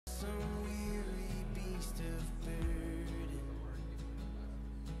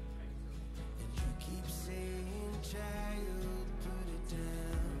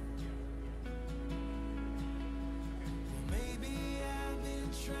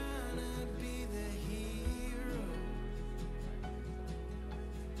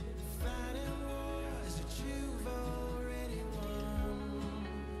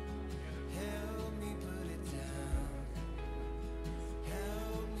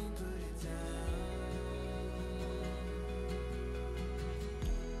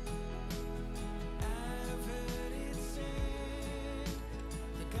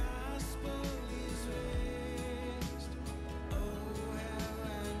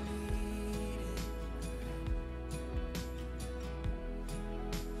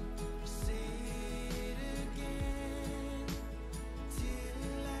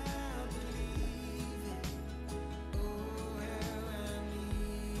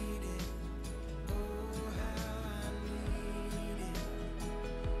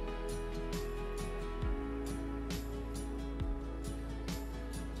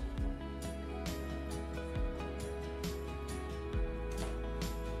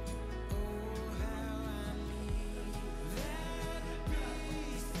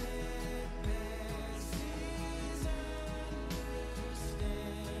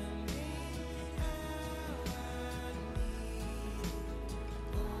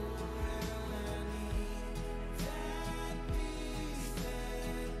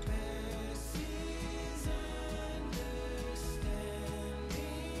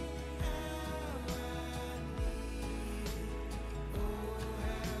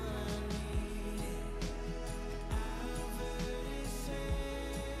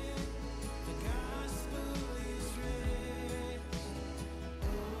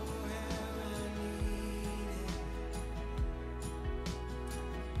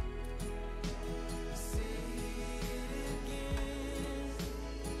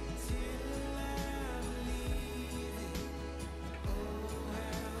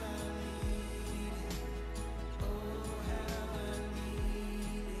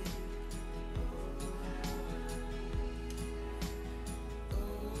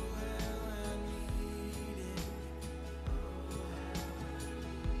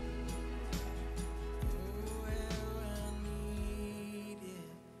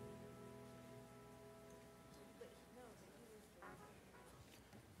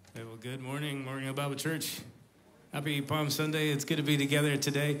Hey, well, good morning, Morgan Bible Church. Happy Palm Sunday. It's good to be together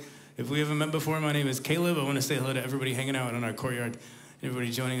today. If we haven't met before, my name is Caleb. I want to say hello to everybody hanging out in our courtyard,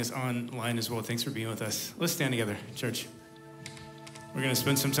 everybody joining us online as well. Thanks for being with us. Let's stand together, church. We're going to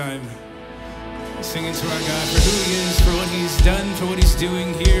spend some time singing to our God for who he is, for what he's done, for what he's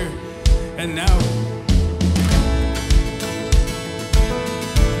doing here and now.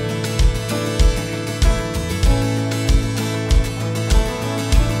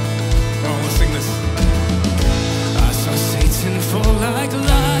 Fall like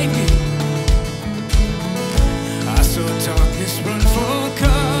lightning. I saw darkness run for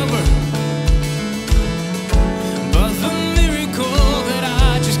cover, but the miracle that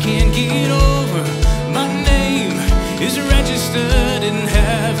I just can't get over, my name is registered in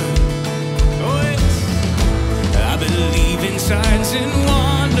heaven. Oh yes, I believe in signs and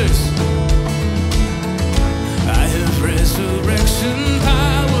wonders. I have resurrection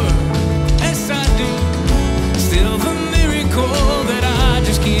power. Yes, I do. Still the that I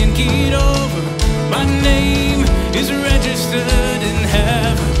just can't get over, my name is registered in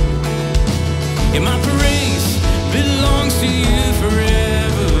heaven, and my praise belongs to you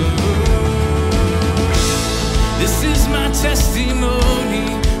forever. This is my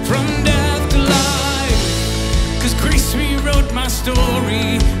testimony from death to life, 'cause grace rewrote my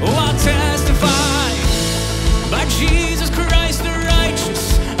story. Oh, I'll testify, by Jesus Christ the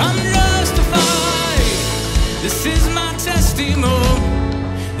righteous, I'm justified. This is my testimony.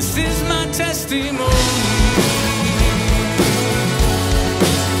 This is my testimony.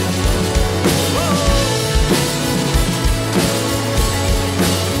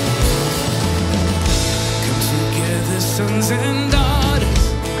 Come together, sons and daughters,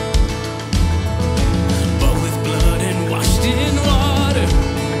 bought with blood and washed in water.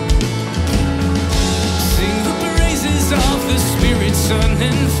 Sing the praises of the Spirit, Son,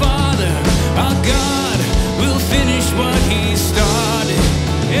 and Father. Our God will finish what he started.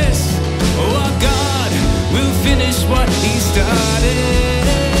 Yes, oh our God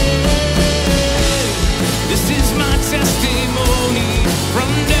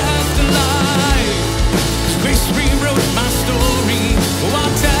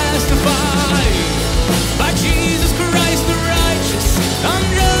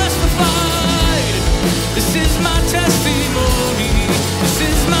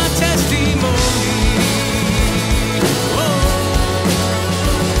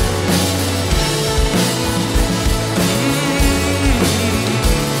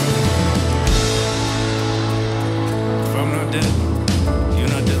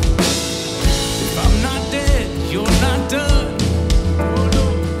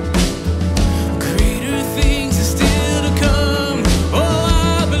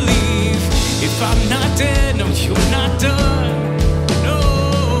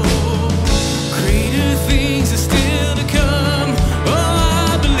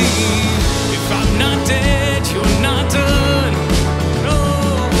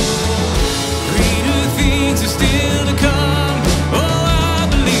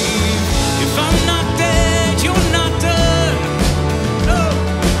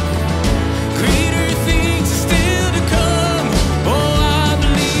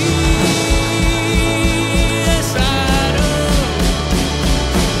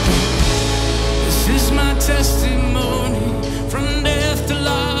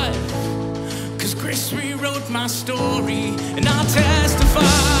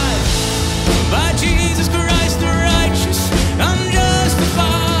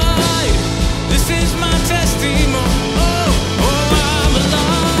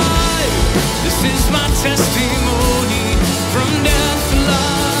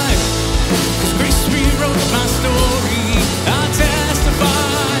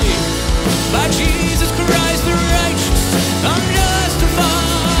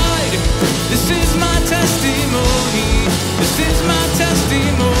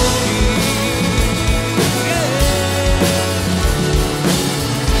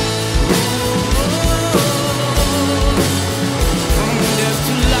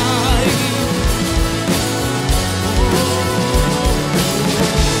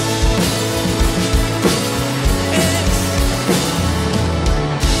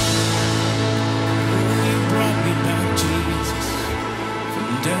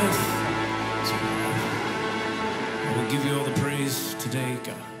today,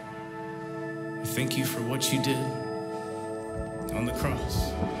 God. I thank you for what you did on the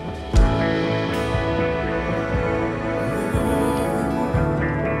cross.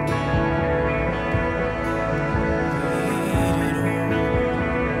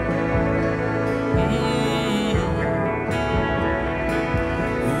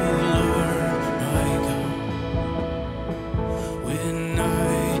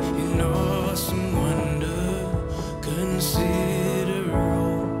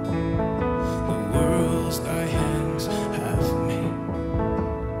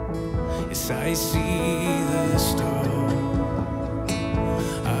 I see the stars,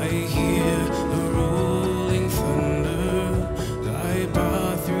 I hear the rolling thunder, thy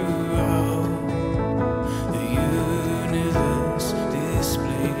power throughout the universe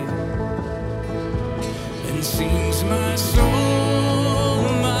displayed. And sings my soul,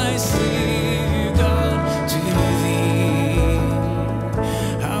 my Savior God, to thee.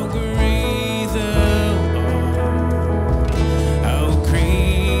 How great thou art, how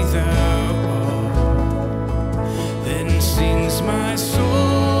great thou sings my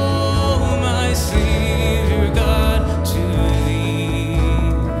soul, my Savior God, to thee.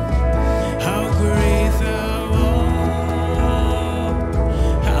 How great thou art,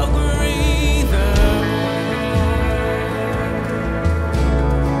 how great thou art.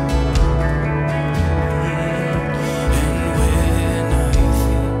 And when I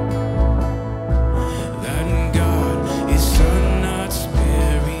think that God, His Son not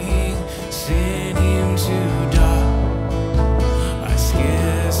sparing, sent Him to die,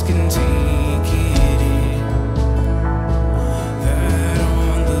 scarce can take it in, that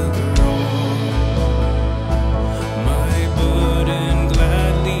on the cross, my burden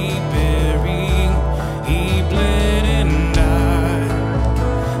gladly bearing, He bled and died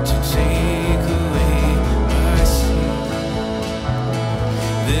to take away my sin.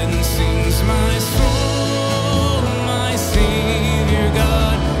 Then sings my soul, my Savior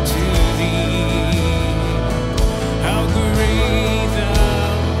God, to thee. How great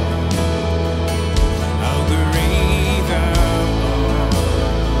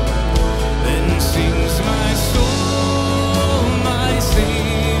sings my soul, my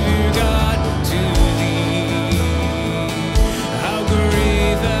Savior God, to thee. How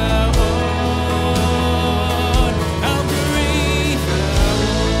great thou art, how great thou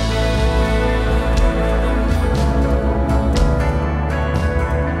art.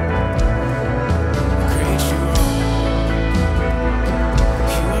 Great you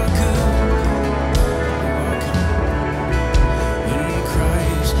are good, when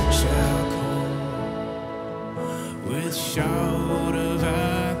Christ shall come with shout of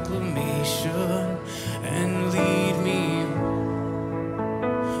acclamation and lead me,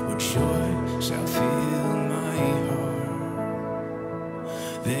 with joy shall fill my heart.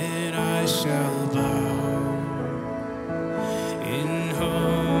 Then I shall bow in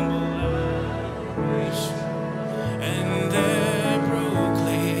humble adoration and there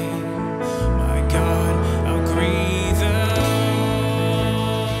proclaim, my God, how great thou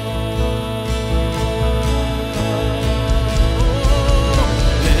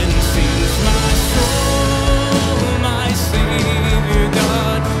Savior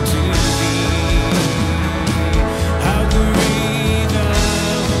God, to thee. How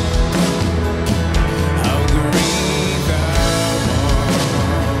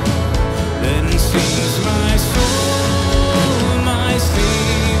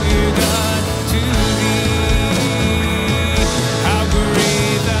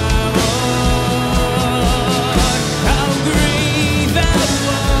great thou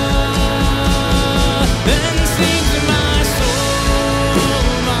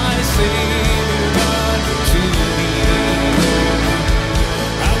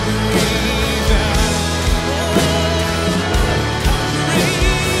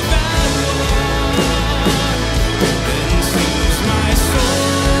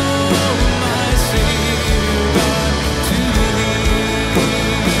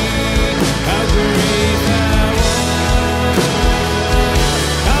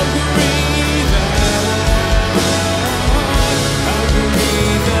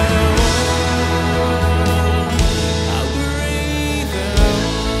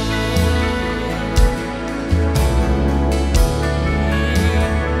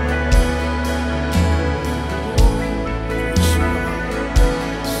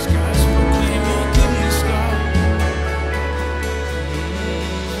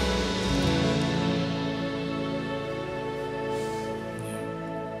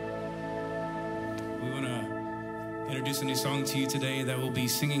introduce a new song to you today that we'll be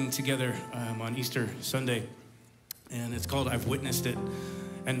singing together on Easter Sunday. and it's called I've Witnessed It.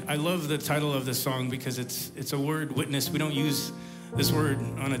 And I love the title of this song because it's a word, witness. We don't use this word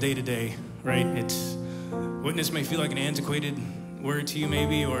on a day-to-day, right? Witness may feel like an antiquated word to you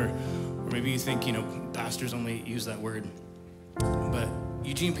maybe, or maybe you think, pastors only use that word. But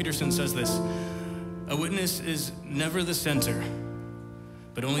Eugene Peterson says this: a witness is never the center,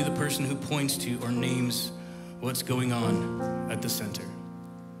 but only the person who points to or names what's going on at the center.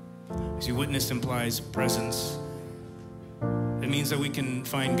 See, witness implies presence. It means that we can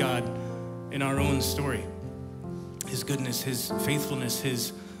find God in our own story. His goodness, his faithfulness,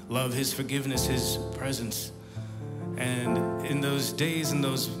 his love, his forgiveness, his presence. And in those days, in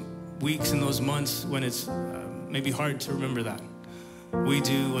those weeks, in those months when it's maybe hard to remember that, we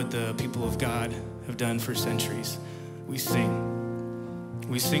do what the people of God have done for centuries. We sing.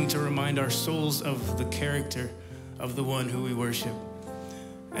 We sing to remind our souls of the character of the one who we worship.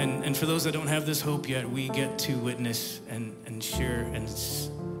 And for those that don't have this hope yet, we get to witness and share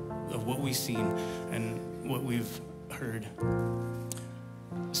of what we've seen and what we've heard.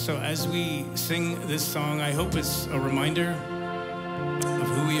 So as we sing this song, I hope it's a reminder of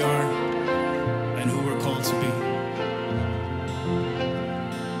who we are and who we're called to be.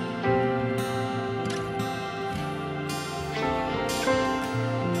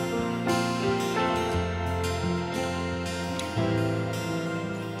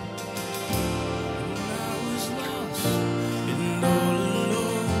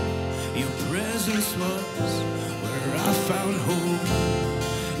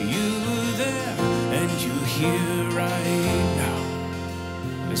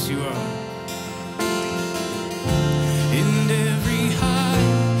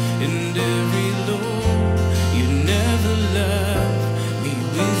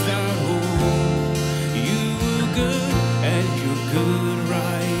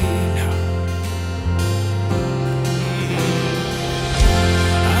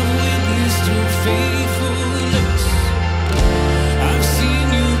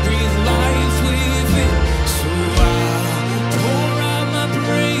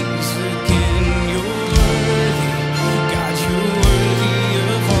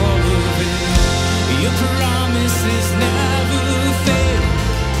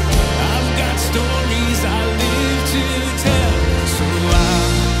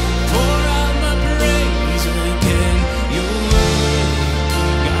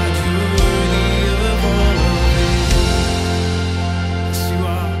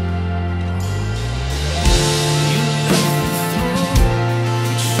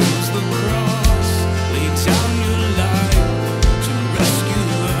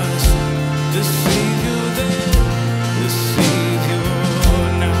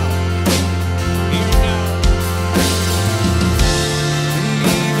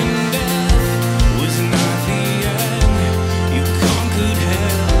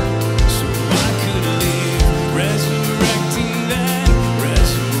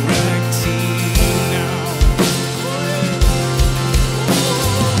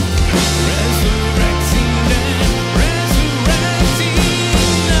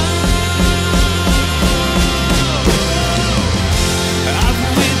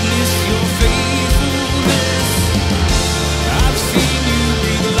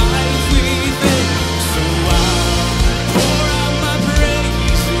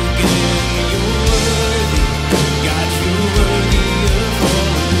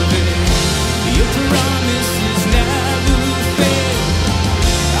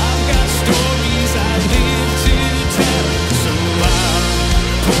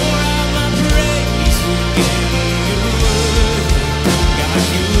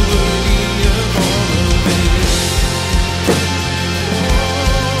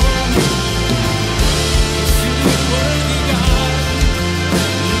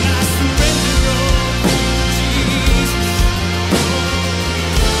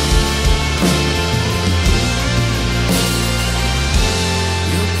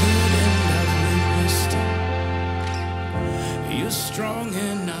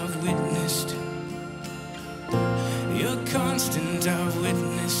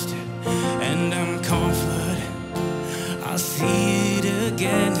 And I'm confident I'll see it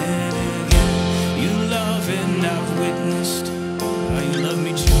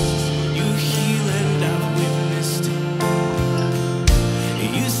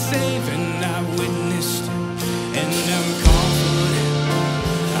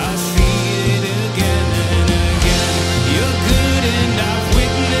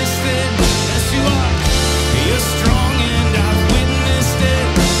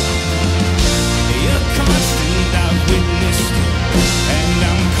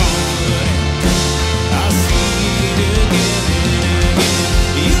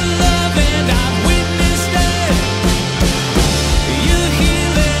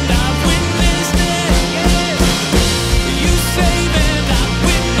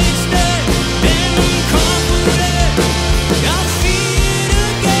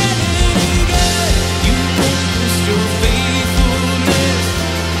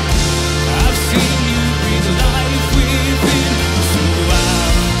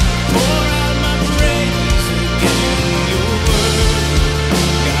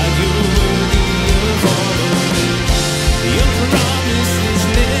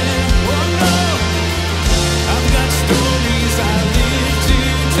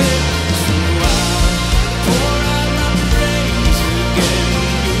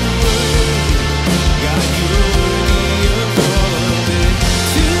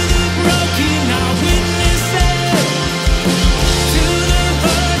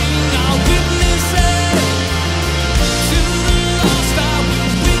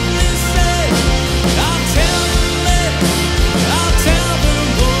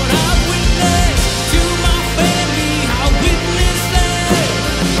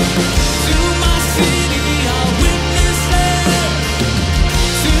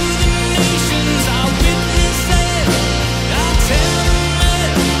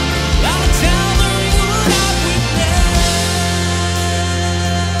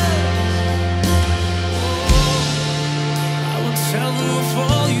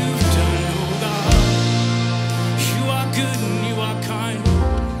all you've done, oh God. You are good and you are kind.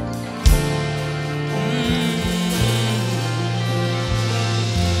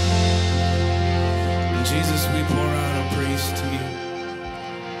 Jesus, we pour out our praise to you.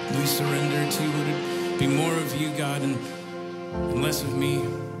 We surrender to you. Would it be more of you, God, and less of me?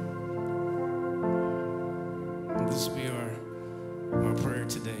 This be our prayer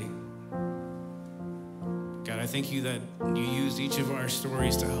today. God, I thank you that you used each of our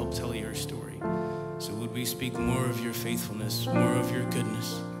stories to help tell your story. So would we speak more of your faithfulness, more of your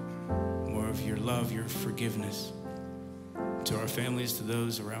goodness, more of your love, your forgiveness to our families, to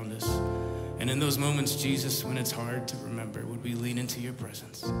those around us. And in those moments, Jesus, when it's hard to remember, would we lean into your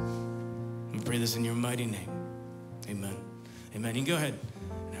presence? We pray this in your mighty name. Amen. Amen. You can go ahead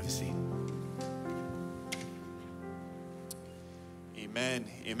and have a seat. Amen.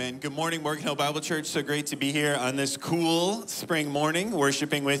 Amen. Good morning, Morgan Hill Bible Church. So great to be here on this cool spring morning,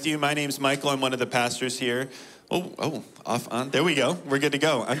 worshiping with you. My name's Michael. I'm one of the pastors here. Off on. There we go. We're good to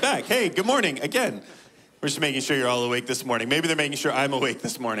go. I'm back. Hey, good morning again. We're just making sure you're all awake this morning. Maybe they're making sure I'm awake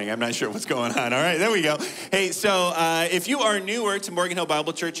this morning. I'm not sure what's going on. All right, there we go. Hey, so if you are newer to Morgan Hill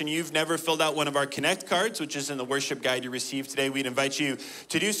Bible Church and you've never filled out one of our Connect cards, which is in the worship guide you received today, we'd invite you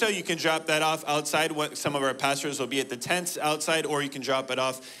to do so. You can drop that off outside. Some of our pastors will be at the tents outside, or you can drop it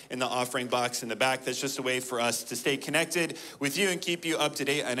off in the offering box in the back. That's just a way for us to stay connected with you and keep you up to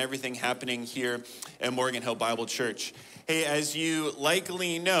date on everything happening here at Morgan Hill Bible Church. Hey, as you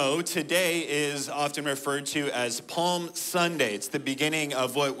likely know, today is often referred to as Palm Sunday. It's the beginning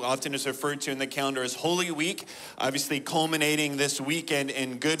of what often is referred to in the calendar as Holy Week, obviously culminating this weekend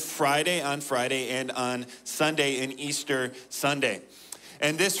in Good Friday on Friday and on Sunday in Easter Sunday.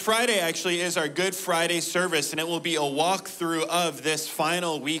 And this Friday actually is our Good Friday service, and it will be a walkthrough of this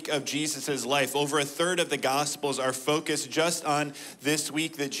final week of Jesus' life. Over a third of the Gospels are focused just on this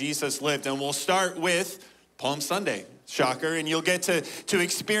week that Jesus lived. And we'll start with Palm Sunday. Shocker. And you'll get to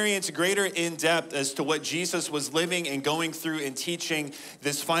experience greater in depth as to what Jesus was living and going through and teaching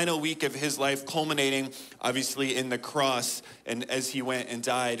this final week of his life, culminating obviously in the cross and as he went and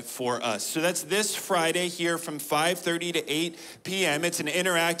died for us. So that's this Friday here from 5:30 to 8 p.m. It's an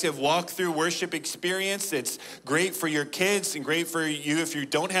interactive walkthrough worship experience. It's great for your kids and great for you if you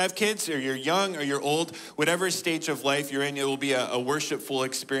don't have kids or you're young or you're old, whatever stage of life you're in, it will be a worshipful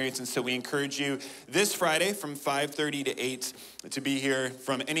experience. And so we encourage you this Friday from 5:30 to 8 to be here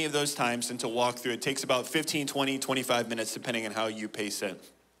from any of those times and to walk through. It takes about 15, 20, 25 minutes depending on how you pace it.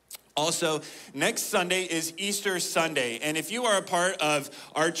 Also, next Sunday is Easter Sunday. And if you are a part of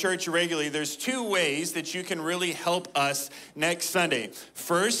our church regularly, there's two ways that you can really help us next Sunday.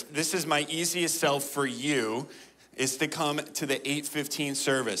 First, this is my easiest sell for you, is to come to the 8:15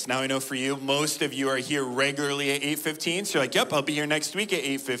 service. Now I know for you, most of you are here regularly at 8:15. So you're like, yep, I'll be here next week at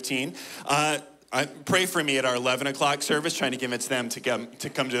 8:15. Pray for me at our 11 o'clock service, trying to convince them to come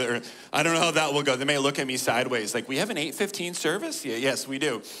to, or I don't know how that will go. They may look at me sideways, like, we have an 8:15 service? Yeah, yes, we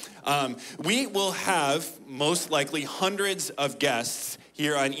do. We will have most likely hundreds of guests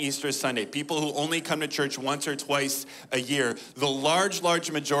here on Easter Sunday, people who only come to church once or twice a year. The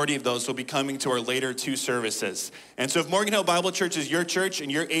large majority of those will be coming to our later two services. And so if Morgan Hill Bible Church is your church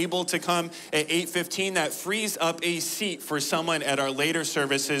and you're able to come at 8:15, that frees up a seat for someone at our later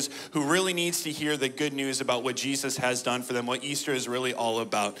services who really needs to hear the good news about what Jesus has done for them, what Easter is really all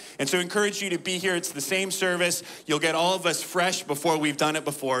about. And so I encourage you to be here. It's the same service. You'll get all of us fresh before we've done it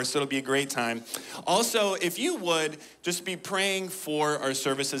before, so it'll be a great time. Also, if you would, just be praying for our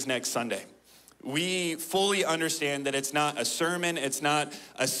services next Sunday. We fully understand that it's not a sermon, it's not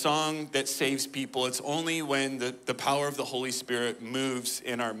a song that saves people. It's only when the power of the Holy Spirit moves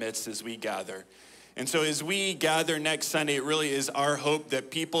in our midst as we gather. And so as we gather next Sunday, it really is our hope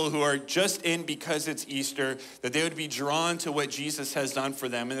that people who are just in because it's Easter, that they would be drawn to what Jesus has done for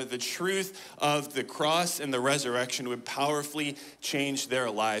them, and that the truth of the cross and the resurrection would powerfully change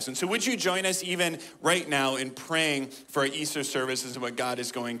their lives. And so would you join us even right now in praying for our Easter services and what God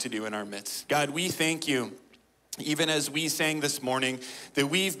is going to do in our midst? God, we thank you, even as we sang this morning, that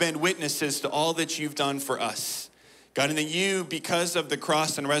we've been witnesses to all that you've done for us. God, and that you, because of the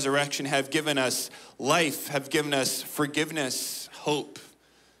cross and resurrection, have given us life, have given us forgiveness, hope,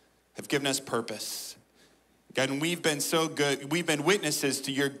 have given us purpose. God, and we've been so good. We've been witnesses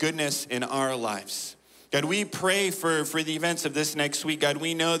to your goodness in our lives. God, we pray for the events of this next week. God,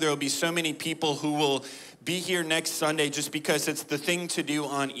 we know there will be so many people who will be here next Sunday just because it's the thing to do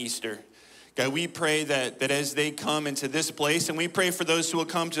on Easter. God, we pray that as they come into this place, and we pray for those who will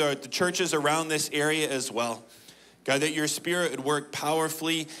come to the churches around this area as well. God, that your Spirit would work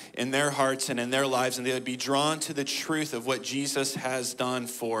powerfully in their hearts and in their lives, and they would be drawn to the truth of what Jesus has done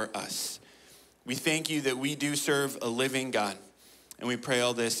for us. We thank you that we do serve a living God, and we pray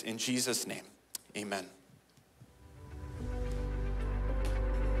all this in Jesus' name. Amen.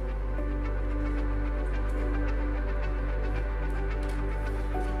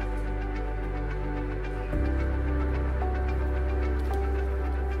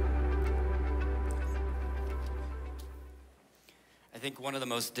 I think one of the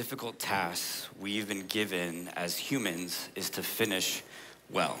most difficult tasks we've been given as humans is to finish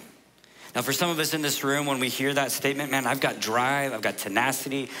well. Now, for some of us in this room, when we hear that statement, man, I've got drive, I've got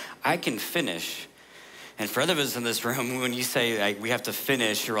tenacity, I can finish. And for other of us in this room, when you say like, we have to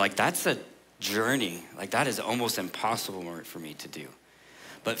finish, you're like, that's a journey. Like that is almost impossible for me to do.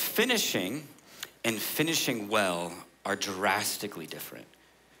 But finishing and finishing well are drastically different.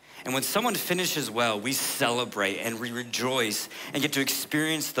 And when someone finishes well, we celebrate and we rejoice and get to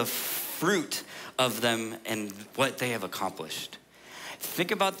experience the fruit of them and what they have accomplished.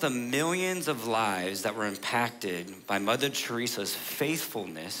 Think about the millions of lives that were impacted by Mother Teresa's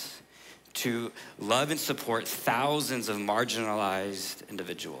faithfulness to love and support thousands of marginalized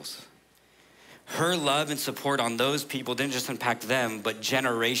individuals. Her love and support on those people didn't just impact them, but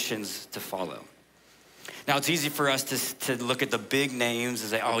generations to follow. Now, it's easy for us to look at the big names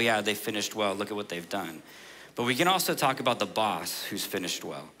and say, oh yeah, they finished well, look at what they've done. But we can also talk about the boss who's finished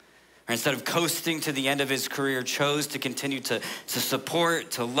well. Or instead of coasting to the end of his career, chose to continue to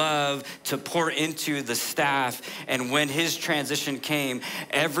support, to love, to pour into the staff. And when his transition came,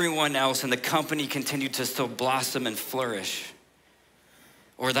 everyone else in the company continued to still blossom and flourish.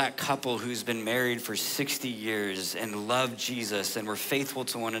 Or that couple who's been married for 60 years and love Jesus and were faithful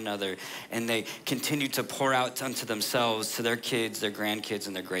to one another, and they continue to pour out unto themselves, to their kids, their grandkids,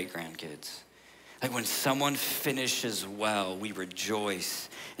 and their great-grandkids. Like when someone finishes well, we rejoice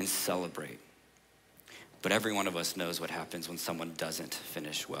and celebrate. But every one of us knows what happens when someone doesn't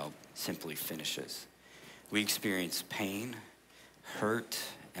finish well, simply finishes. We experience pain, hurt,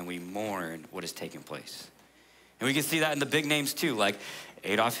 and we mourn what has taken place. And we can see that in the big names too, like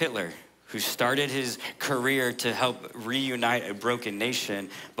Adolf Hitler, who started his career to help reunite a broken nation,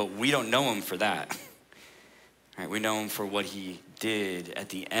 but we don't know him for that. Right, we know him for what he did at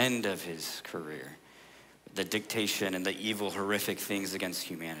the end of his career, the dictation and the evil, horrific things against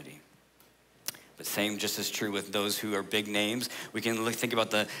humanity. But same just as true with those who are big names. We can think about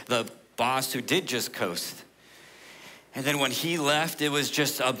the boss who did just coast. And then when he left, it was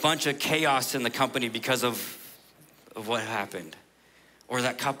just a bunch of chaos in the company because of what happened. Or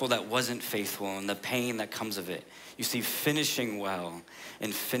that couple that wasn't faithful and the pain that comes of it. You see, finishing well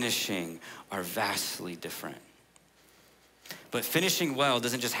and finishing are vastly different. But finishing well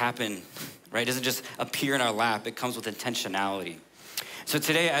doesn't just happen, right? It doesn't just appear in our lap. It comes with intentionality. So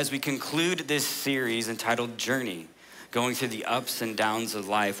today, as we conclude this series entitled Journey, going through the ups and downs of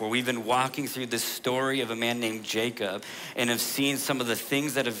life, where we've been walking through this story of a man named Jacob and have seen some of the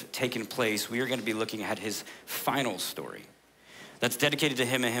things that have taken place, we are going to be looking at his final story that's dedicated to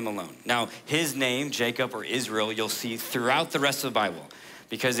him and him alone. Now, his name, Jacob or Israel, you'll see throughout the rest of the Bible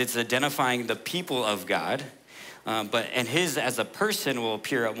because it's identifying the people of God. And his as a person will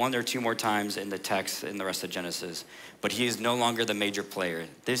appear one or two more times in the text in the rest of Genesis, but he is no longer the major player.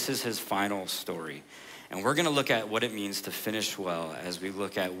 This is his final story. And we're gonna look at what it means to finish well as we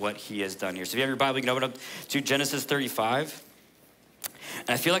look at what he has done here. So if you have your Bible, you can open up to Genesis 35. And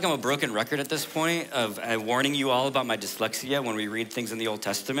I feel like I'm a broken record at this point of warning you all about my dyslexia when we read things in the Old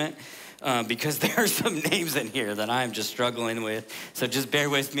Testament, because there are some names in here that I'm just struggling with. So just bear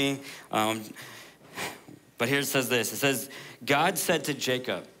with me. But here it says this. It says, God said to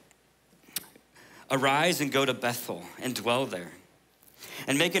Jacob, arise and go to Bethel and dwell there.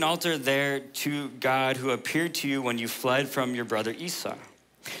 And make an altar there to God who appeared to you when you fled from your brother Esau.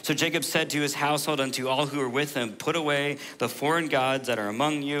 So Jacob said to his household and to all who were with him, put away the foreign gods that are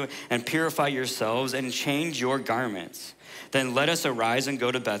among you and purify yourselves and change your garments. Then let us arise and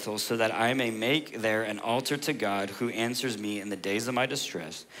go to Bethel so that I may make there an altar to God who answers me in the days of my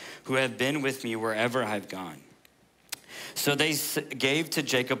distress, who have been with me wherever I've gone. So they gave to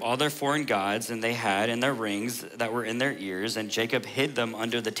Jacob all their foreign gods, and they had in their rings that were in their ears, and Jacob hid them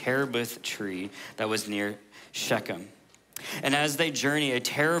under the terebinth tree that was near Shechem. And as they journeyed, a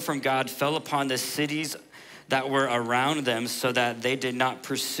terror from God fell upon the cities that were around them, so that they did not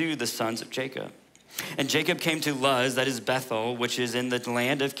pursue the sons of Jacob. And Jacob came to Luz, that is Bethel, which is in the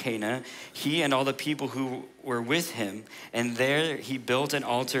land of Canaan, he and all the people who were with him. And there he built an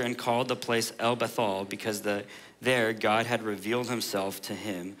altar and called the place El Bethel, because there God had revealed himself to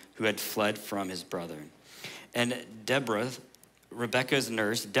him who had fled from his brother. And Deborah, Rebekah's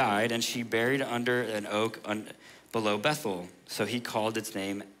nurse, died, and she buried under an oak below Bethel. So he called its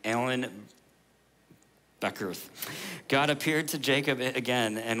name Elon Becherth. God appeared to Jacob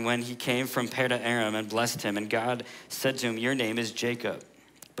again, and when he came from Padan-aram and blessed him, and God said to him, your name is Jacob,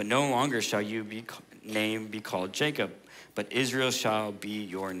 but no longer shall your name be called Jacob, but Israel shall be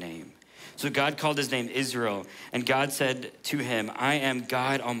your name. So God called his name Israel, and God said to him, I am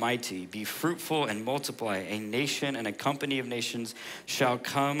God Almighty. Be fruitful and multiply. A nation and a company of nations shall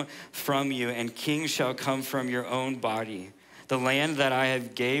come from you, and kings shall come from your own body. The land that I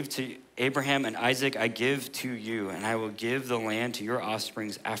have gave to Abraham and Isaac I give to you, and I will give the land to your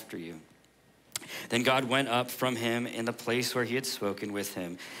offsprings after you. Then God went up from him in the place where he had spoken with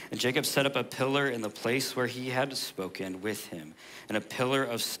him. And Jacob set up a pillar in the place where he had spoken with him, and a pillar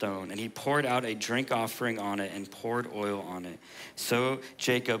of stone. And he poured out a drink offering on it and poured oil on it. So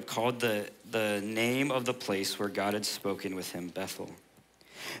Jacob called the name of the place where God had spoken with him Bethel.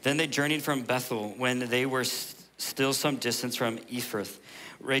 Then they journeyed from Bethel. When they were still some distance from Ephrath,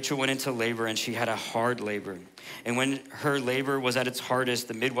 Rachel went into labor, and she had a hard labor. And when her labor was at its hardest,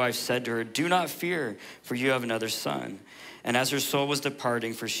 the midwife said to her, do not fear, for you have another son. And as her soul was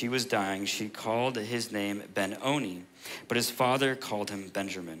departing, for she was dying, she called his name Ben-Oni, but his father called him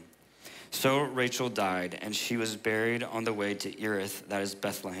Benjamin. So Rachel died, and she was buried on the way to Erith, that is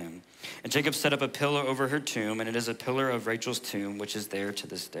Bethlehem. And Jacob set up a pillar over her tomb, and it is a pillar of Rachel's tomb, which is there to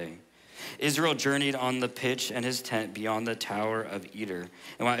this day. Israel journeyed on the pitch and his tent beyond the tower of Eder.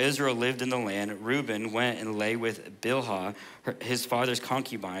 And while Israel lived in the land, Reuben went and lay with Bilhah, his father's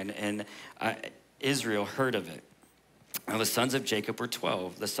concubine, and Israel heard of it. Now the sons of Jacob were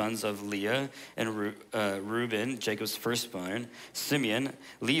 12, the sons of Leah and Reuben, Jacob's firstborn, Simeon,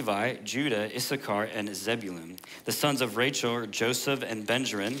 Levi, Judah, Issachar, and Zebulun. The sons of Rachel were Joseph and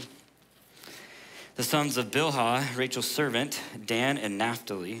Benjamin. The sons of Bilhah, Rachel's servant, Dan and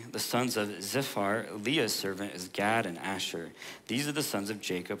Naphtali. The sons of Zipphar, Leah's servant, is Gad and Asher. These are the sons of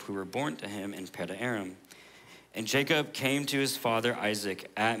Jacob who were born to him in Padan-aram. And Jacob came to his father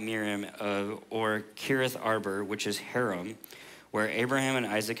Isaac at Miriam or Kiriath Arbor, which is Haram, where Abraham and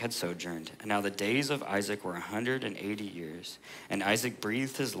Isaac had sojourned. And now the days of Isaac were 180 years. And Isaac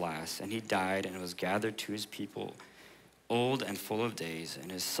breathed his last, and he died and was gathered to his people, old and full of days. And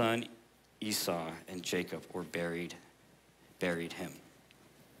his son Esau and Jacob were buried him.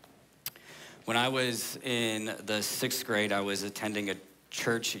 When I was in the 6th grade, I was attending a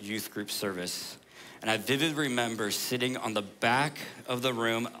church youth group service, and I vividly remember sitting on the back of the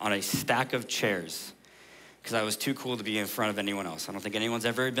room on a stack of chairs because I was too cool to be in front of anyone else. I don't think anyone's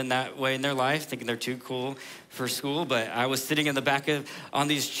ever been that way in their life, thinking they're too cool for school, but I was sitting in the back on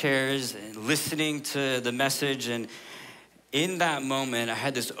these chairs and listening to the message, and in that moment, I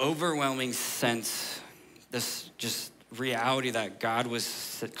had this overwhelming sense, this just reality that God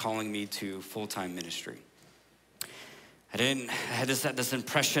was calling me to full-time ministry. I had this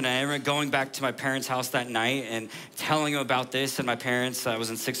impression. I remember going back to my parents' house that night and telling them about this, and my parents, I was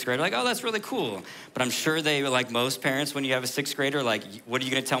in 6th grade, like, oh, that's really cool. But I'm sure they were like most parents when you have a 6th grader, like, what are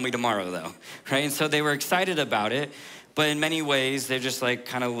you gonna tell me tomorrow though, right? And so they were excited about it, but in many ways, they just like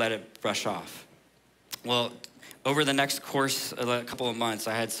kind of let it brush off. Well, over the next course of a couple of months,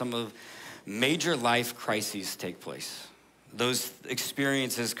 I had some of major life crises take place. Those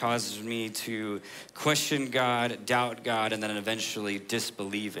experiences caused me to question God, doubt God, and then eventually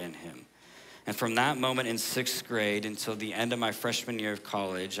disbelieve in him. And from that moment in 6th grade until the end of my freshman year of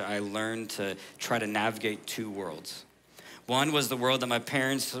college, I learned to try to navigate two worlds. One was the world that my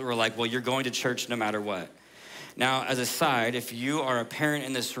parents were like, well, you're going to church no matter what. Now, as a side, if you are a parent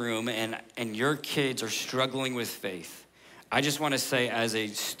in this room and your kids are struggling with faith, I just want to say as a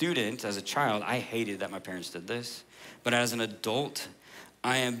student, as a child, I hated that my parents did this. But as an adult,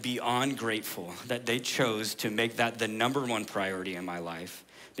 I am beyond grateful that they chose to make that the #1 priority in my life,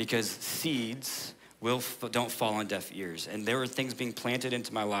 because seeds don't fall on deaf ears. And there were things being planted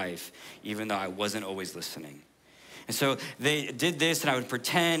into my life, even though I wasn't always listening. And so they did this, and I would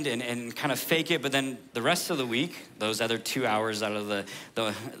pretend and kind of fake it, but then the rest of the week, those other 2 hours out of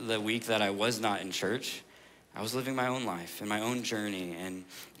the week that I was not in church, I was living my own life and my own journey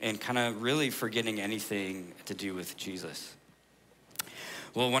and kind of really forgetting anything to do with Jesus.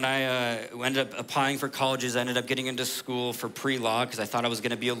 Well, when I ended up applying for colleges, I ended up getting into school for pre-law because I thought I was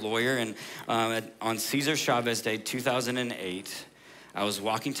going to be a lawyer. And on Cesar Chavez Day, 2008, I was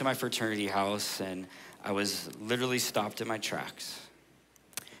walking to my fraternity house, and I was literally stopped in my tracks.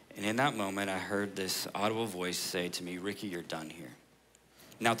 And in that moment, I heard this audible voice say to me, Ricky, you're done here.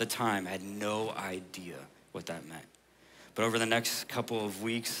 Now, at the time, I had no idea what that meant. But over the next couple of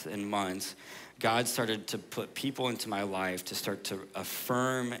weeks and months, God started to put people into my life to start to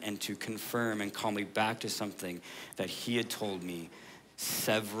affirm and to confirm and call me back to something that he had told me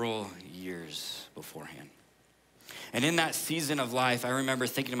several years beforehand. And in that season of life, I remember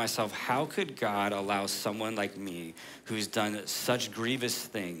thinking to myself, how could God allow someone like me who's done such grievous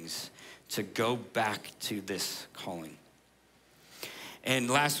things to go back to this calling?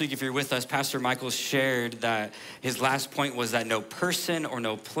 And last week, if you're with us, Pastor Michael shared that his last point was that no person or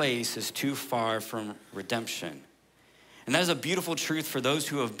no place is too far from redemption. And that is a beautiful truth for those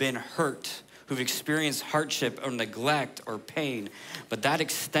who have been hurt, who've experienced hardship or neglect or pain. But that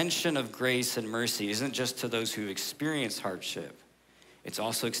extension of grace and mercy isn't just to those who experience hardship. It's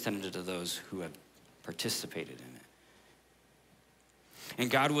also extended to those who have participated in it. And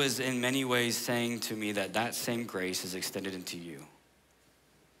God was in many ways saying to me that that same grace is extended into you.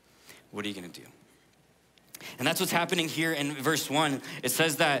 What are you gonna do? And that's what's happening here in verse 1. It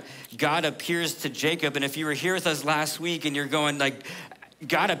says that God appears to Jacob. And if you were here with us last week and you're going like,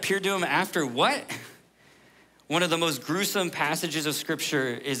 God appeared to him after what? One of the most gruesome passages of scripture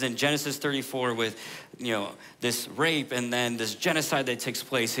is in Genesis 34 with, this rape and then this genocide that takes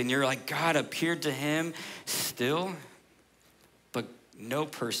place. And you're like, God appeared to him still, but no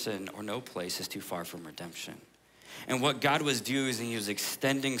person or no place is too far from redemption. And what God was doing is he was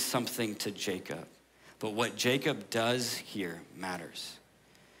extending something to Jacob. But what Jacob does here matters.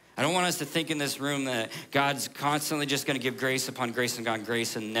 I don't want us to think in this room that God's constantly just gonna give grace upon grace and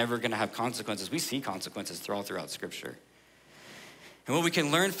grace and never gonna have consequences. We see consequences all throughout scripture. And what we can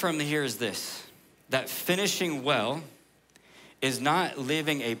learn from here is this, that finishing well is not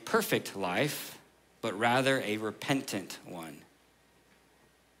living a perfect life, but rather a repentant one.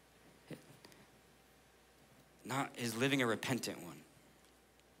 Is living a repentant one.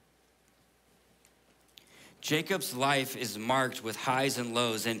 Jacob's life is marked with highs and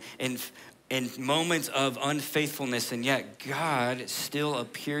lows and moments of unfaithfulness, and yet God still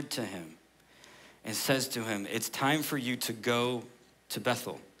appeared to him and says to him, it's time for you to go to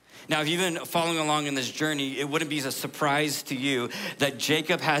Bethel. Now, if you've been following along in this journey, it wouldn't be a surprise to you that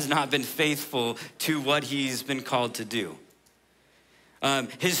Jacob has not been faithful to what he's been called to do.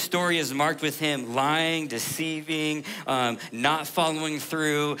 His story is marked with him lying, deceiving, not following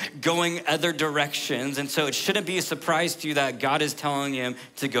through, going other directions. And so it shouldn't be a surprise to you that God is telling him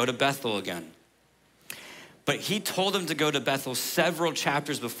to go to Bethel again. But he told him to go to Bethel several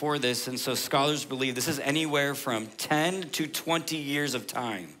chapters before this. And so scholars believe this is anywhere from 10 to 20 years of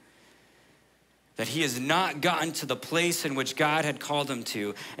time that he has not gotten to the place in which God had called him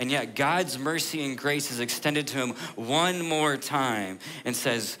to. And yet God's mercy and grace is extended to him one more time and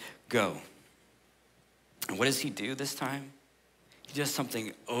says, go. And what does he do this time? He does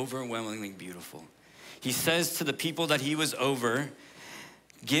something overwhelmingly beautiful. He says to the people that he was over,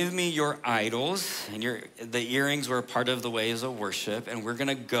 give me your idols, and the earrings were a part of the ways of worship, and we're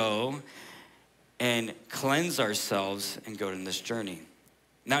gonna go and cleanse ourselves and go on this journey.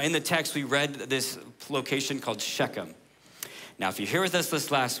 Now, in the text, we read this location called Shechem. Now, if you're here with us this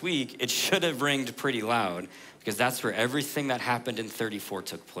last week, it should have ringed pretty loud because that's where everything that happened in 34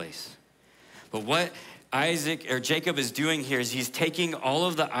 took place. But what Jacob is doing here is he's taking all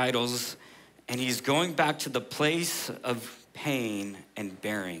of the idols and he's going back to the place of pain and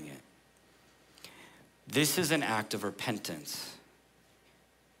burying it. This is an act of repentance.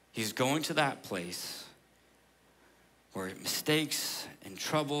 He's going to that place where mistakes and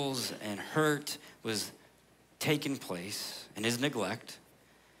troubles and hurt was taking place and his neglect.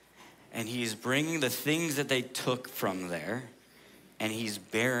 And he's bringing the things that they took from there and he's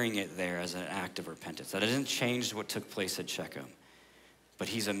burying it there as an act of repentance. That doesn't change what took place at Shechem, but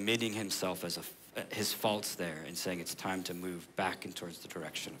he's admitting himself as his faults there and saying it's time to move back in towards the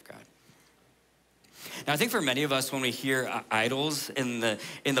direction of God. Now, I think for many of us, when we hear idols in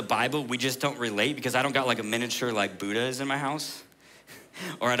the Bible, we just don't relate because I don't got like a miniature like Buddhas in my house,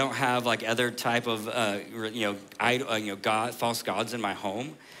 or I don't have like other type of false gods in my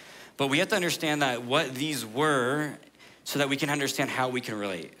home. But we have to understand that what these were, so that we can understand how we can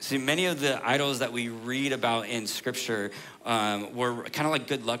relate. See, many of the idols that we read about in Scripture were kind of like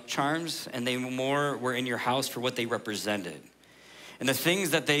good luck charms, and they more were in your house for what they represented. And the things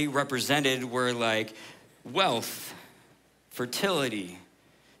that they represented were like wealth, fertility,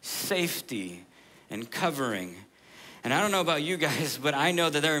 safety, and covering. And I don't know about you guys, but I know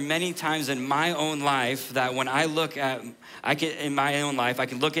that there are many times in my own life that when I look at, I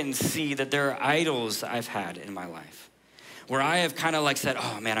can look at and see that there are idols I've had in my life where I have kind of like said,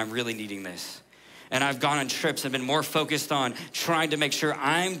 oh man, I'm really needing this. And I've gone on trips and been more focused on trying to make sure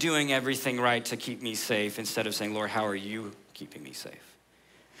I'm doing everything right to keep me safe instead of saying, Lord, how are you keeping me safe?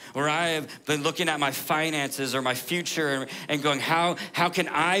 Or I have been looking at my finances or my future and going, how can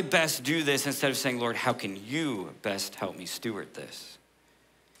I best do this instead of saying, Lord, how can you best help me steward this?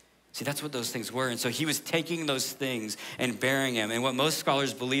 See, that's what those things were. And so he was taking those things and bearing them. And what most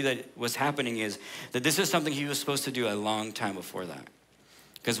scholars believe that was happening is that this is something he was supposed to do a long time before that.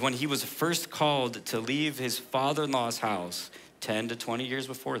 Because when he was first called to leave his father-in-law's house 10 to 20 years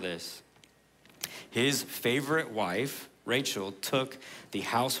before this, his favorite wife, Rachel, took the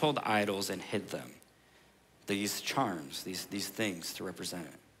household idols and hid them. These charms, these things to represent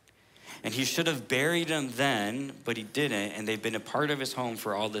it. And he should have buried them then, but he didn't, and they've been a part of his home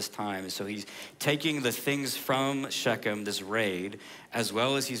for all this time. And so he's taking the things from Shechem, this raid, as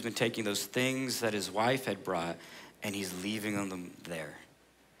well as he's been taking those things that his wife had brought, and he's leaving them there.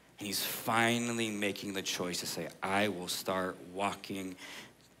 And he's finally making the choice to say, I will start walking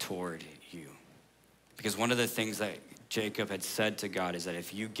toward you. Because one of the things that Jacob had said to God is that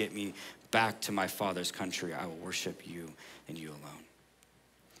if you get me back to my father's country, I will worship you and you alone.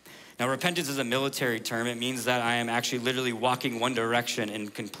 Now, repentance is a military term. It means that I am actually literally walking one direction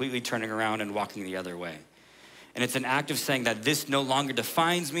and completely turning around and walking the other way. And it's an act of saying that this no longer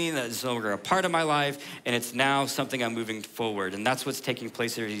defines me, that it's no longer a part of my life, and it's now something I'm moving forward. And that's what's taking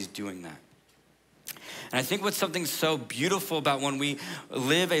place here. He's doing that. And I think what's something so beautiful about when we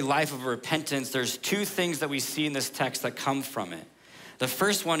live a life of repentance, there's two things that we see in this text that come from it. The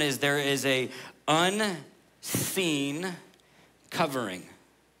first one is there is a unseen covering.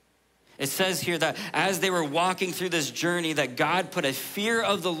 It says here that as they were walking through this journey, that God put a fear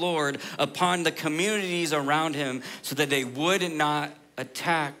of the Lord upon the communities around him so that they would not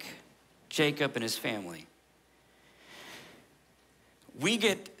attack Jacob and his family. We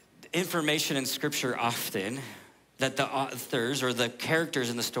get information in scripture often that the authors or the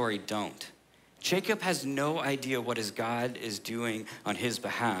characters in the story don't. Jacob has no idea what his God is doing on his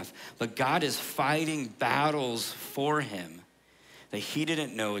behalf, but God is fighting battles for him that he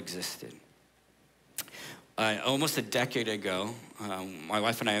didn't know existed. Almost a decade ago, my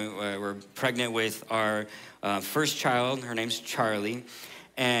wife and I were pregnant with our first child. Her name's Charlie.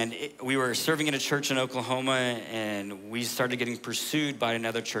 And we were serving in a church in Oklahoma, and we started getting pursued by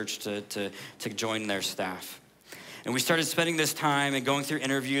another church to join their staff. And we started spending this time and going through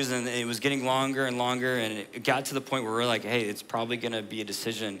interviews, and it was getting longer and longer, and it got to the point where we're like, hey, it's probably gonna be a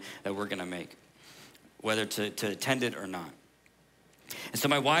decision that we're gonna make, whether to attend it or not. And so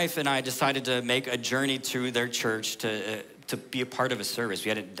my wife and I decided to make a journey to their church to be a part of a service. We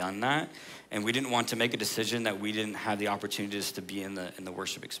hadn't done that. And we didn't want to make a decision that we didn't have the opportunities to be in the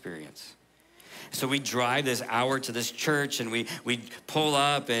worship experience. So we drive this hour to this church, and we pull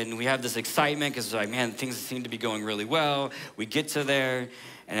up, and we have this excitement because like, man, things seem to be going really well. We get to there,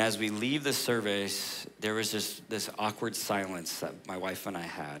 and as we leave the service, there was just this awkward silence that my wife and I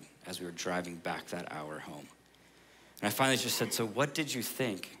had as we were driving back that hour home. And I finally just said, so what did you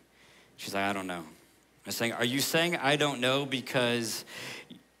think? She's like, I don't know. I was saying, are you saying I don't know because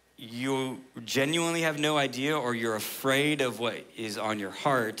you genuinely have no idea, or you're afraid of what is on your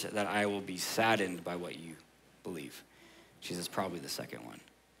heart, that I will be saddened by what you believe? She says, probably the second one.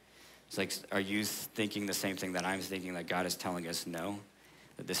 It's like, are you thinking the same thing that I'm thinking, that God is telling us no,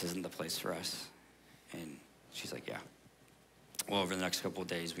 that this isn't the place for us? And she's like, yeah. Well, over the next couple of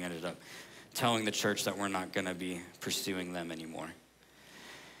days, we ended up telling the church that we're not gonna be pursuing them anymore.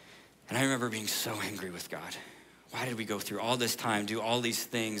 And I remember being so angry with God. Why did we go through all this time, do all these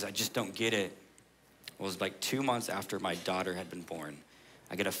things? I just don't get it. Well, it was like 2 months after my daughter had been born.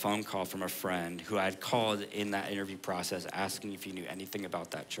 I get a phone call from a friend who I had called in that interview process asking if he knew anything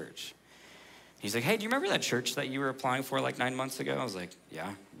about that church. He's like, hey, do you remember that church that you were applying for like 9 months ago? I was like,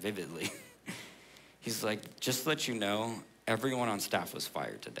 yeah, vividly. He's like, just to let you know, everyone on staff was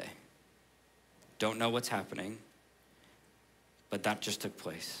fired today. Don't know what's happening, but that just took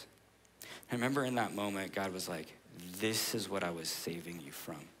place. I remember in that moment, God was like, this is what I was saving you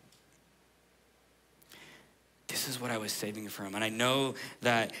from. This is what I was saving you from. And I know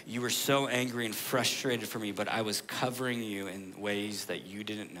that you were so angry and frustrated for me, but I was covering you in ways that you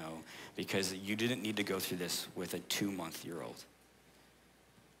didn't know, because you didn't need to go through this with a 2-month-old.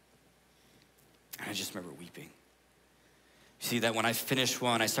 And I just remember weeping. See that when I finish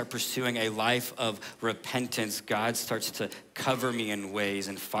one, I start pursuing a life of repentance, God starts to cover me in ways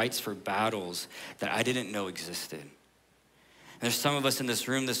and fights for battles that I didn't know existed. And there's some of us in this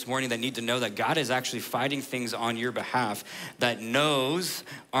room this morning that need to know that God is actually fighting things on your behalf that no's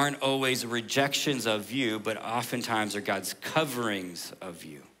aren't always rejections of you, but oftentimes are God's coverings of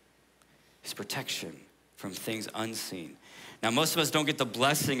you. his protection from things unseen. Now, most of us don't get the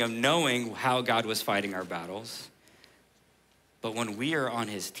blessing of knowing how God was fighting our battles. But when we are on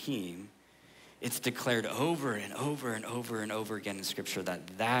his team, it's declared over and over and over and over again in Scripture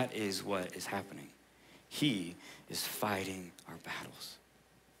that that is what is happening. He is fighting our battles.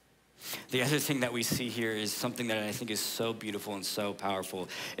 The other thing that we see here is something that I think is so beautiful and so powerful,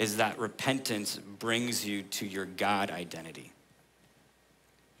 is that repentance brings you to your God identity.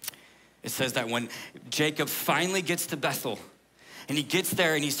 It says that when Jacob finally gets to Bethel, and he gets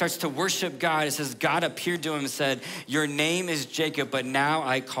there and he starts to worship God, it says God appeared to him and said, "Your name is Jacob, but now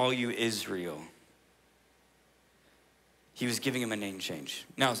I call you Israel." He was giving him a name change.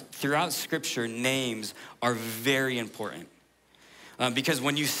 Now, throughout Scripture, names are very important. Because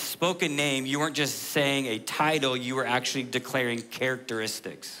when you spoke a name, you weren't just saying a title, you were actually declaring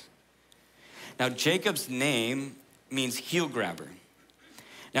characteristics. Now, Jacob's name means heel grabber.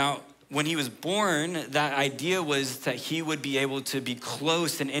 Now, when he was born, that idea was that he would be able to be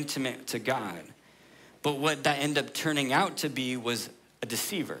close and intimate to God. But what that ended up turning out to be was a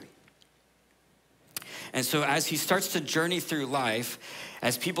deceiver. And so as he starts to journey through life,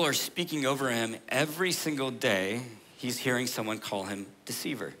 as people are speaking over him, every single day, he's hearing someone call him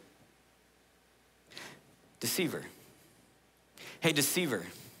deceiver. Deceiver. Hey, deceiver.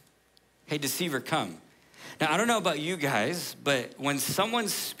 Hey, deceiver, come. Now, I don't know about you guys, but when someone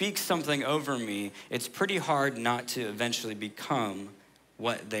speaks something over me, it's pretty hard not to eventually become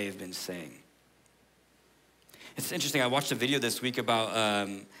what they've been saying. It's interesting, I watched a video this week about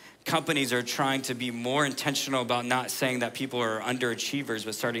companies are trying to be more intentional about not saying that people are underachievers,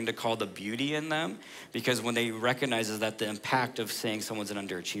 but starting to call the beauty in them, because when they recognize that the impact of saying someone's an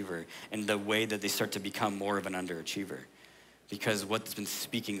underachiever and the way that they start to become more of an underachiever, because what's been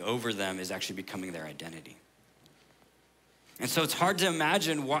speaking over them is actually becoming their identity. And so it's hard to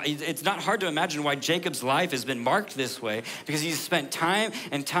imagine why, it's not hard to imagine why Jacob's life has been marked this way, because he's spent time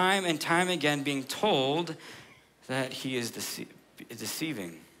and time and time again being told that he is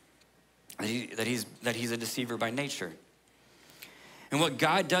deceiving, that he's a deceiver by nature. And what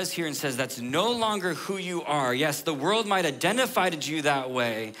God does here and says, that's no longer who you are. Yes, the world might identify to you that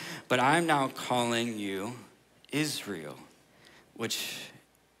way, but I'm now calling you Israel, which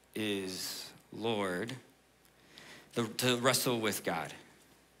is Lord, to wrestle with God,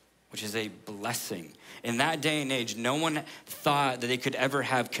 which is a blessing. In that day and age, no one thought that they could ever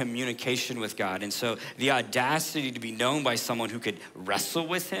have communication with God. And so the audacity to be known by someone who could wrestle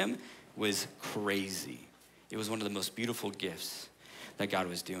with him was crazy. It was one of the most beautiful gifts that God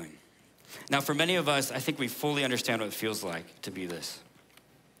was doing. Now, for many of us, I think we fully understand what it feels like to be this.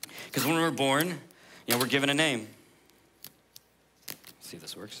 Because when we're born, we're given a name. Let's see if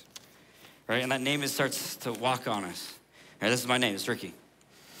this works. Right? And that name starts to walk on us. Right, this is my name, it's Ricky.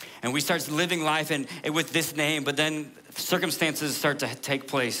 And we start living life and with this name, but then circumstances start to take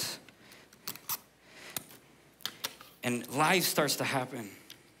place. And life starts to happen.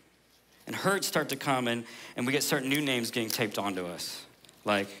 And hurts start to come, and we get certain new names getting taped onto us,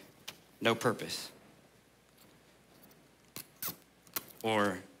 like no purpose.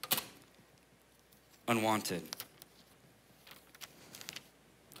 Or unwanted.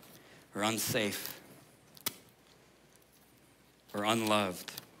 Or unsafe, or unloved,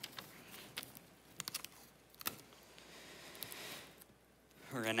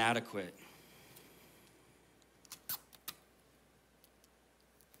 or inadequate,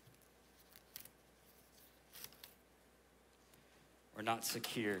 or not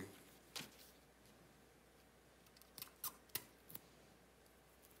secure,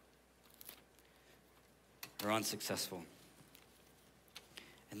 or unsuccessful.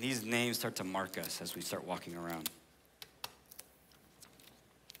 And these names start to mark us as we start walking around.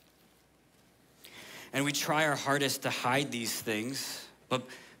 And we try our hardest to hide these things, but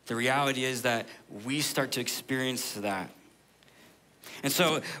the reality is that we start to experience that. And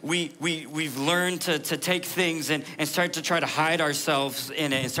so we've learned to take things and start to try to hide ourselves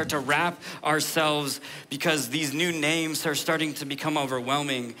in it and start to wrap ourselves, because these new names are starting to become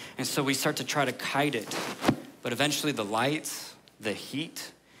overwhelming. And so we start to try to hide it. But eventually the lights, the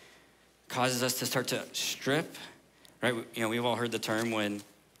heat, causes us to start to strip, right? We've all heard the term when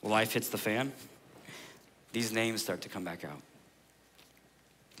life hits the fan. These names start to come back out.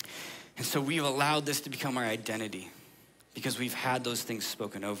 And so we've allowed this to become our identity because we've had those things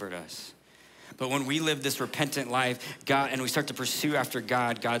spoken over to us. But when we live this repentant life, God, and we start to pursue after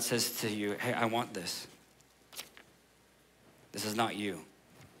God, God says to you, hey, I want this. This is not you.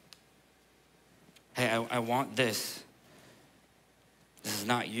 Hey, I want this. This is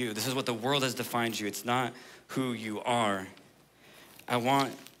not you. This is what the world has defined you. It's not who you are. I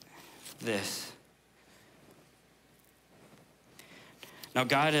want this. Now,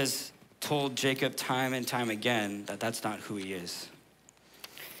 God has told Jacob time and time again that that's not who he is.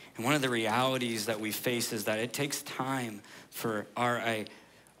 And one of the realities that we face is that it takes time for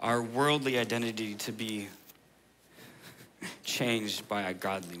our worldly identity to be changed by a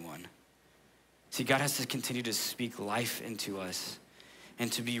godly one. See, God has to continue to speak life into us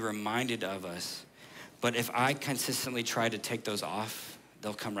and to be reminded of us. But if I consistently try to take those off,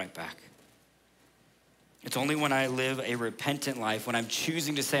 they'll come right back. It's only when I live a repentant life, when I'm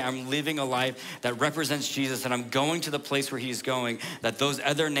choosing to say I'm living a life that represents Jesus and I'm going to the place where he's going, that those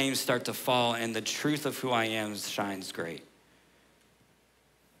other names start to fall and the truth of who I am shines great.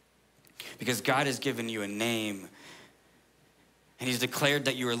 Because God has given you a name and he's declared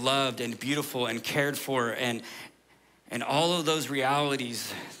that you are loved and beautiful and cared for and all of those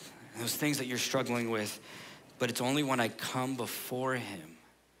realities, those things that you're struggling with. But it's only when I come before him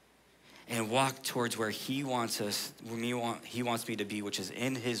and walk towards where he wants he wants me to be, which is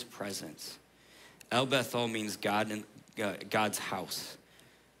in his presence. El Bethel means God's house.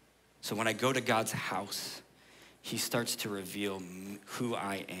 So when I go to God's house, he starts to reveal who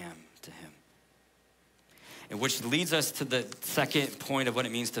I am to him. And which leads us to the second point of what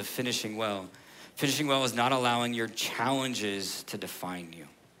it means to finishing well. Finishing well is not allowing your challenges to define you.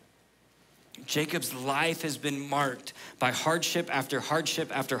 Jacob's life has been marked by hardship after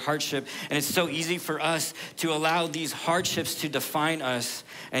hardship after hardship, and it's so easy for us to allow these hardships to define us,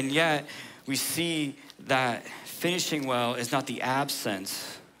 and yet we see that finishing well is not the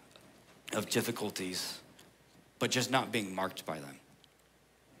absence of difficulties, but just not being marked by them.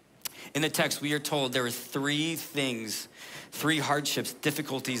 In the text, we are told there were three hardships,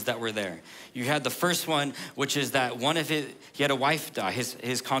 difficulties that were there. You had the first one, which is that he had a wife die,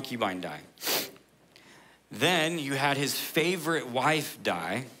 his concubine die. Then you had his favorite wife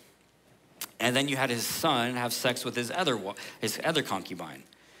die, and then you had his son have sex with his other concubine.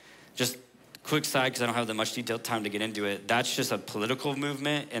 Just quick side, because I don't have that much detailed time to get into it. That's just a political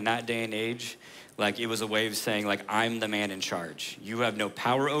movement in that day and age. Like, it was a way of saying, like, I'm the man in charge. You have no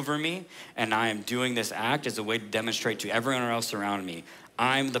power over me, and I am doing this act as a way to demonstrate to everyone else around me,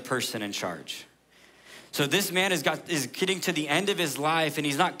 I'm the person in charge. So this man is getting to the end of his life, and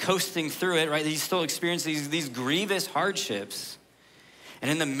he's not coasting through it, right? He's still experiencing these grievous hardships.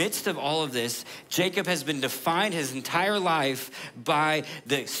 And in the midst of all of this, Jacob has been defined his entire life by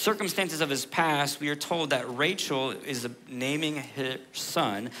the circumstances of his past. We are told that Rachel is naming her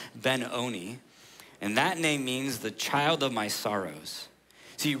son Ben-Oni, and that name means the child of my sorrows.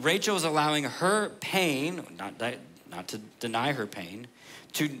 See, Rachel is allowing her pain, not to deny her pain,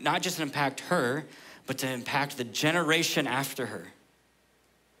 to not just impact her, but to impact the generation after her.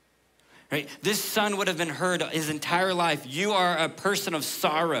 Right? This son would have been heard his entire life. You are a person of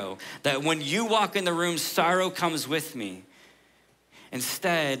sorrow, that when you walk in the room, sorrow comes with me.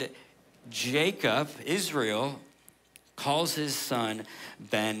 Instead, Jacob, Israel, calls his son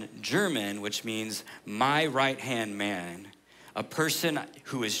Benjamin, which means my right-hand man, a person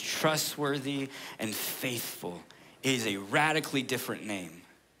who is trustworthy and faithful. It is a radically different name.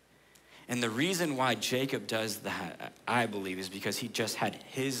 And the reason why Jacob does that, I believe, is because he just had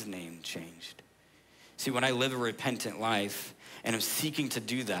his name changed. See, when I live a repentant life and I'm seeking to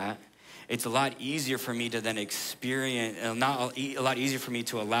do that, it's a lot easier for me to then experience, a lot easier for me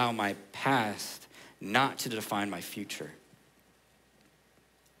to allow my past not to define my future.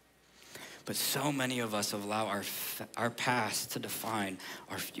 But so many of us allow our past to define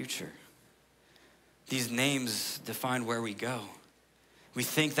our future. These names define where we go. We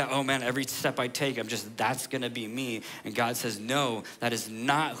think that, oh man, every step I take, that's gonna be me. And God says, no, that is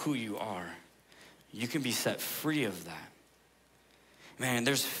not who you are. You can be set free of that. Man,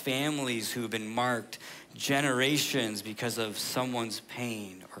 there's families who have been marked generations because of someone's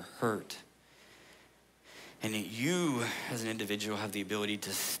pain or hurt. And you, as an individual, have the ability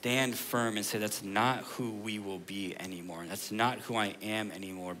to stand firm and say, that's not who we will be anymore. That's not who I am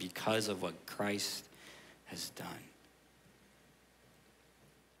anymore because of what Christ has done.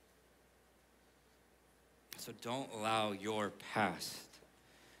 So don't allow your past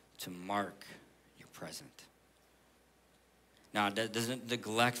to mark your present. Now, that doesn't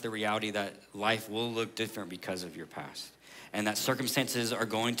neglect the reality that life will look different because of your past, and that circumstances are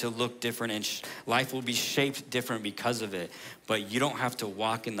going to look different, and life will be shaped different because of it, but you don't have to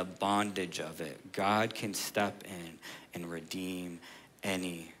walk in the bondage of it. God can step in and redeem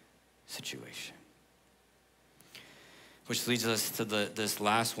any situation. Which leads us to this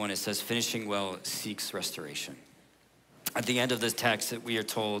last one. It says, finishing well seeks restoration. At the end of this text, we are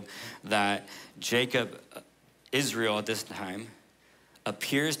told that Jacob, Israel at this time,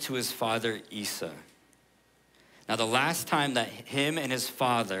 appears to his father Esau. Now, the last time that him and his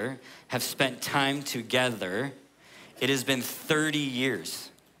father have spent time together, it has been 30 years.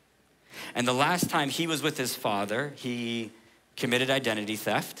 And the last time he was with his father, he committed identity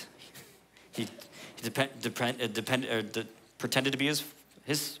theft. He pretended to be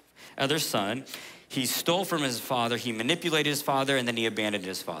his other son. He stole from his father, he manipulated his father, and then he abandoned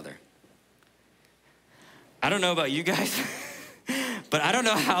his father. I don't know about you guys, but I don't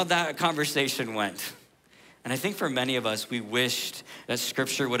know how that conversation went. And I think for many of us, we wished that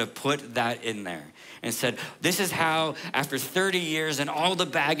Scripture would have put that in there and said, this is how, after 30 years and all the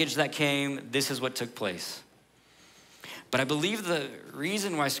baggage that came, this is what took place. But I believe the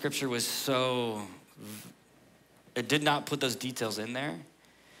reason why Scripture was it did not put those details in there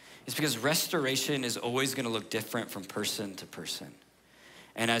is because restoration is always going to look different from person to person.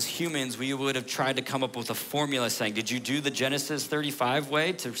 And as humans, we would have tried to come up with a formula saying, did you do the Genesis 35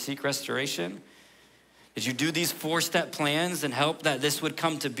 way to seek restoration? Did you do these 4-step plans and help that this would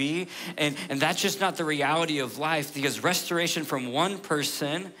come to be? And that's just not the reality of life, because restoration from one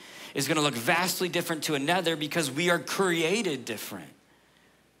person is going to look vastly different to another because we are created different.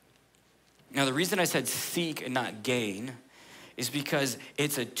 Now, the reason I said seek and not gain is because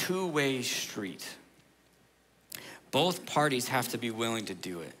it's a two-way street. Both parties have to be willing to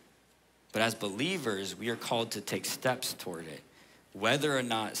do it. But as believers, we are called to take steps toward it, whether or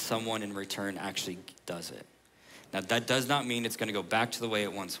not someone in return actually does it. Now, that does not mean it's going to go back to the way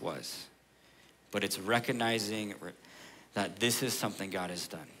it once was, but it's recognizing that this is something God has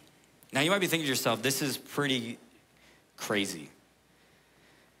done. Now, you might be thinking to yourself, this is pretty crazy.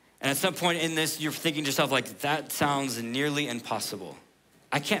 And at some point in this, you're thinking to yourself, like, that sounds nearly impossible.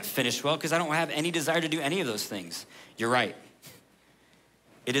 I can't finish well because I don't have any desire to do any of those things. You're right.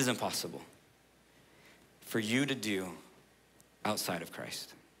 It is impossible for you to do outside of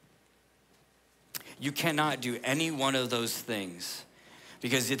Christ. You cannot do any one of those things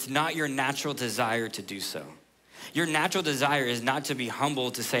because it's not your natural desire to do so. Your natural desire is not to be humble,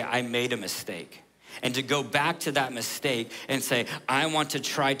 to say, I made a mistake, and to go back to that mistake and say, I want to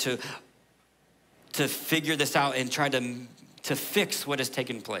try to figure this out and try to fix what has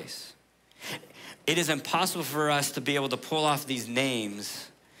taken place. It is impossible for us to be able to pull off these names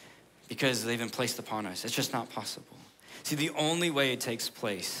because they've been placed upon us. It's just not possible. See, the only way it takes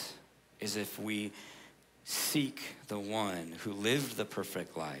place is if we seek the one who lived the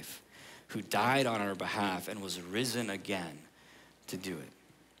perfect life, who died on our behalf and was risen again to do it.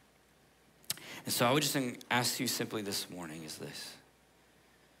 And so I would just ask you simply this morning is this: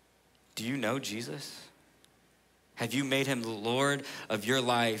 do you know Jesus? Have you made him the Lord of your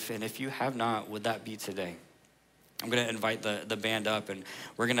life? And if you have not, would that be today? I'm gonna invite the band up, and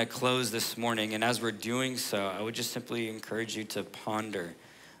we're gonna close this morning. And as we're doing so, I would just simply encourage you to ponder,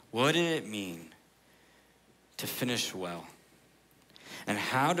 what did it mean to finish well? And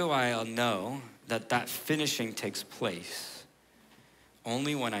how do I know that that finishing takes place?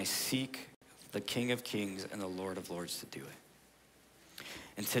 Only when I seek the King of Kings and the Lord of Lords to do it.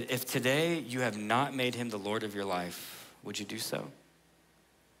 And if today you have not made him the Lord of your life, would you do so?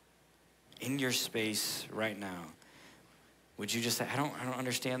 In your space right now, would you just say, I don't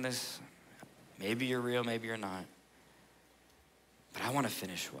understand this. Maybe you're real, maybe you're not. But I want to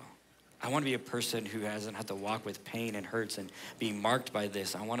finish well. I want to be a person who hasn't had to walk with pain and hurts and be marked by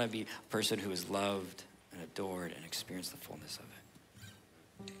this. I want to be a person who is loved and adored and experienced the fullness of it.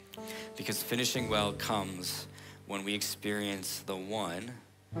 Because finishing well comes when we experience the one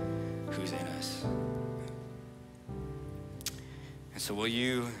who's in us. And so will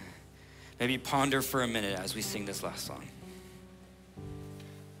you maybe ponder for a minute as we sing this last song?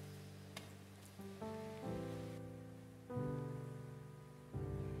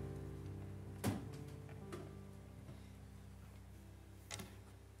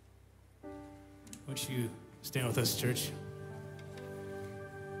 Would you stand with us, church?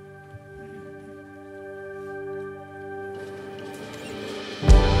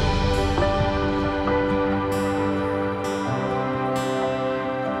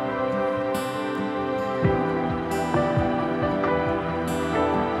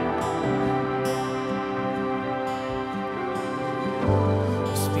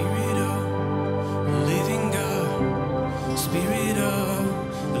 Spirit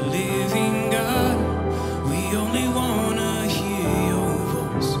of the living God, we only want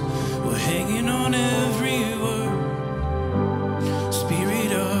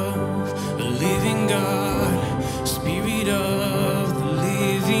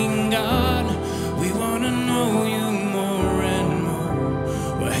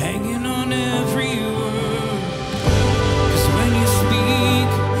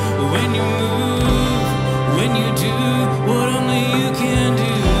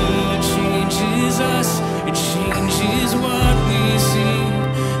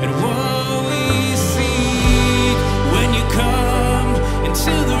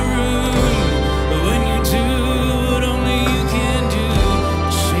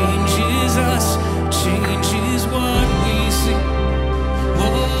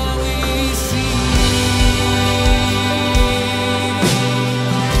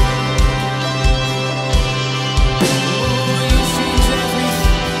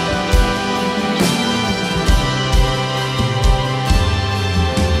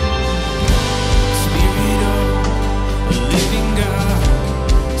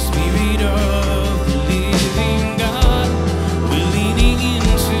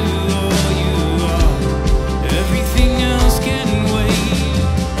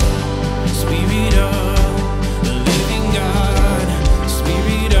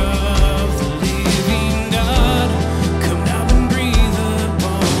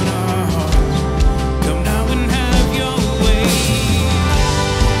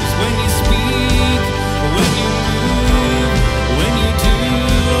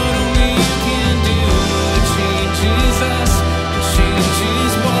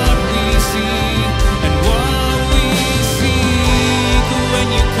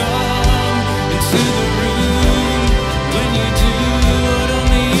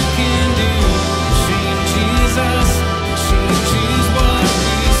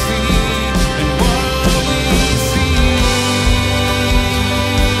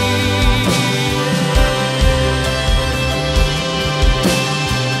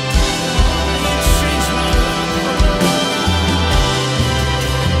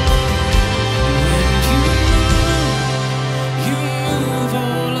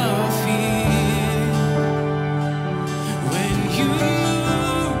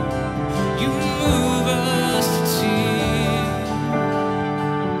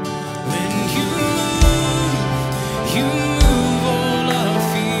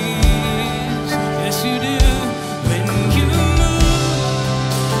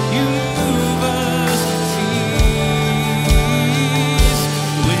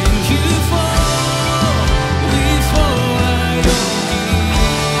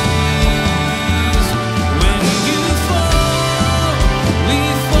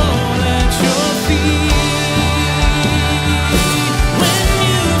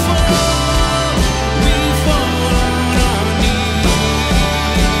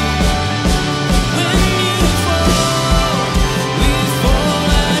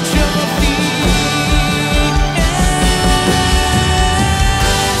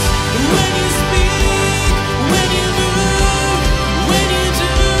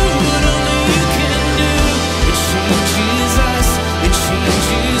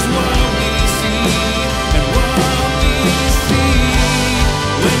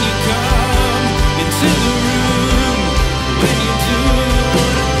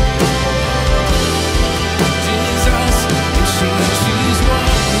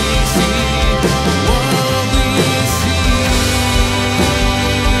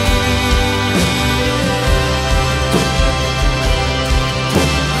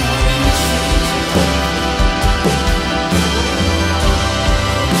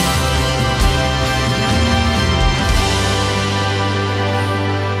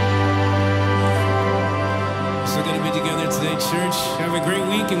be together today, church. Have a great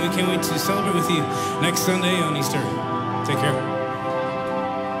week, and we can't wait to celebrate with you next Sunday on Easter. Take care.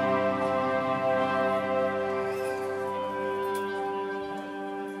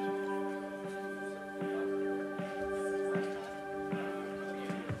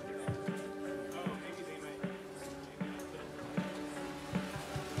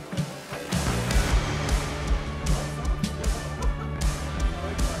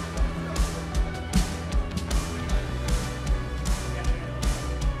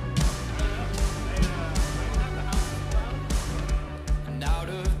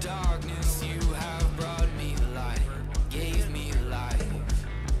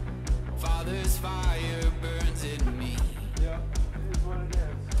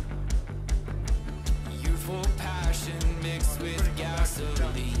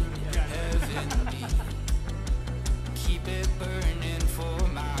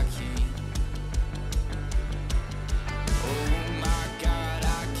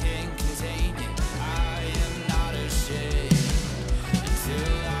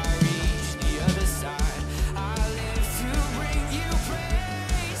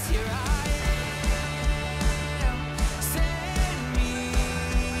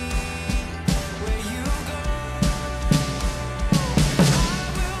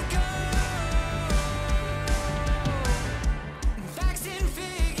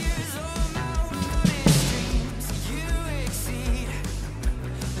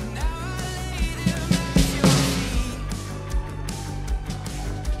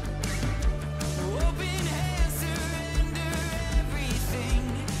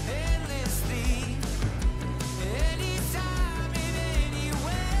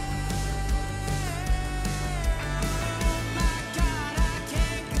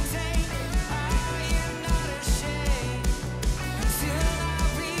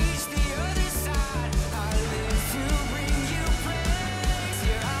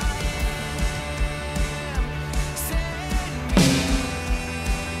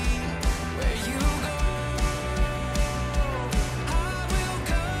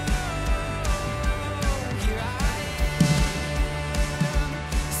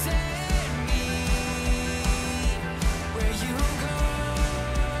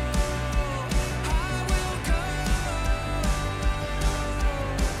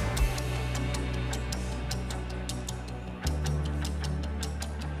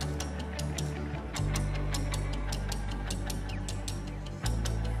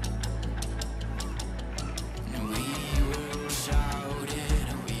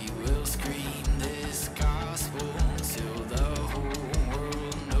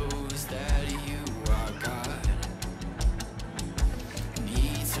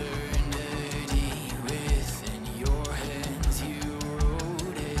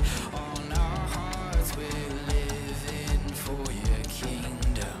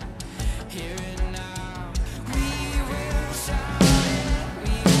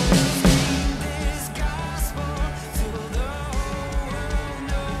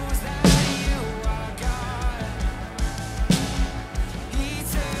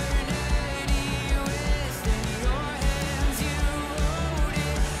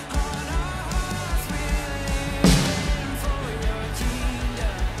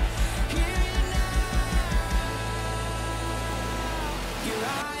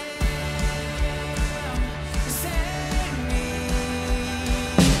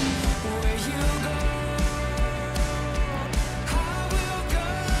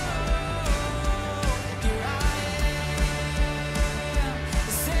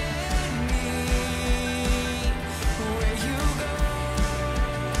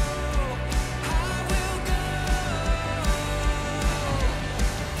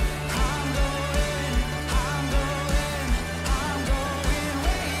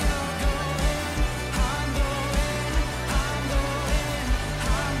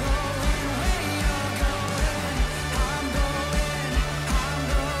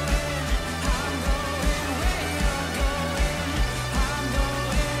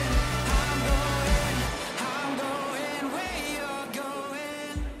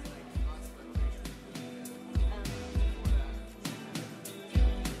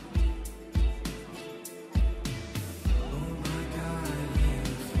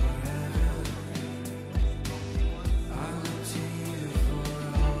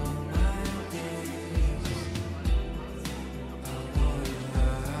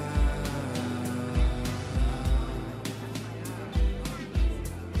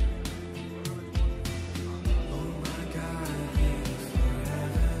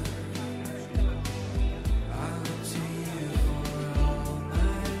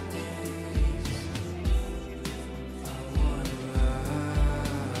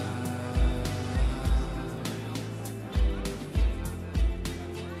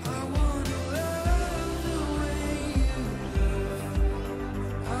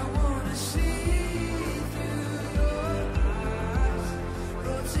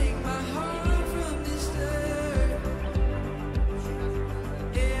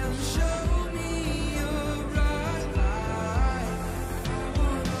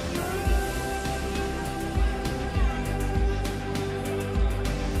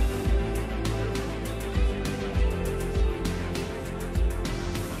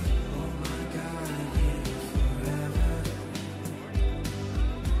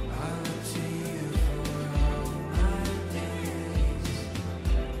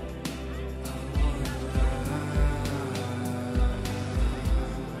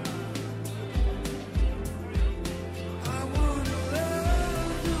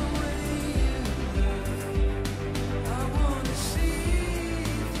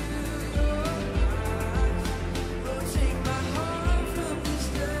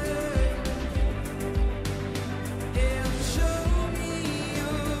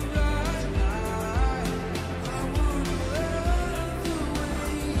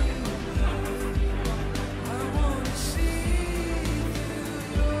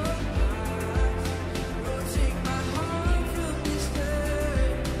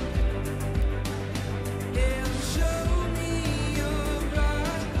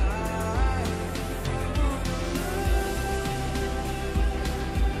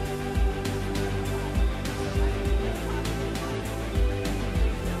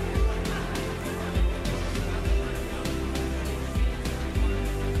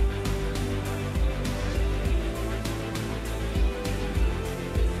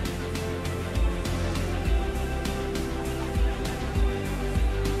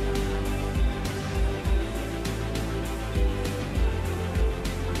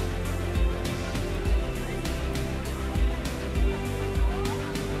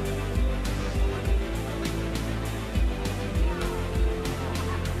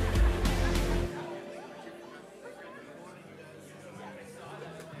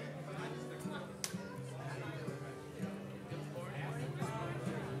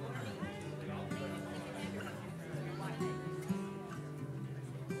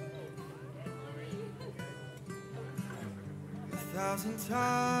 1,000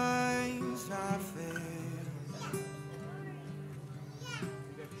 times I failed,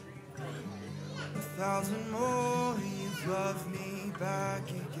 1,000 more you've loved me back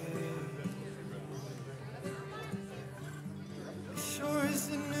again. Sure as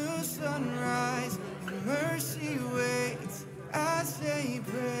the new sunrise, your mercy waits as day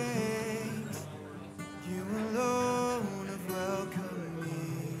breaks. You alone have welcomed me.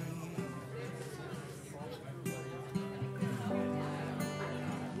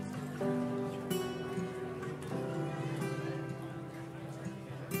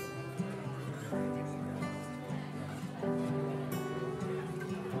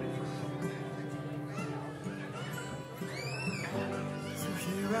 So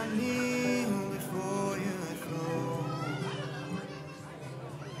here I kneel before your throne,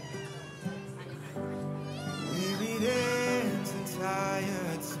 wearied hands and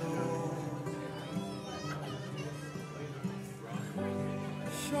tired soul.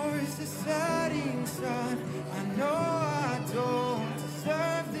 Sure as the setting sun, I know I don't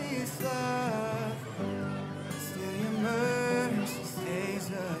deserve this love. Still your mercy stays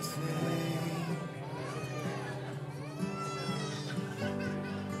the same.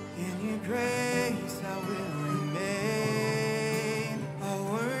 In your grace I will remain. I'll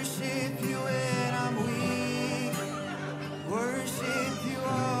worship you when I'm weak, worship you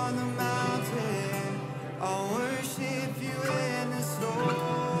on the mountain. I'll worship you in the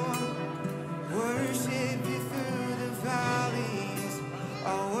storm, worship you through the valleys.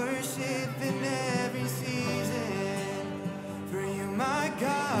 I'll worship in every season. For you, my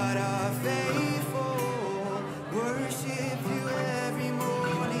God, are faithful. Worship you every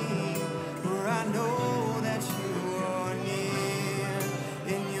morning, for I know that you are near,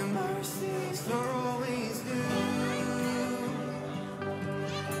 and your mercies are always new.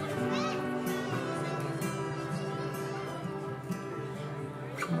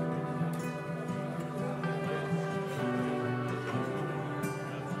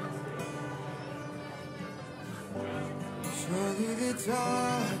 Surely the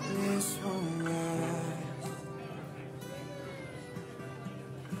darkness won't rise.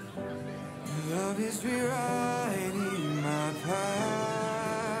 Your love is rewriting my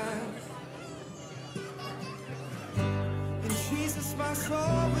past. And Jesus, my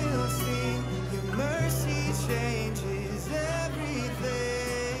soul will sing. Your mercy changes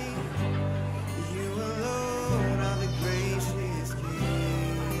everything. You alone are the gracious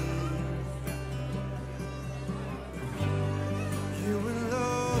King. You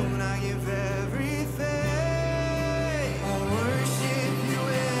alone I give everything. I'll worship you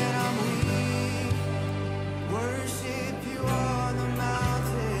when I'm weak, worship you on the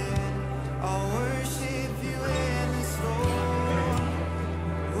mountain. I'll worship you in the storm,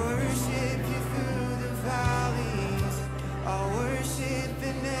 worship you through the valleys. I'll worship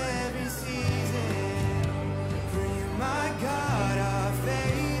in every season. For you, my God, are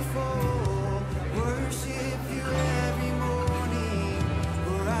faithful. Worship you every morning,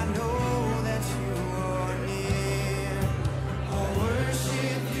 for I know that you are near. I'll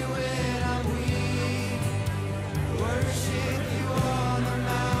worship you when I'm weak, worship you on the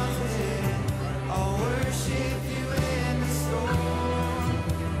mountain. I'll worship you in the storm,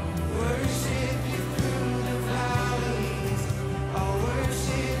 worship you through the valleys. I'll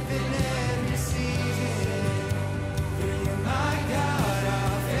worship in every season. For you, my God,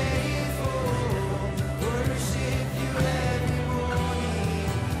 are faithful. Worship you every morning,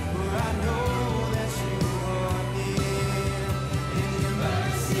 for I know that you are near, and your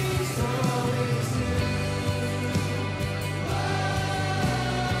mercies are always new.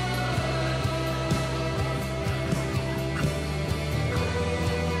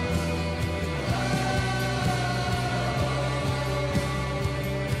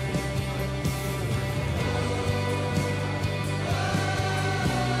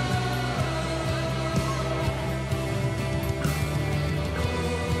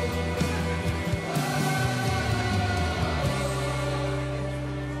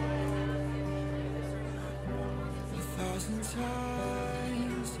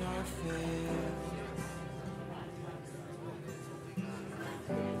 Times I failed,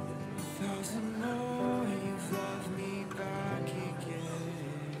 1,000 more you've loved me back again.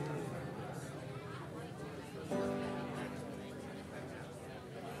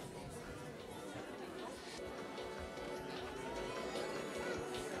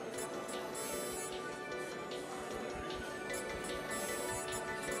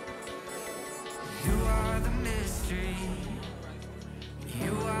 You are the mystery.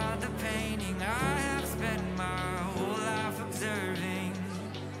 You are the painting I have spent my whole life observing.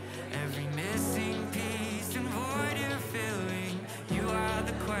 Every missing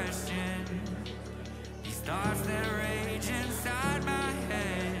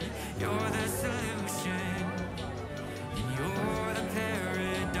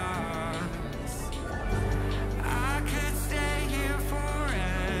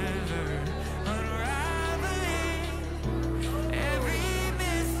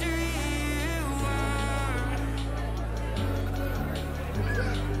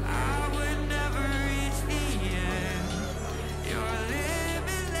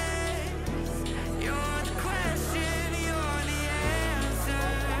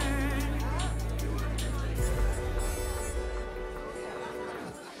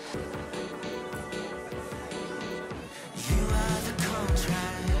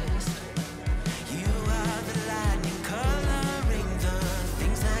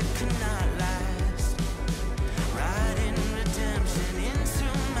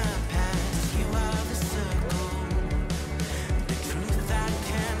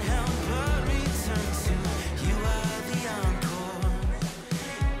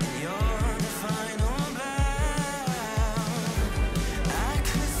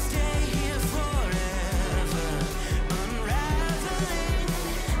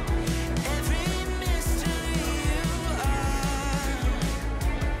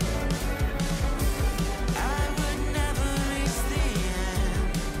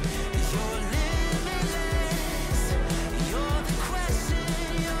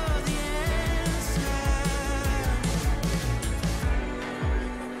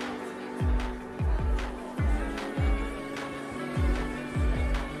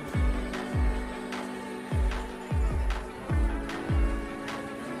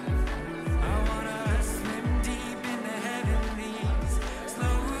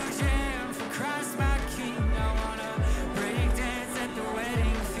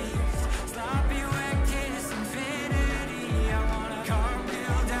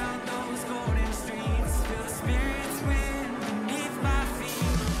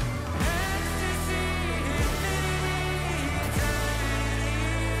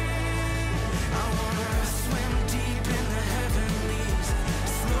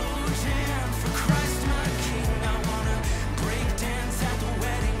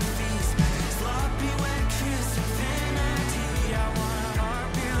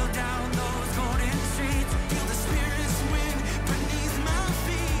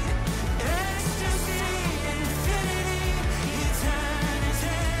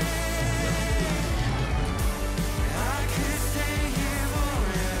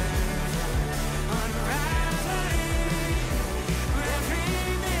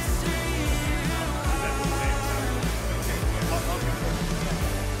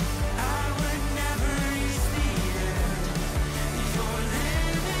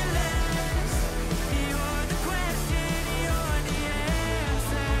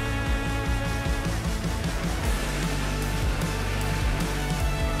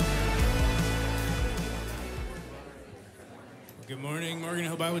Morgan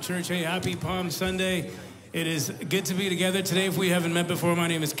Hill Bible Church. Hey, happy Palm Sunday. It is good to be together today. If we haven't met before, my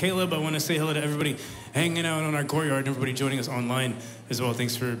name is Caleb. I want to say hello to everybody hanging out on our courtyard and everybody joining us online as well.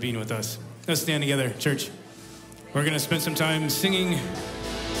 Thanks for being with us. Let's stand together, church. We're going to spend some time singing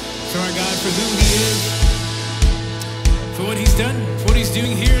to our God for who he is, for what he's done, for what he's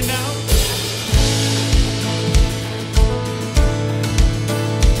doing here and now.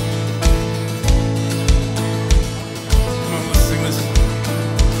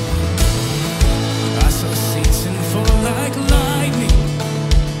 Like lightning,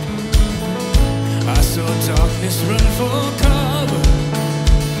 I saw darkness run for cover,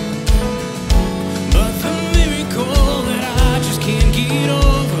 but the miracle that I just can't get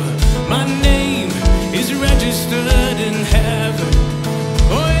over, my name is registered in heaven.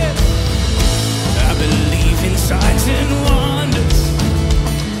 Oh yeah, I believe in signs and wonders.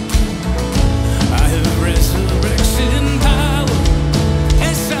 I have resurrection power,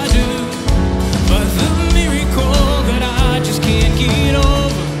 yes I do, but the miracle that I just can't get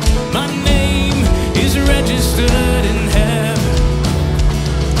over, my name is registered in heaven.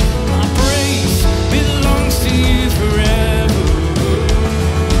 My praise belongs to you forever.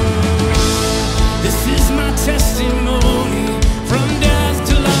 This is my testimony from death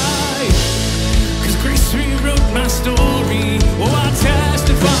to life, 'cause grace rewrote my story. Oh, I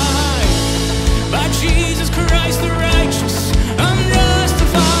testify by Jesus Christ the righteous, I'm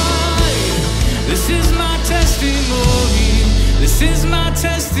justified. This is my testimony. This is my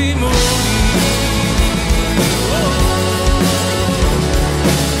testimony.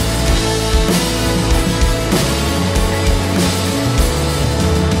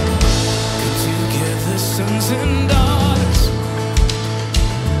 Come together, sons and daughters,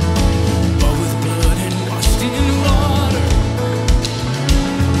 bought with blood and washed in water.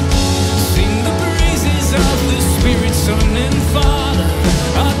 Sing the praises of the Spirit, Son, and Father.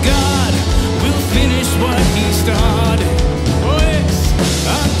 Our God will finish what he started. Oh yes,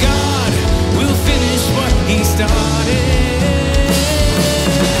 our God will finish what he started.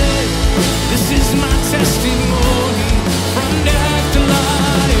 This is my testimony from death to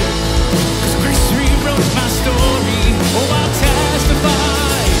life, 'cause grace rewrote my story. Oh, I'll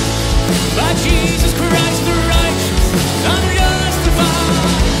testify by Jesus Christ the righteous, I'm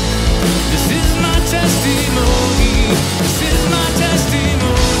justified. This is my testimony. This is my testimony.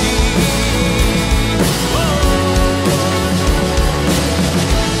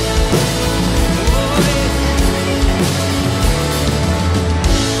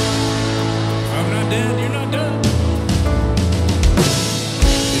 Dead, you're not done.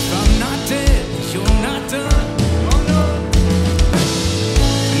 If I'm not dead, you're not done. Oh no.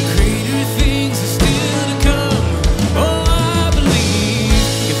 And greater things are still to come. Oh, I believe.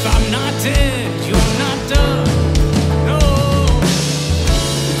 If I'm not dead, you're not done. No.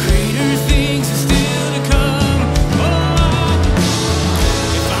 Greater things are still to come. Oh,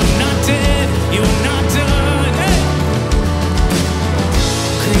 if I'm not dead, you're not done. Hey.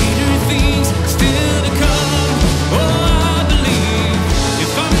 Greater things still to come. Oh, I believe.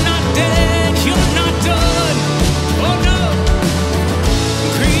 If I'm not dead, you're not done. Oh no.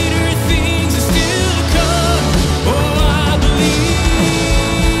 Greater things are still to come. Oh, I believe.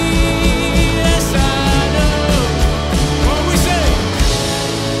 Yes, I know. What we say?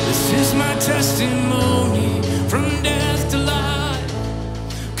 This is my testimony from death to life,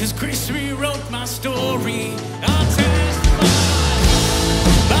 'cause grace rewrote my story. I'll testify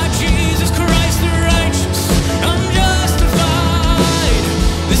by Jesus Christ the righteous, I'm justified.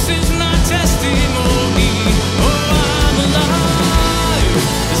 This is my testimony. Oh, I'm alive.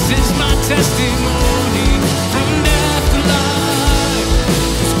 This is my testimony from death to life,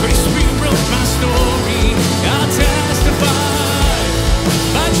 'cause grace rewrote my story. I'll testify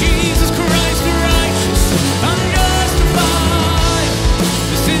by Jesus Christ the righteous,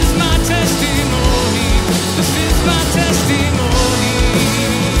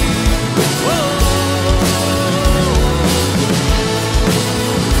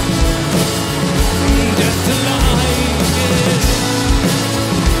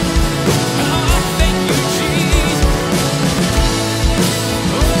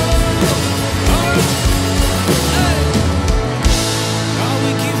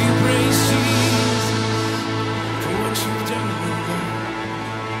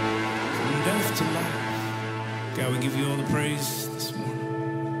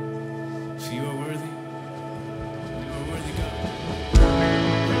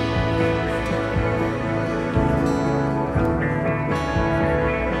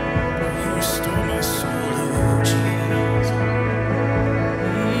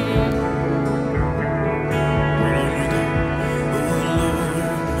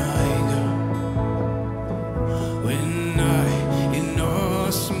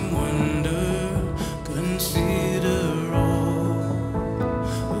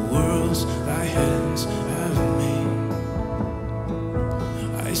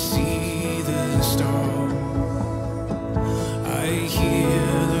 see the stars. I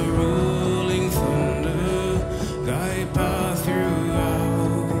hear the rolling thunder, thy path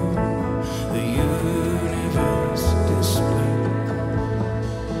throughout the universe display.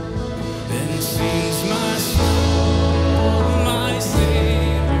 Then sings my soul, my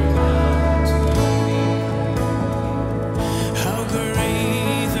Savior, to thee. How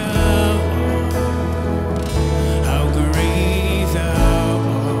great thou art, how great thou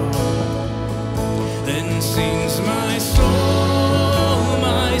art. Then sings my soul,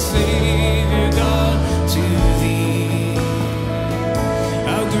 my Savior God, to thee.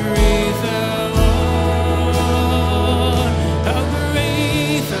 How great thou art, how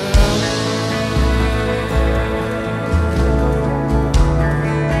great thou art.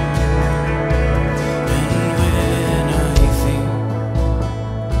 And when I think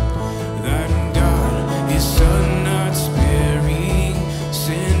that God, his Son not sparing,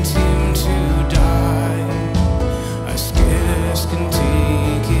 sent him to die, I scarce can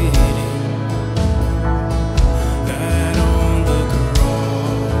take it in, that on the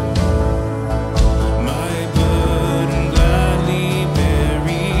cross, my burden gladly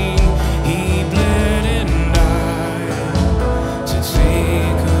bearing, he bled and died to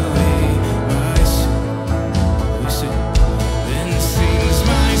take away my sin. We sing. Then sings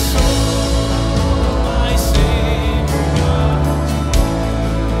my soul, my Savior God,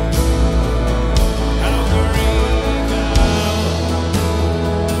 how great thou art,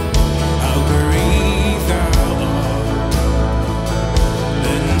 how great thou art.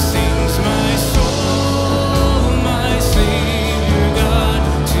 Then sings my soul, my Savior God,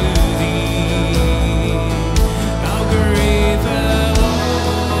 to thee. How great thou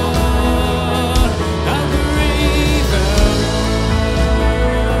art, how great thou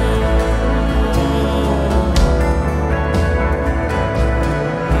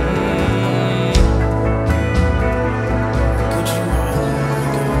Could you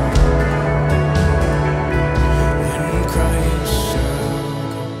when Christ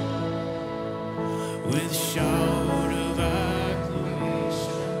shall come with shout of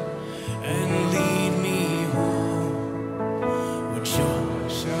acclamation and lead me home, what joy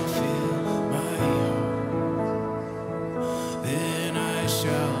shall fill my heart? Then I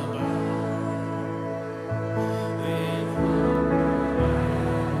shall bow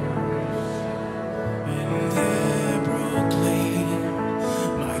and there proclaim,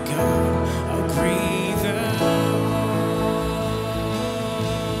 my God, how great thou art.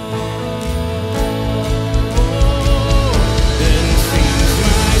 Then sings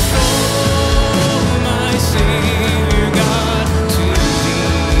my soul, my Savior God, to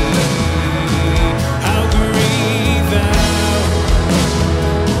thee. How great thou art,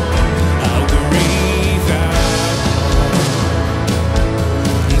 how great thou art.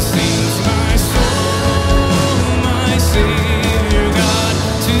 And sings my soul, my Savior God,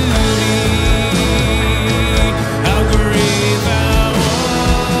 to thee. How great thou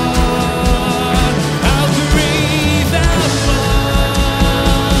art, how great thou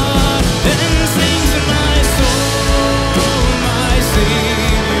art. Then sings my soul, my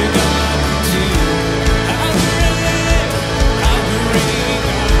Savior God, to how great thou art,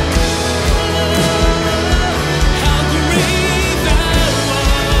 how great thou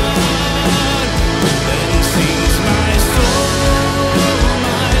art. Then sings my soul,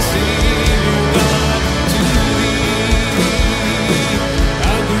 my Savior God, to thee.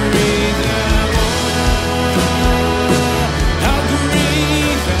 How great thou art, how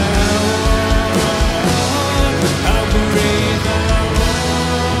great thou art, how great thou art,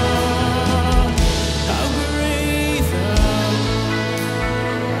 how great thou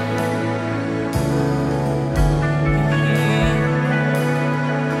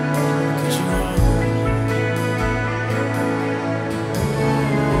Could you all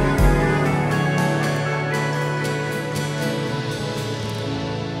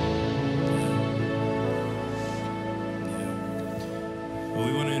Well,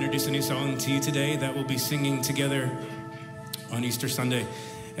 we want to introduce a new song to you today that we'll be singing together on Easter Sunday.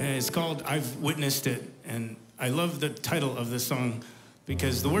 It's called I've Witnessed It. And I love the title of this song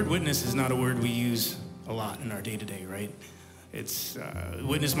because the word witness is not a word we use a lot in our day-to-day, right? It's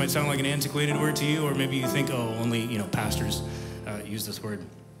witness might sound like an antiquated word to you, or maybe you think, oh, only pastors use this word.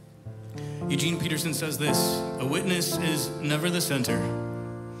 Eugene Peterson says this: a witness is never the center,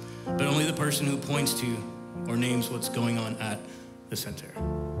 but only the person who points to or names what's going on at the center.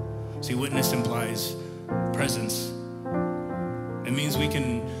 See, witness implies presence. It means we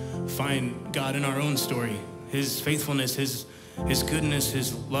can find God in our own story, his faithfulness, his goodness,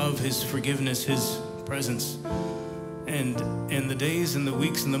 his love, his forgiveness, his presence. And in the days and the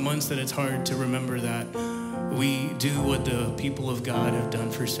weeks and the months that it's hard to remember that, we do what the people of God have done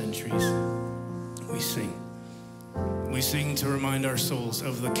for centuries. We sing. We sing to remind our souls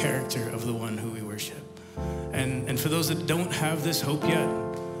of the character of the one who we worship. And for those that don't have this hope yet,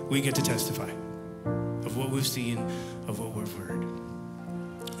 we get to testify of what we've seen, of what we've heard.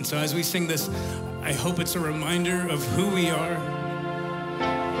 And so as we sing this, I hope it's a reminder of who we are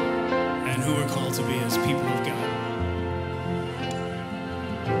and who we're called to be as people of God.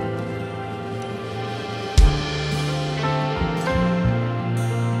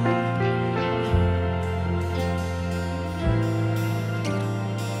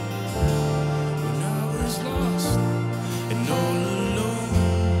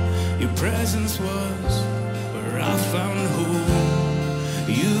 Presence was where I found home.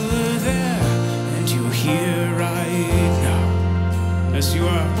 You were there and you're here right now. Yes, you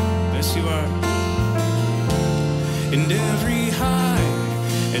are. Yes, you are. And every high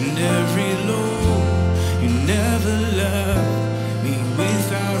and every low, you never left me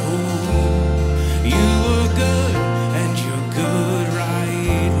without hope. You were good and you're good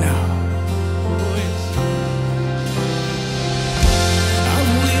right now.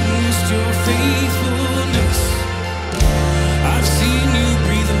 Your faithfulness, I've seen you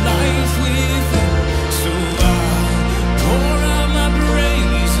breathe life within, so I pour out my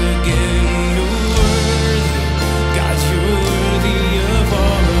praise again. You're worthy, God, you're worthy of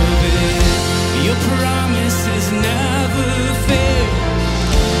all of it. Your promises never fail.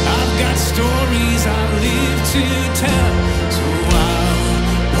 I've got stories I live to tell, so I'll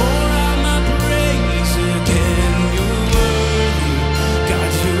pour out my praise again. You're worthy,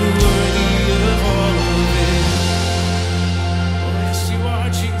 God, you're worthy of all of it. Oh, yes, you are,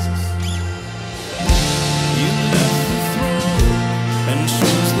 Jesus. You left the throne and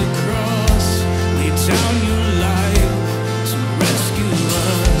chose the cross, laid down your life to rescue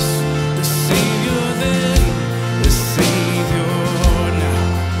us. The Savior then, the Savior now.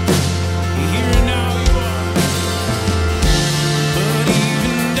 Here and now you are. But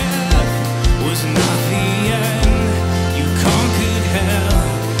even death was not the end. You conquered hell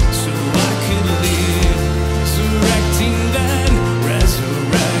so I could live, resurrecting then,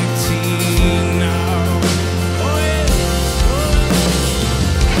 resurrecting now. Oh yeah,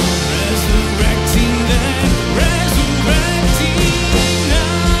 resurrecting then, resurrecting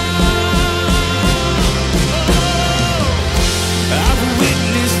now. Oh, I've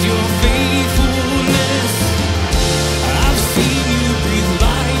witnessed your faithfulness. I've seen you breathe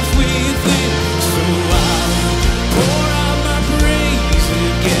life within, so I'll pour out my praise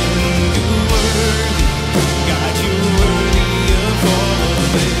again. You're worthy, God, you're worthy of all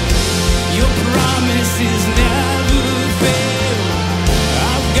of it. Your promises never fail.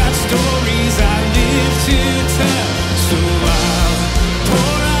 I've got stories I live to tell, so I'll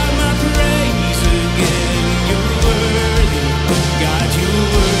pour out my praise again. You're worthy, God, you're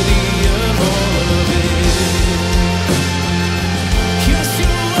worthy of all of it. Yes,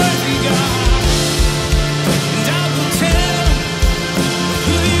 you're worthy, God, and I will tell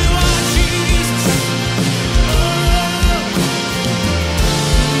who you are, Jesus.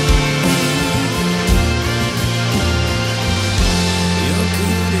 You're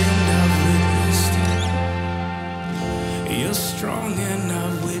good and I've witnessed it. You're strong and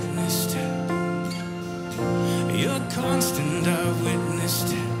I've witnessed it. You're constant, I've witnessed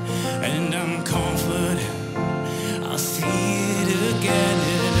it. And I'm confident I'll see it again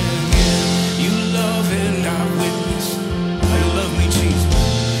and again. You love and I've witnessed it. Oh, you love me, Jesus.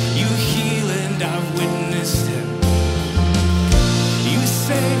 You heal and I've witnessed it. You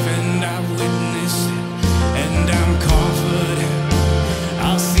save and I've witnessed it. And I'm confident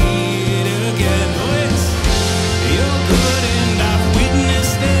I'll see it again. Oh yes, you're good and I've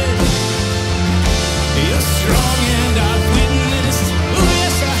witnessed it. You're strong and I've witnessed it. Oh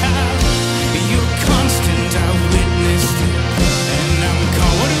yes, I have. You're constant, I've witnessed it. And I'm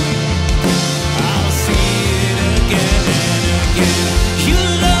confident I'll see it again and again. You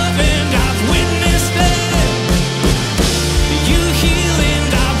love and I've witnessed it. You heal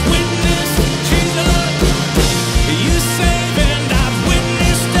and I've witnessed it. Jesus, you save and I've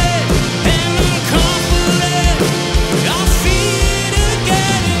witnessed it. And I'm confident I'll see it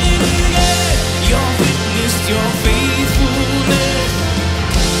again and again. You're witnessed your faithfulness.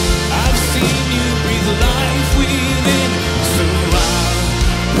 I've seen you breathe life within, so I'll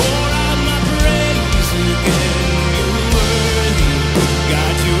pour out my praise again. You're worthy,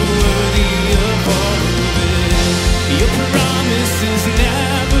 God,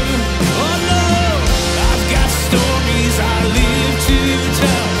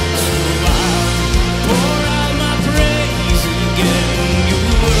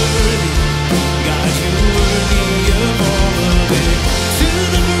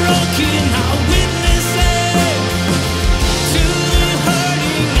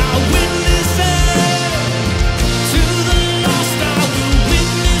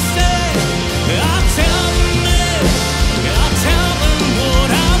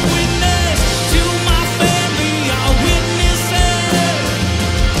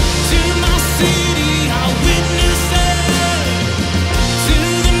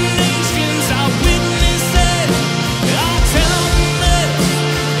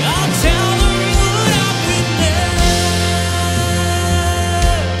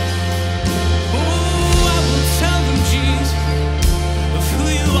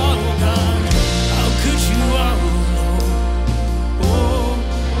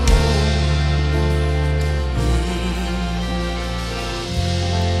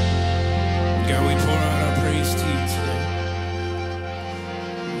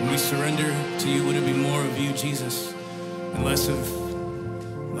 we surrender to you, would it be more of you, Jesus, and less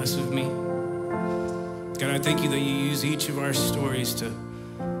of me? God, I thank you that you use each of our stories to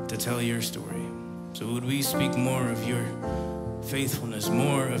tell your story. So would we speak more of your faithfulness,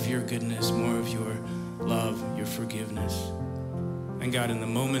 more of your goodness, more of your love, your forgiveness. And God, in the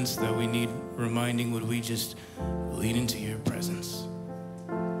moments that we need reminding, would we just lean into your presence?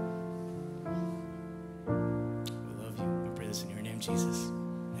 We love you. I pray this in your name, Jesus.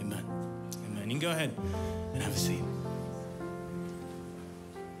 Amen. Amen. You can go ahead and have a seat.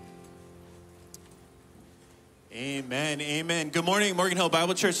 Amen, amen. Good morning, Morgan Hill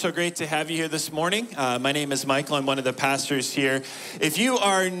Bible Church. So great to have you here this morning. My name is Michael. I'm one of the pastors here. If you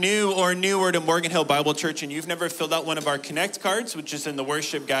are new or newer to Morgan Hill Bible Church and you've never filled out one of our Connect cards, which is in the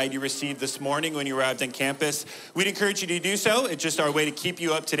worship guide you received this morning when you arrived on campus, we'd encourage you to do so. It's just our way to keep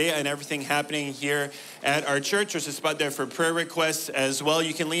you up to date on everything happening here at our church. There's a spot there for prayer requests as well.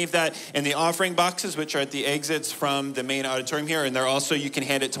 You can leave that in the offering boxes, which are at the exits from the main auditorium here. And there also, you can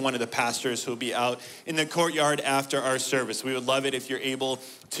hand it to one of the pastors who will be out in the courtyard after our service. We would love it if you're able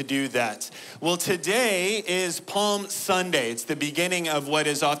to do that. Well, today is Palm Sunday. It's the beginning of what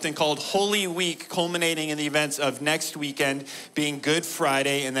is often called Holy Week, culminating in the events of next weekend being Good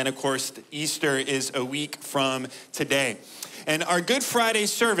Friday. And then, of course, Easter is a week from today. And our Good Friday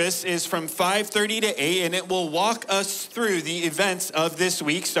service is from 5:30 to 8, and it will walk us through the events of this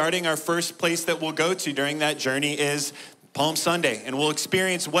week. Starting, our first place that we'll go to during that journey is Palm Sunday, and we'll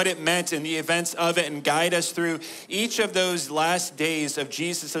experience what it meant and the events of it and guide us through each of those last days of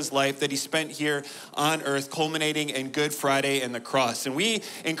Jesus' life that he spent here on earth, culminating in Good Friday and the cross. And we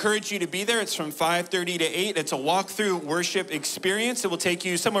encourage you to be there. It's from 5:30 to 8. It's a walk-through worship experience. It will take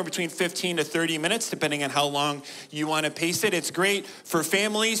you somewhere between 15 to 30 minutes, depending on how long you want to pace it. It's great for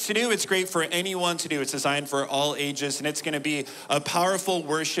families to do. It's great for anyone to do. It's designed for all ages, and it's going to be a powerful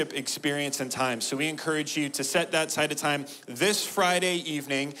worship experience and time. So we encourage you to set that side of time this Friday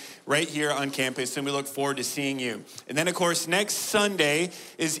evening right here on campus, and we look forward to seeing you. And then, of course, next Sunday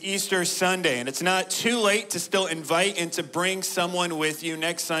is Easter Sunday, and it's not too late to still invite and to bring someone with you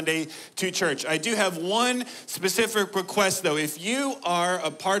next Sunday to church. I do have one specific request, though. If you are a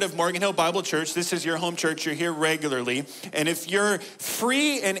part of Morgan Hill Bible Church, this is your home church, you're here regularly, and if you're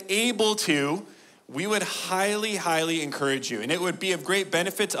free and able to, we would highly, highly encourage you. And it would be of great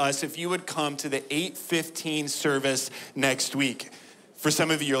benefit to us if you would come to the 8:15 service next week. For some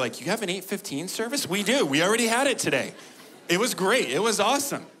of you, you're like, you have an 8:15 service? We do. We already had it today. It was great. It was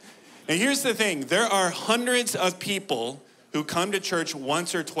awesome. And here's the thing. There are hundreds of people who come to church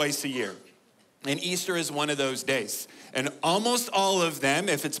once or twice a year. And Easter is one of those days. And almost all of them,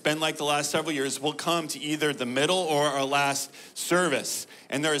 if it's been like the last several years, will come to either the middle or our last service.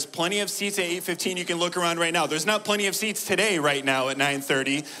 And there is plenty of seats at 8:15. You can look around right now. There's not plenty of seats today right now at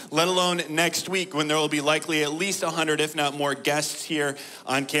 9:30, let alone next week when there will be likely at least 100, if not more, guests here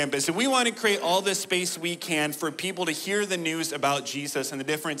on campus. And we want to create all the space we can for people to hear the news about Jesus and the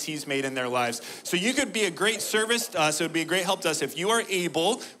difference he's made in their lives. So you could be a great service to us. It would be a great help to us if you are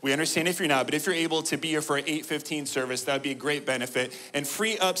able, we understand if you're not, but if you're able to be here for an 8:15 service, that would be a great benefit and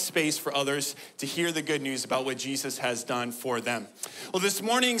free up space for others to hear the good news about what Jesus has done for them. Well, this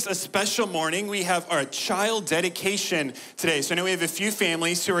morning's a special morning. We have our child dedication today. So I know we have a few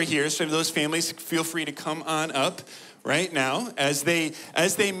families who are here. So those families, feel free to come on up right now as they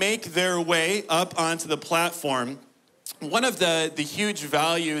make their way up onto the platform. One of the huge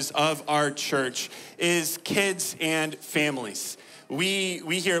values of our church is kids and families. We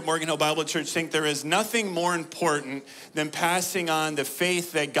here at Morgan Hill Bible Church think there is nothing more important than passing on the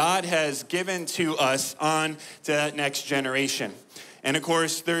faith that God has given to us on to that next generation. And of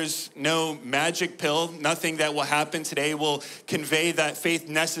course, there's no magic pill. Nothing that will happen today will convey that faith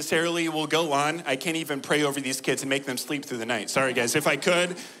necessarily will go on. I can't even pray over these kids and make them sleep through the night. Sorry, guys. If I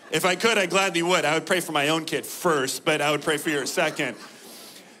could, I gladly would. I would pray for my own kid first, but I would pray for yours second.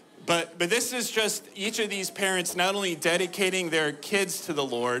 But this is just each of these parents not only dedicating their kids to the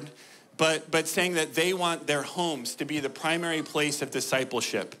Lord, but saying that they want their homes to be the primary place of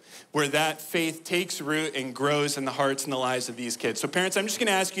discipleship, where that faith takes root and grows in the hearts and the lives of these kids. So parents, I'm just going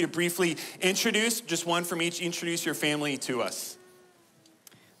to ask you to briefly introduce, just one from each, introduce your family to us.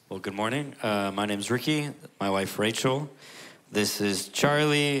 Well, good morning. My name's Ricky, my wife Rachel. This is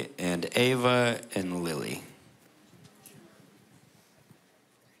Charlie and Ava and Lily.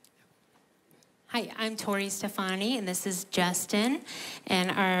 Hi, I'm Tori Stefani, and this is Justin, and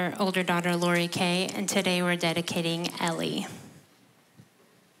our older daughter, Lori Kay, and today we're dedicating Ellie.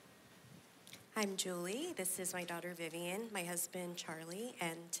 I'm Julie. This is my daughter, Vivian, my husband, Charlie,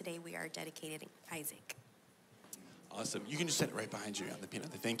 and today we are dedicating Isaac. Awesome. You can just set it right behind you on the peanut.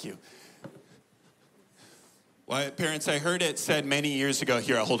 Thank you. Well, parents, I heard it said many years ago.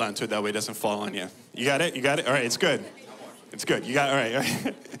 Here, I'll hold on to it. That way it doesn't fall on you. You got it? You got it? All right, it's good. It's good. You got it? All right. All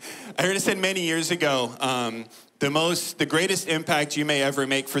right. I heard it said many years ago, the greatest impact you may ever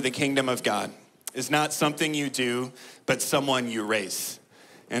make for the kingdom of God is not something you do, but someone you raise.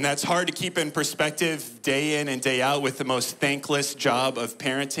 And that's hard to keep in perspective day in and day out with the most thankless job of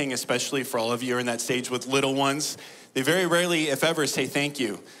parenting, especially for all of you who are in that stage with little ones. They very rarely, if ever, say thank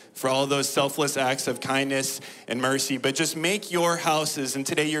you for all those selfless acts of kindness and mercy. But just make your houses, and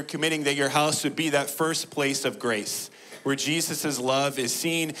today you're committing that your house would be that first place of grace, where Jesus' love is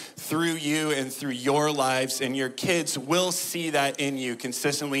seen through you and through your lives, and your kids will see that in you,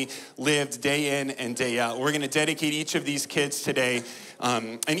 consistently lived day in and day out. We're gonna dedicate each of these kids today,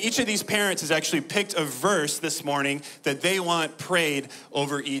 and each of these parents has actually picked a verse this morning that they want prayed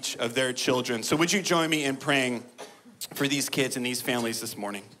over each of their children. So would you join me in praying for these kids and these families this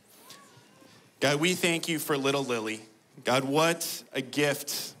morning? God, we thank you for little Lily. God, what a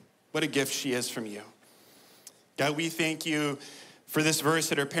gift she is from you. God, we thank you for this verse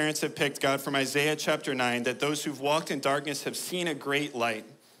that her parents have picked, God, from Isaiah chapter 9, that those who've walked in darkness have seen a great light,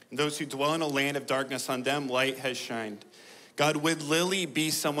 and those who dwell in a land of darkness, on them light has shined. God, would Lily be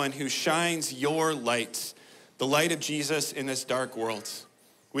someone who shines your light, the light of Jesus in this dark world?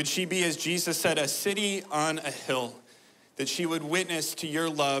 Would she be, as Jesus said, a city on a hill, that she would witness to your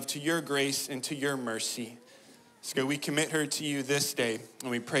love, to your grace, and to your mercy? So God, we commit her to you this day,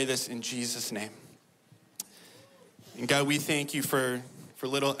 and we pray this in Jesus' name. And God, we thank you for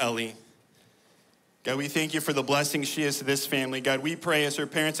little Ellie. God, we thank you for the blessing she is to this family. God, we pray, as her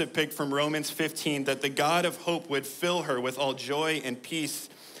parents have picked from Romans 15, that the God of hope would fill her with all joy and peace,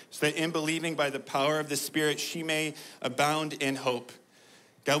 so that in believing by the power of the Spirit, she may abound in hope.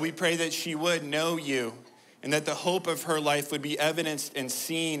 God, we pray that she would know you, and that the hope of her life would be evidenced and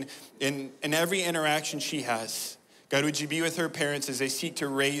seen in every interaction she has. God, would you be with her parents as they seek to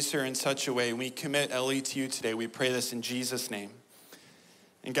raise her in such a way? And we commit Ellie to you today. We pray this in Jesus' name.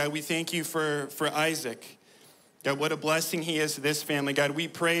 And God, we thank you for Isaac. God, what a blessing he is to this family. God, we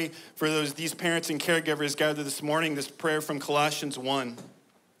pray for these parents and caregivers gathered this morning, this prayer from Colossians 1.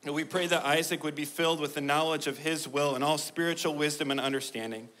 And we pray that Isaac would be filled with the knowledge of his will and all spiritual wisdom and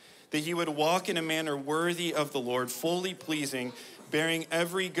understanding, that he would walk in a manner worthy of the Lord, fully pleasing, bearing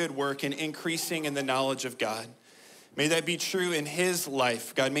every good work and increasing in the knowledge of God. May that be true in his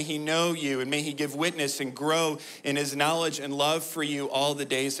life. God, may he know you, and may he give witness and grow in his knowledge and love for you all the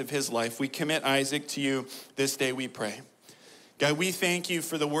days of his life. We commit Isaac to you this day, we pray. God, we thank you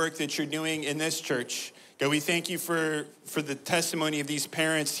for the work that you're doing in this church. God, we thank you for the testimony of these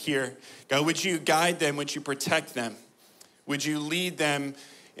parents here. God, would you guide them? Would you protect them? Would you lead them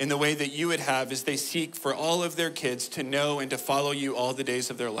in the way that you would have as they seek for all of their kids to know and to follow you all the days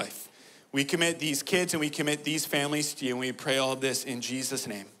of their life? We commit these kids and we commit these families to you, and we pray all of this in Jesus'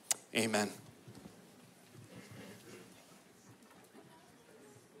 name. Amen.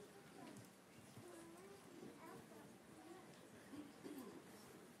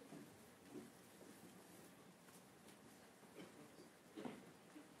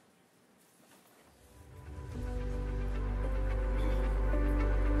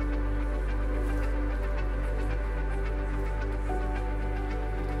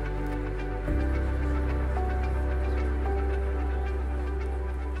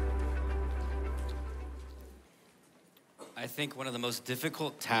 I think one of the most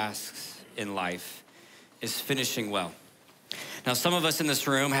difficult tasks in life is finishing well. Now, some of us in this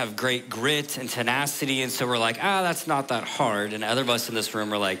room have great grit and tenacity, and so we're like, that's not that hard. And other of us in this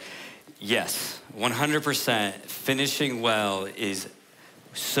room are like, yes, 100%, finishing well is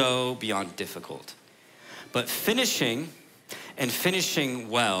so beyond difficult. But finishing and finishing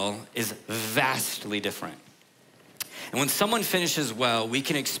well is vastly different. And when someone finishes well, we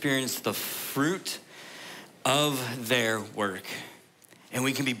can experience the fruit of their work, and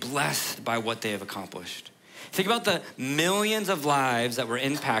we can be blessed by what they have accomplished. Think about the millions of lives that were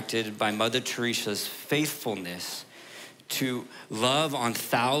impacted by Mother Teresa's faithfulness to love on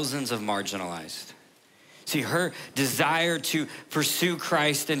thousands of marginalized. See, her desire to pursue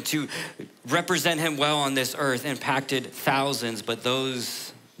Christ and to represent him well on this earth impacted thousands, but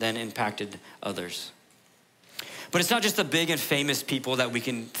those then impacted others. But it's not just the big and famous people that we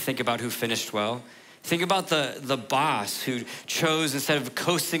can think about who finished well. Think about the boss who chose, instead of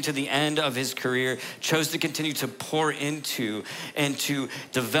coasting to the end of his career, chose to continue to pour into and to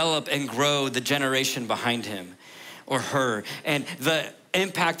develop and grow the generation behind him or her. And the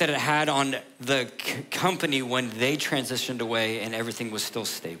impact that it had on the company when they transitioned away and everything was still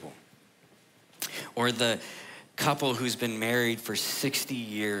stable. Or the couple who's been married for 60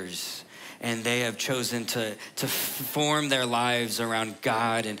 years, and they have chosen to form their lives around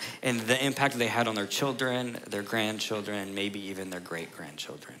God and the impact they had on their children, their grandchildren, and maybe even their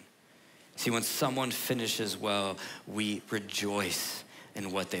great-grandchildren. See, when someone finishes well, we rejoice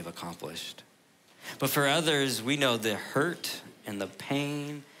in what they've accomplished. But for others, we know the hurt and the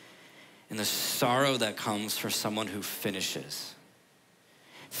pain and the sorrow that comes for someone who finishes.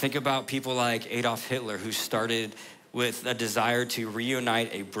 Think about people like Adolf Hitler, who started with a desire to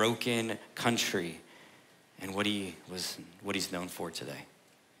reunite a broken country, and what he's known for today.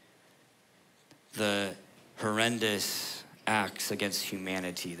 The horrendous acts against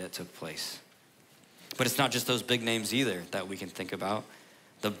humanity that took place. But it's not just those big names either that we can think about.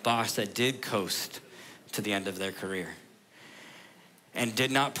 The boss that did coast to the end of their career and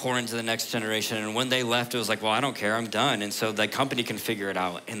did not pour into the next generation. And when they left, it was like, well, I don't care, I'm done. And so the company can figure it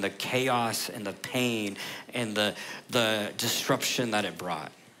out. And the chaos and the pain and the disruption that it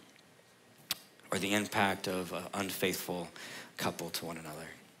brought, or the impact of an unfaithful couple to one another.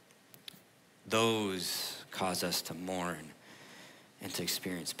 Those cause us to mourn and to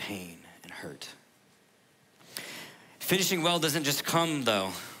experience pain and hurt. Finishing well doesn't just come,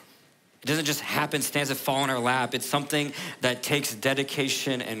 though. It doesn't just happen, stands and fall in our lap. It's something that takes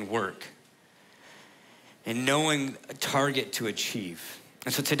dedication and work and knowing a target to achieve.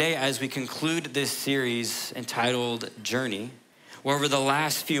 And so today, as we conclude this series entitled Journey, where over the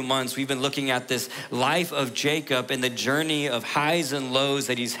last few months, we've been looking at this life of Jacob and the journey of highs and lows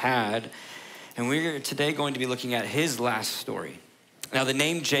that he's had. And we're today going to be looking at his last story. Now, the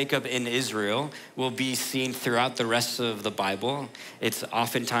name Jacob in Israel will be seen throughout the rest of the Bible. It's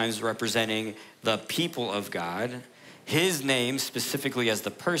oftentimes representing the people of God. His name, specifically as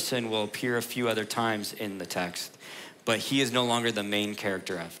the person, will appear a few other times in the text. But he is no longer the main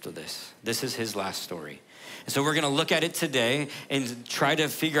character after this. This is his last story. And so we're going to look at it today and try to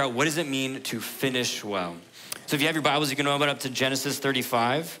figure out what does it mean to finish well. So if you have your Bibles, you can open up to Genesis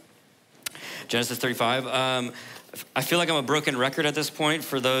 35. Genesis 35. I feel like I'm a broken record at this point.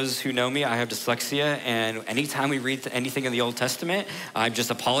 For those who know me, I have dyslexia, and anytime we read anything in the Old Testament, I'm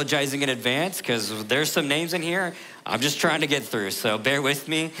just apologizing in advance because there's some names in here I'm just trying to get through, so bear with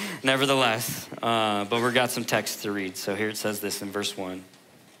me nevertheless. But we've got some text to read. So here it says this in verse 1.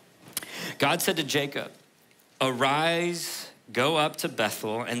 God said to Jacob, "Arise, go up to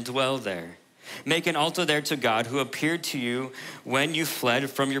Bethel and dwell there. Make an altar there to God who appeared to you when you fled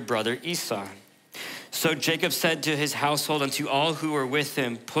from your brother Esau." So Jacob said to his household and to all who were with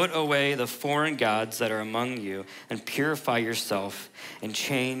him, "Put away the foreign gods that are among you and purify yourself and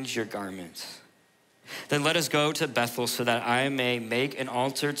change your garments. Then let us go to Bethel so that I may make an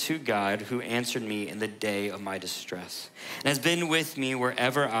altar to God who answered me in the day of my distress and has been with me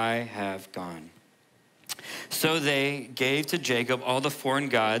wherever I have gone." So they gave to Jacob all the foreign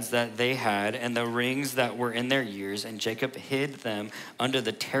gods that they had and the rings that were in their ears, and Jacob hid them under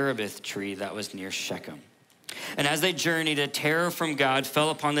the terebinth tree that was near Shechem. And as they journeyed, a terror from God fell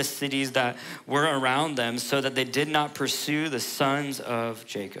upon the cities that were around them, so that they did not pursue the sons of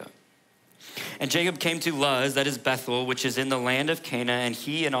Jacob. And Jacob came to Luz, that is Bethel, which is in the land of Canaan, and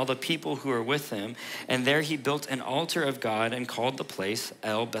he and all the people who were with him. And there he built an altar of God and called the place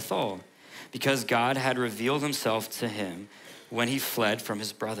El Bethel, because God had revealed himself to him when he fled from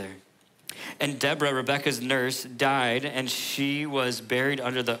his brother. And Deborah, Rebekah's nurse, died, and she was buried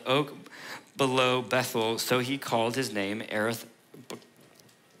under the oak below Bethel, so he called his name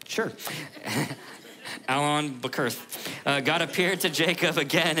Allon Bakurth. God appeared to Jacob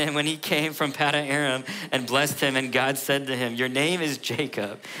again, and when he came from Paddan Aram and blessed him, and God said to him, "Your name is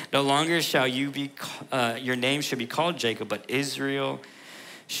Jacob. No longer shall you be, your name should be called Jacob, but Israel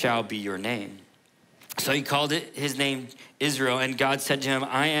shall be your name." So he called it his name Israel, and God said to him,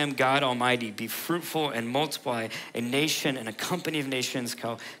 "I am God Almighty. Be fruitful and multiply. A nation and a company of nations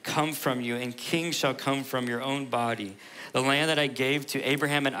shall come from you, and kings shall come from your own body. The land that I gave to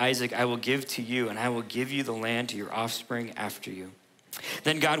Abraham and Isaac I will give to you, and I will give you the land to your offspring after you."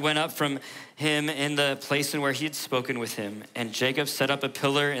 Then God went up from him in the place in where he had spoken with him, and Jacob set up a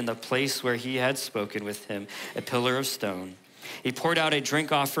pillar in the place where he had spoken with him, a pillar of stone. He poured out a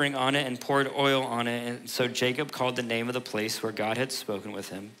drink offering on it and poured oil on it, and so Jacob called the name of the place where God had spoken with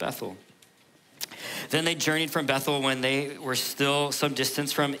him Bethel. Then they journeyed from Bethel. When they were still some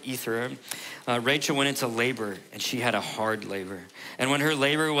distance from Ethra, Rachel went into labor, and she had a hard labor. And when her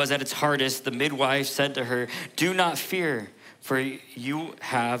labor was at its hardest, the midwife said to her, "Do not fear, for you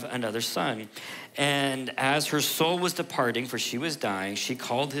have another son." And as her soul was departing, for she was dying, she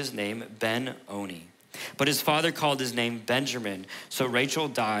called his name Ben-Oni. But his father called his name Benjamin. So Rachel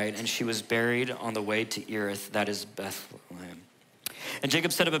died, and she was buried on the way to Erith, that is Bethlehem. And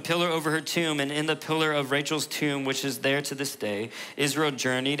Jacob set up a pillar over her tomb, and in the pillar of Rachel's tomb, which is there to this day, Israel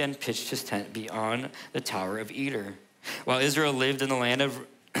journeyed and pitched his tent beyond the Tower of Eder. While Israel lived in the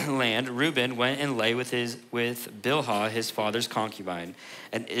land, Reuben went and lay with Bilhah, his father's concubine,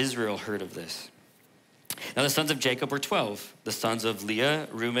 and Israel heard of this. Now the sons of Jacob were 12. The sons of Leah,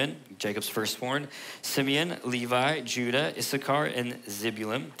 Reuben, Jacob's firstborn, Simeon, Levi, Judah, Issachar, and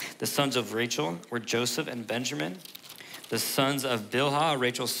Zebulun. The sons of Rachel were Joseph and Benjamin. The sons of Bilhah,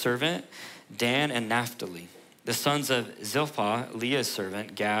 Rachel's servant, Dan and Naphtali. The sons of Zilpah, Leah's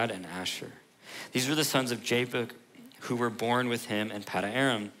servant, Gad and Asher. These were the sons of Jacob who were born with him in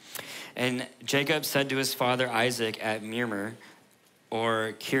Paddan-aram. And Jacob said to his father Isaac at Mamre,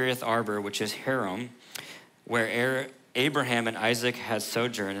 or Kiriath Arbor, which is Haram, where Abraham and Isaac had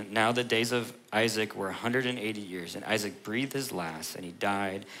sojourned. Now the days of Isaac were 180 years, and Isaac breathed his last, and he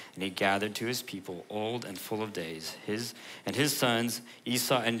died, and he gathered to his people, old and full of days. His sons,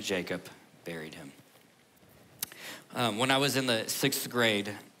 Esau and Jacob, buried him. When I was in the 6th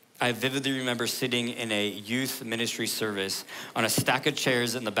grade, I vividly remember sitting in a youth ministry service on a stack of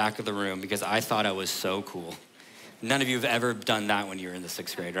chairs in the back of the room because I thought I was so cool. None of you have ever done that when you were in the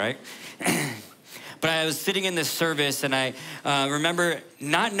 6th grade, right? But I was sitting in this service, and I remember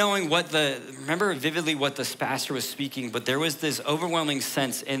not knowing remember vividly what the pastor was speaking, but there was this overwhelming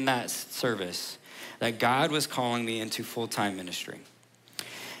sense in that service that God was calling me into full-time ministry.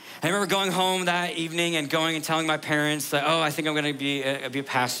 I remember going home that evening and going and telling my parents that, I think I'm gonna be a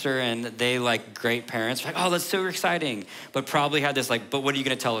pastor, and they, like great parents, were like, that's super exciting, but probably had this but what are you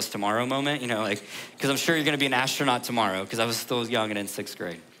gonna tell us tomorrow moment? Because I'm sure you're gonna be an astronaut tomorrow, because I was still young and in 6th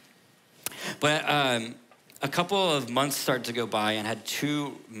grade. But a couple of months started to go by and had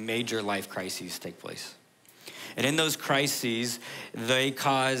 2 major life crises take place. And in those crises, they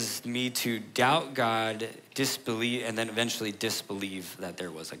caused me to doubt God, disbelieve, and then eventually disbelieve that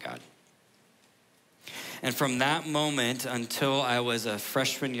there was a God. And from that moment until I was a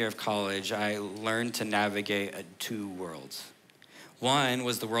freshman year of college, I learned to navigate 2 worlds. One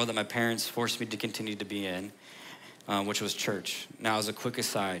was the world that my parents forced me to continue to be in, which was church. Now, as a quick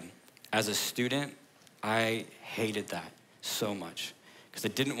aside, as a student, I hated that so much because I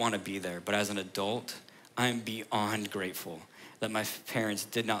didn't want to be there. But as an adult, I'm beyond grateful that my parents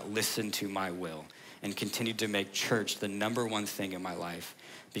did not listen to my will and continued to make church the number one thing in my life,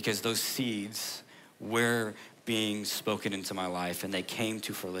 because those seeds were being spoken into my life and they came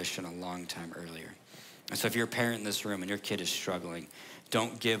to fruition a long time earlier. And so if you're a parent in this room and your kid is struggling,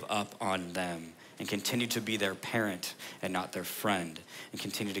 don't give up on them, and continue to be their parent and not their friend, and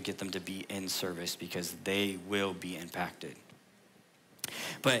continue to get them to be in service, because they will be impacted.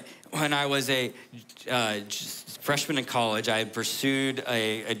 But when I was a freshman in college, I pursued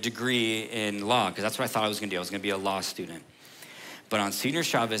a degree in law, because that's what I thought I was gonna do. I was gonna be a law student. But on Senior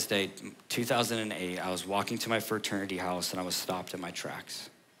Chavez Day, 2008, I was walking to my fraternity house and I was stopped in my tracks.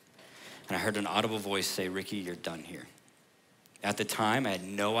 And I heard an audible voice say, "Ricky, you're done here." At the time, I had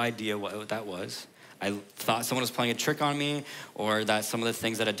no idea what that was. I thought someone was playing a trick on me, or that some of the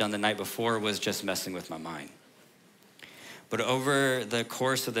things that I'd done the night before was just messing with my mind. But over the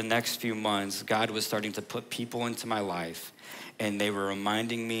course of the next few months, God was starting to put people into my life, and they were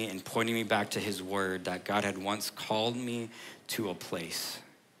reminding me and pointing me back to his word that God had once called me to a place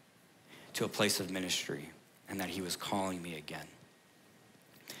of ministry, and that he was calling me again.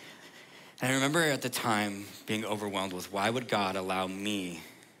 And I remember at the time being overwhelmed with, why would God allow me,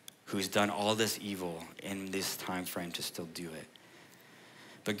 who's done all this evil in this time frame, to still do it?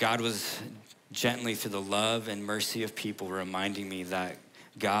 But God was gently, through the love and mercy of people, reminding me that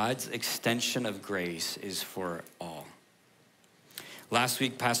God's extension of grace is for all. Last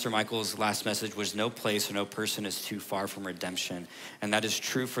week, Pastor Michael's last message was, no place or no person is too far from redemption. And that is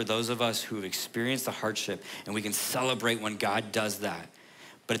true for those of us who have experienced the hardship, and we can celebrate when God does that.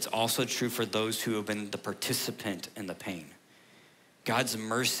 But it's also true for those who have been the participant in the pain. God's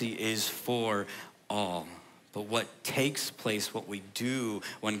mercy is for all. But what takes place, what we do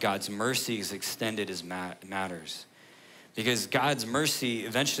when God's mercy is extended, matters. Because God's mercy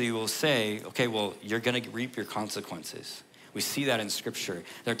eventually will say, okay, well, you're gonna reap your consequences. We see that in scripture.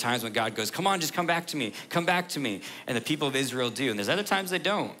 There are times when God goes, come on, just come back to me, come back to me. And the people of Israel do. And there's other times they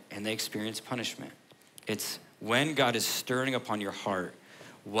don't, and they experience punishment. It's when God is stirring upon your heart,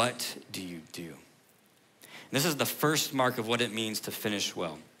 what do you do? And this is the first mark of what it means to finish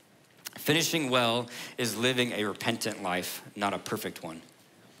well. Finishing well is living a repentant life, not a perfect one.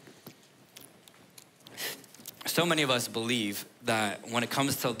 So many of us believe that when it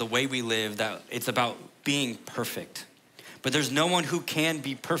comes to the way we live, that it's about being perfect. But there's no one who can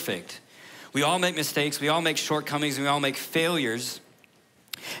be perfect. We all make mistakes, we all make shortcomings, we all make failures.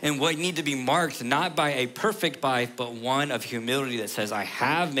 And we need to be marked not by a perfect life, but one of humility that says, I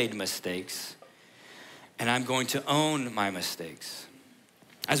have made mistakes, and I'm going to own my mistakes.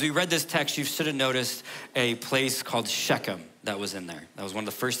 As we read this text, you should have noticed a place called Shechem that was in there. That was one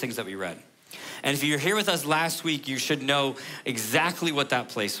of the first things that we read. And if you're here with us last week, you should know exactly what that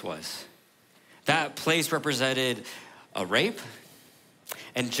place was. That place represented a rape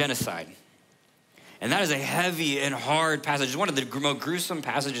and genocide. And that is a heavy and hard passage. It's one of the most gruesome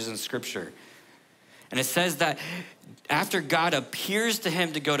passages in Scripture. And it says that after God appears to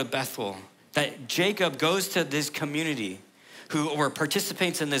him to go to Bethel, that Jacob goes to this community who were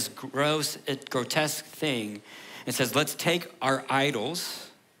participants in this grotesque thing and says, let's take our idols,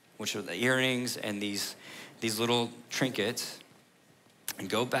 which are the earrings and these little trinkets, and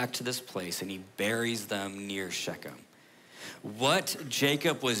go back to this place, and he buries them near Shechem. What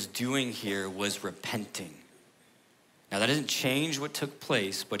Jacob was doing here was repenting. Now that doesn't change what took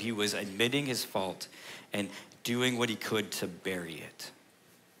place, but he was admitting his fault and doing what he could to bury it.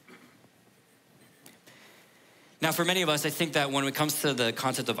 Now, for many of us, I think that when it comes to the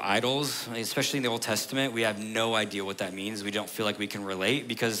concept of idols, especially in the Old Testament, we have no idea what that means. We don't feel like we can relate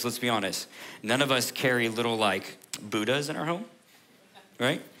because, let's be honest, none of us carry little like Buddhas in our home,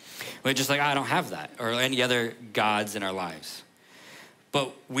 right? We're just like, I don't have that, or any other gods in our lives.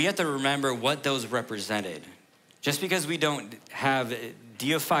 But we have to remember what those represented. Just because we don't have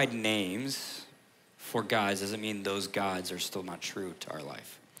deified names for gods doesn't mean those gods are still not true to our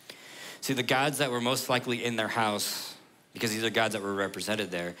life. See, the gods that were most likely in their house, because these are gods that were represented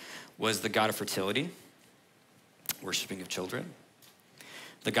there, was the god of fertility, worshiping of children,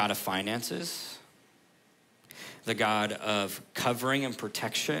 the god of finances, the god of covering and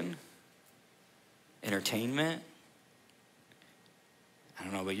protection, entertainment. I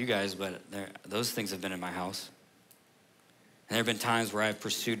don't know about you guys, but those things have been in my house. And there have been times where I've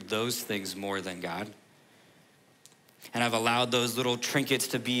pursued those things more than God. And I've allowed those little trinkets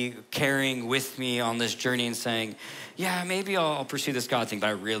to be carrying with me on this journey and saying, yeah, maybe I'll pursue this God thing, but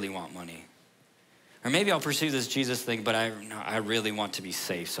I really want money. Or maybe I'll pursue this Jesus thing, but I really want to be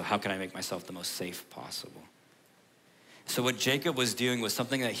safe. So how can I make myself the most safe possible? So what Jacob was doing was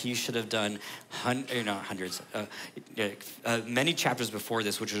something that he should have done many chapters before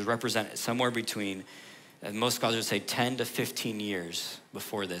this, which was represent somewhere between, most scholars would say 10 to 15 years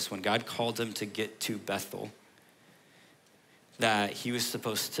before this, when God called him to get to Bethel, that he was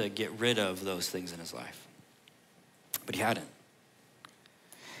supposed to get rid of those things in his life. But he hadn't.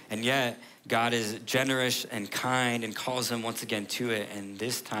 And yet, God is generous and kind and calls him once again to it. And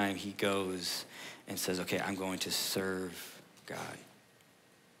this time he goes and says, okay, I'm going to serve God.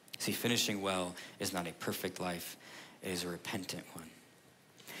 See, finishing well is not a perfect life. It is a repentant one.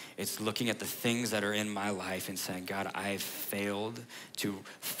 It's looking at the things that are in my life and saying, God, I've failed to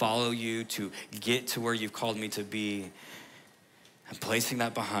follow you, to get to where you've called me to be. I'm placing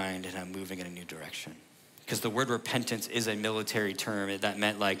that behind and I'm moving in a new direction. Because the word repentance is a military term. That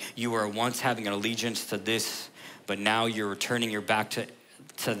meant like you were once having an allegiance to this, but now you're turning your back to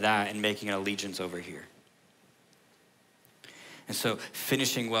that and making an allegiance over here. And so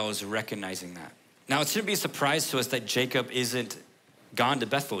finishing well is recognizing that. Now it shouldn't be a surprise to us that Jacob isn't gone to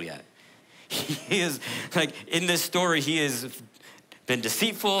Bethel yet. He is, like in this story, he is been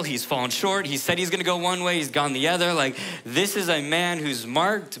deceitful, he's fallen short, he said he's gonna go one way, he's gone the other. Like, this is a man who's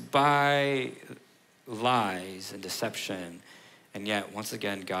marked by lies and deception, and yet, once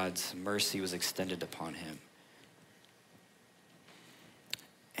again, God's mercy was extended upon him.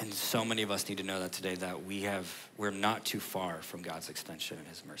 And so many of us need to know that today, that we're not too far from God's extension and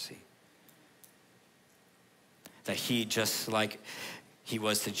his mercy. That he, just like he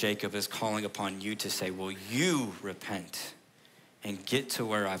was to Jacob, is calling upon you to say, will you repent and get to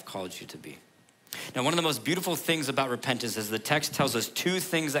where I've called you to be? Now, one of the most beautiful things about repentance is the text tells us two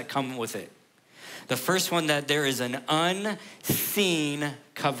things that come with it. The first one, that there is an unseen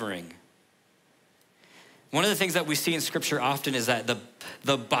covering. One of the things that we see in Scripture often is that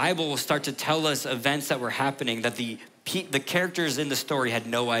the Bible will start to tell us events that were happening that the characters in the story had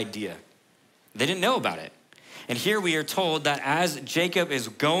no idea. They didn't know about it. And here we are told that as Jacob is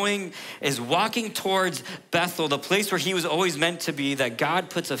walking towards Bethel, the place where he was always meant to be, that God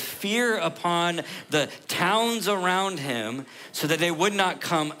puts a fear upon the towns around him so that they would not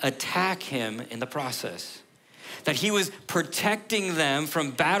come attack him in the process. That he was protecting them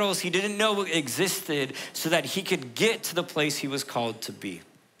from battles he didn't know existed so that he could get to the place he was called to be.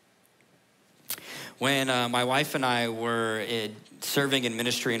 When my wife and I were serving in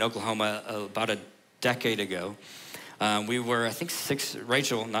ministry in Oklahoma about a decade ago, we were, I think,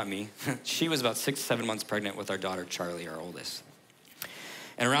 Rachel, not me, she was about 6, 7 months pregnant with our daughter, Charlie, our oldest.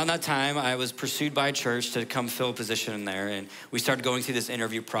 And around that time, I was pursued by a church to come fill a position in there. And we started going through this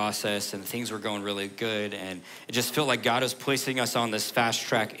interview process, and things were going really good. And it just felt like God was placing us on this fast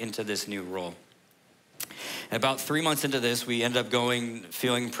track into this new role. And about 3 months into this, we ended up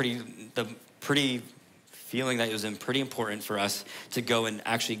feeling that it was pretty important for us to go and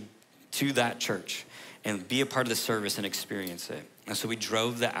actually to that church and be a part of the service and experience it. And so we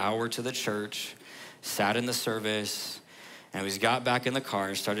drove the hour to the church, sat in the service, and we got back in the car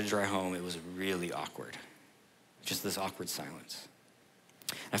and started to drive home. It was really awkward, just this awkward silence.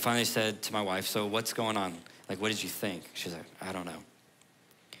 I finally said to my wife, so what's going on? Like, what did you think? She's like, I don't know.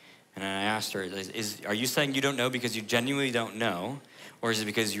 And then I asked her, are you saying you don't know because you genuinely don't know? Or is it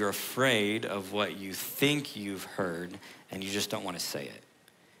because you're afraid of what you think you've heard and you just don't want to say it?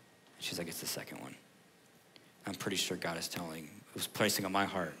 She's like, it's the second one. I'm pretty sure God was placing on my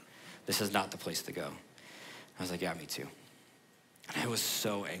heart, this is not the place to go. I was like, yeah, me too. And I was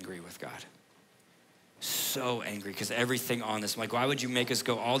so angry with God. So angry, because everything on this, I'm like, why would you make us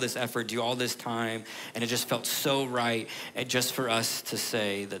go all this effort, do all this time? And it just felt so right, and just for us to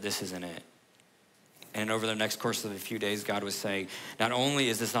say that this isn't it. And over the next course of a few days, God was saying, not only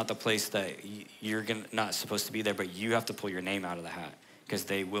is this not the place that you're not supposed to be there, but you have to pull your name out of the hat, because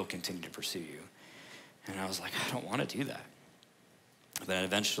they will continue to pursue you. And I was like, I don't want to do that. But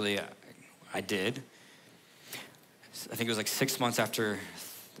eventually I did. I think it was like 6 months after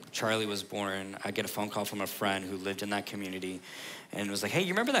Charlie was born, I get a phone call from a friend who lived in that community and was like, hey,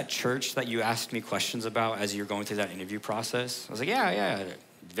 you remember that church that you asked me questions about as you were going through that interview process? I was like, yeah,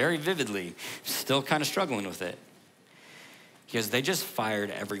 very vividly, still kind of struggling with it. Because they just fired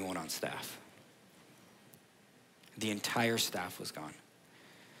everyone on staff. The entire staff was gone.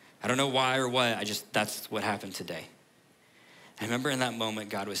 I don't know why or what, that's what happened today. I remember in that moment,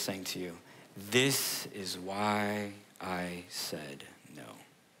 God was saying to you, this is why I said no.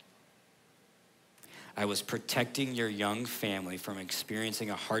 I was protecting your young family from experiencing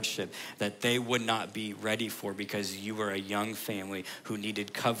a hardship that they would not be ready for because you were a young family who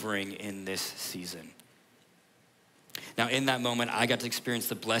needed covering in this season. Now, in that moment, I got to experience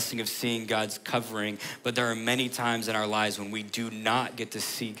the blessing of seeing God's covering, but there are many times in our lives when we do not get to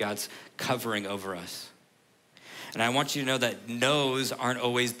see God's covering over us. And I want you to know that no's aren't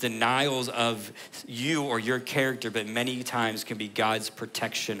always denials of you or your character, but many times can be God's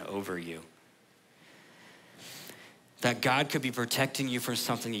protection over you. That God could be protecting you from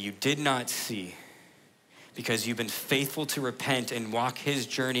something that you did not see because you've been faithful to repent and walk his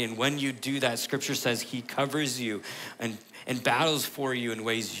journey. And when you do that, scripture says he covers you and battles for you in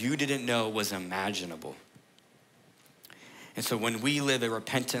ways you didn't know was imaginable. And so when we live a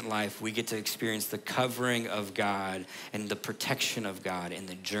repentant life, we get to experience the covering of God and the protection of God in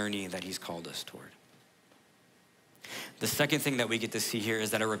the journey that he's called us toward. The second thing that we get to see here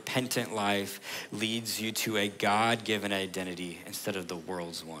is that a repentant life leads you to a God-given identity instead of the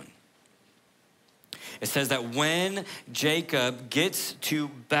world's one. It says that when Jacob gets to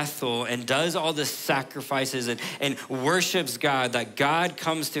Bethel and does all the sacrifices and worships God, that God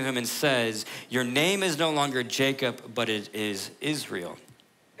comes to him and says, your name is no longer Jacob, but it is Israel.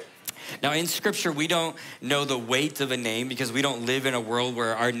 Now in scripture, we don't know the weight of a name because we don't live in a world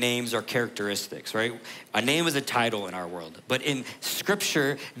where our names are characteristics, right? A name is a title in our world. But in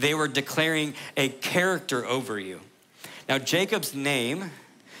scripture, they were declaring a character over you. Now Jacob's name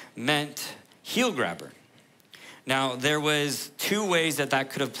meant heel grabber. Now, there was 2 ways that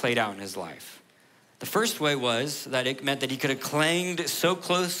could have played out in his life. The first way was that it meant that he could have clanged so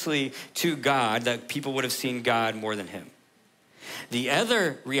closely to God that people would have seen God more than him. The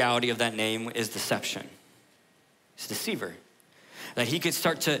other reality of that name is deception. It's deceiver. That he could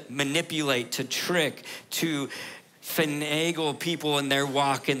start to manipulate, to trick, to finagle people in their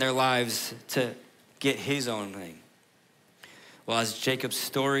walk, in their lives to get his own thing. Well, as Jacob's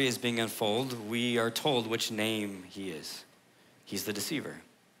story is being unfolded, we are told which name he is. He's the deceiver.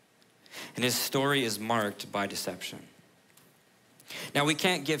 And his story is marked by deception. Now, we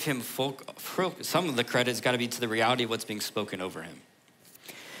can't give him some of the credit's got to be to the reality of what's being spoken over him.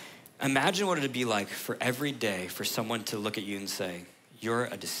 Imagine what it would be like for every day for someone to look at you and say, you're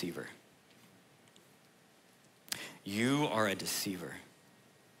a deceiver. You are a deceiver.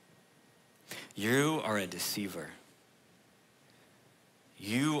 You are a deceiver.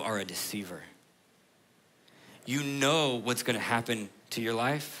 You are a deceiver. You know what's going to happen to your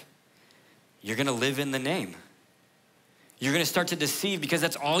life. You're going to live in the name. You're going to start to deceive because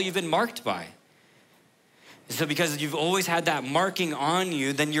that's all you've been marked by. So because you've always had that marking on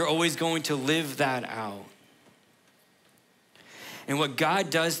you, then you're always going to live that out. And what God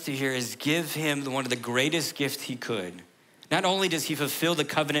does to here is give him one of the greatest gifts he could. Not only does he fulfill the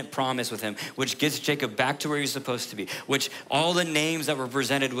covenant promise with him, which gets Jacob back to where he's supposed to be, which all the names that were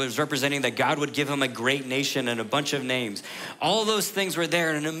presented was representing that God would give him a great nation and a bunch of names. All those things were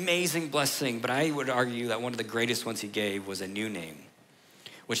there and an amazing blessing, but I would argue that one of the greatest ones he gave was a new name,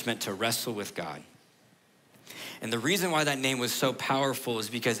 which meant to wrestle with God. And the reason why that name was so powerful is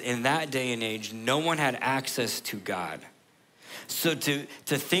because in that day and age, no one had access to God. So to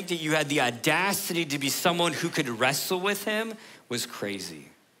think that you had the audacity to be someone who could wrestle with him was crazy.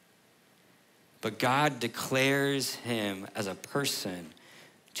 But God declares him as a person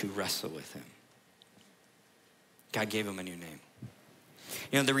to wrestle with him. God gave him a new name.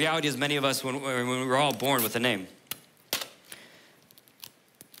 You know, the reality is many of us, when we were all born with a name.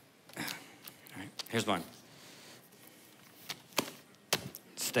 All right, here's mine.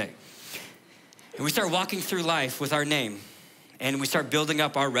 Stay. And we start walking through life with our name. And we start building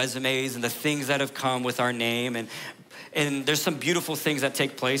up our resumes and the things that have come with our name. And there's some beautiful things that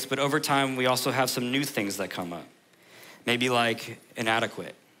take place, but over time, we also have some new things that come up. Maybe like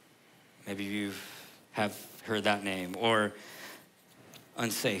inadequate. Maybe you have heard that name. Or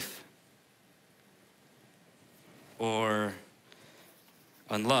unsafe. Or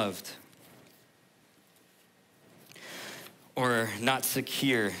unloved. Or not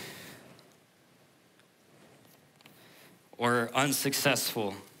secure. Or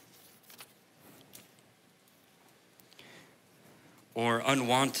unsuccessful, or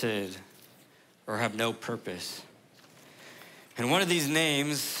unwanted, or have no purpose. And one of these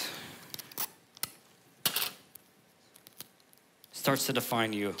names starts to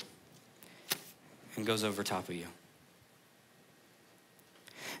define you and goes over top of you.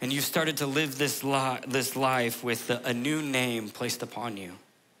 And you've started to live this life with a new name placed upon you.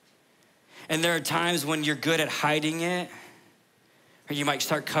 And there are times when you're good at hiding it, or you might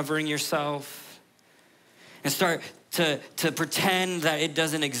start covering yourself and start to pretend that it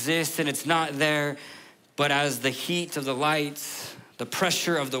doesn't exist and it's not there. But as the heat of the lights, the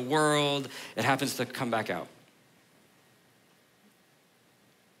pressure of the world, it happens to come back out.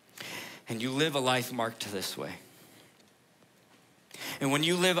 And you live a life marked this way. And when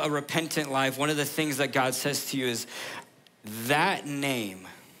you live a repentant life, one of the things that God says to you is, that name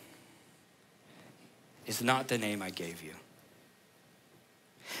is not the name I gave you.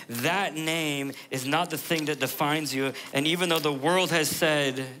 That name is not the thing that defines you. And even though the world has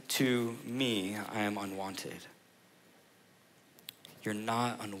said to me, I am unwanted, you're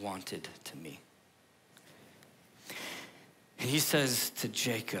not unwanted to me. And he says to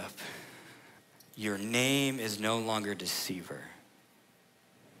Jacob, your name is no longer deceiver.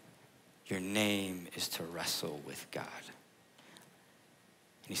 Your name is to wrestle with God.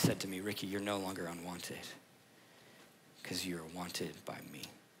 And he said to me, Ricky, you're no longer unwanted because you're wanted by me.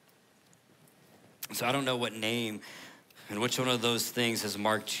 So I don't know what name and which one of those things has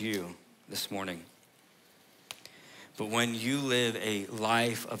marked you this morning. But when you live a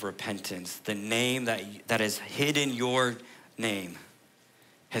life of repentance, the name that is hidden your name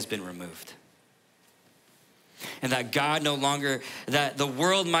has been removed. And that God no longer, that the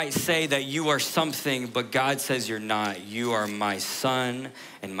world might say that you are something, but God says you're not. You are my son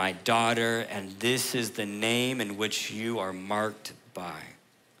and my daughter, and this is the name in which you are marked by.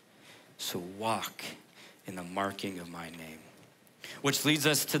 So walk in the marking of my name. Which leads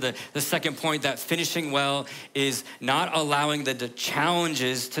us to the second point, that finishing well is not allowing the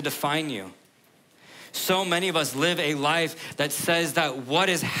challenges to define you. So many of us live a life that says that what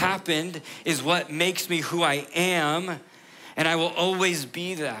has happened is what makes me who I am, and I will always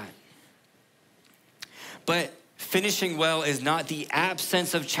be that. But finishing well is not the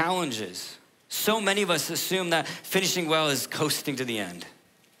absence of challenges. So many of us assume that finishing well is coasting to the end.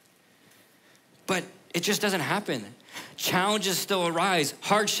 But it just doesn't happen. Challenges still arise.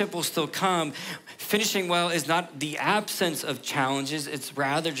 Hardship will still come. Finishing well is not the absence of challenges. It's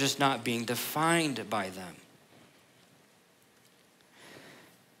rather just not being defined by them.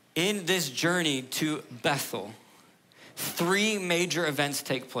 In this journey to Bethel, 3 major events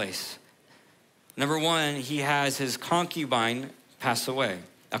take place. Number 1, he has his concubine pass away.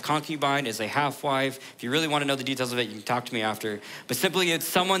 A concubine is a half-wife. If you really want to know the details of it, you can talk to me after. But simply, it's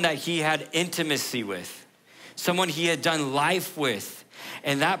someone that he had intimacy with, someone he had done life with,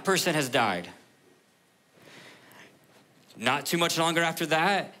 and that person has died. Not too much longer after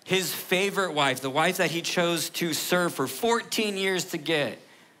that, his favorite wife, the wife that he chose to serve for 14 years to get,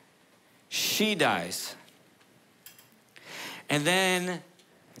 she dies. And then,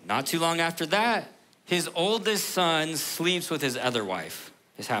 not too long after that, his oldest son sleeps with his other wife,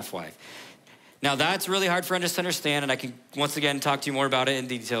 his half-wife. Now that's really hard for us to understand, and I can once again talk to you more about it in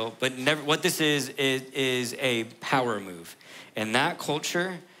detail, but what this is a power move. In that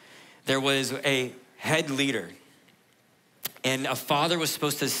culture, there was a head leader, and a father was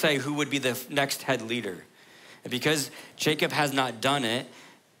supposed to say who would be the next head leader. And because Jacob has not done it,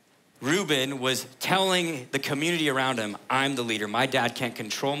 Reuben was telling the community around him, I'm the leader. My dad can't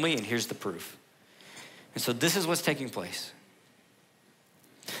control me, and here's the proof. And so this is what's taking place.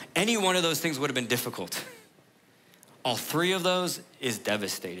 Any one of those things would have been difficult. All three of those is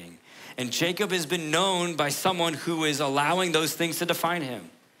devastating. And Jacob has been known by someone who is allowing those things to define him.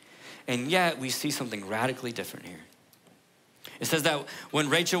 And yet we see something radically different here. It says that when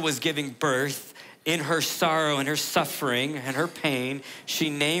Rachel was giving birth, in her sorrow and her suffering and her pain, she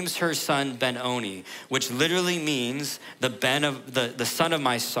names her son Ben-Oni, which literally means the son of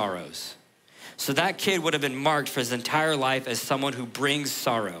my sorrows. So that kid would have been marked for his entire life as someone who brings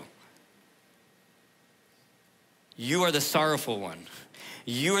sorrow. You are the sorrowful one.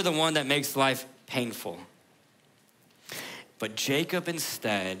 You are the one that makes life painful. But Jacob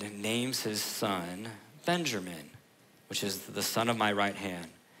instead names his son Benjamin, which is the son of my right hand.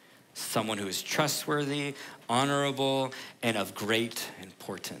 Someone who is trustworthy, honorable, and of great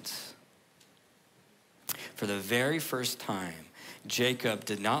importance. For the very first time, Jacob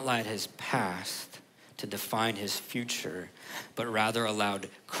did not let his past to define his future, but rather allowed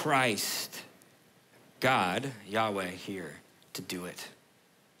Christ, God, Yahweh here, to do it.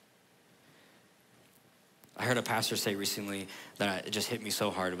 I heard a pastor say recently that it just hit me so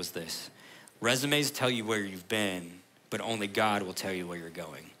hard, was this: resumes tell you where you've been, but only God will tell you where you're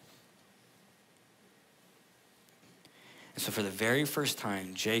going. And so for the very first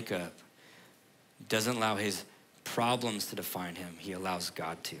time, Jacob doesn't allow his problems to define him. He allows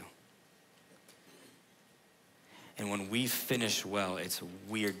God to. And when we finish well,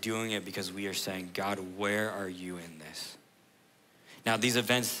 we are doing it because we are saying, God, where are you in this? Now, these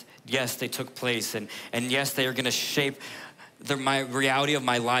events, yes, they took place, and yes, they are going to shape my reality of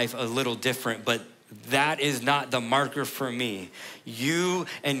my life a little different, but that is not the marker for me. You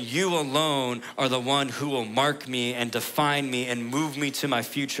and you alone are the one who will mark me and define me and move me to my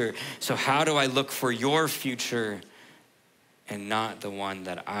future. So how do I look for your future and not the one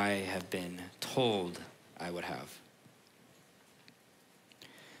that I have been told I would have?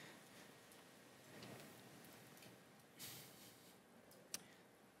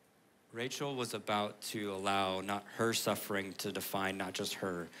 Rachel was about to allow not her suffering to define not just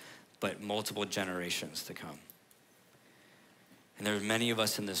her, but multiple generations to come. And there are many of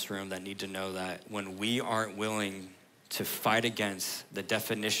us in this room that need to know that when we aren't willing to fight against the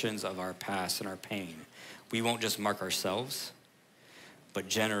definitions of our past and our pain, we won't just mark ourselves, but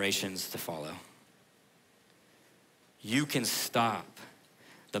generations to follow. You can stop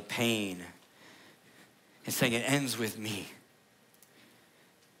the pain and saying it ends with me.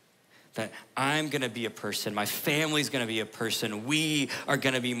 That I'm gonna be a person, my family's gonna be a person, we are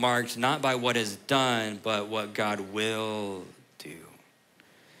gonna be marked not by what is done, but what God will do.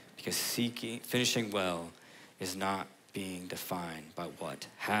 Because finishing well is not being defined by what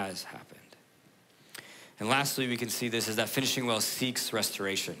has happened. And lastly, we can see this is that finishing well seeks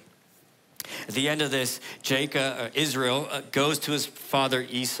restoration. At the end of this, Israel goes to his father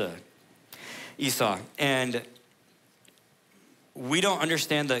Esau, and we don't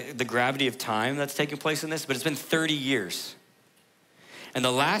understand the gravity of time that's taking place in this, but it's been 30 years. And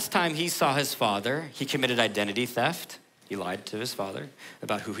the last time he saw his father, he committed identity theft. He lied to his father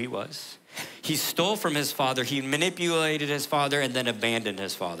about who he was. He stole from his father. He manipulated his father and then abandoned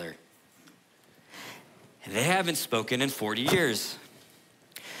his father. And they haven't spoken in 40 years.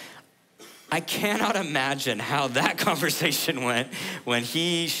 I cannot imagine how that conversation went when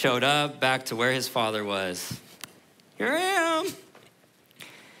he showed up back to where his father was. Here I am.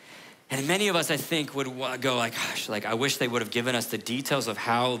 And many of us, I think, would go like, gosh, I wish they would have given us the details of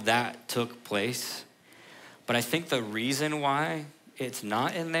how that took place. But I think the reason why it's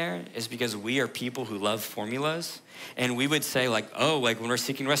not in there is because we are people who love formulas. And we would say when we're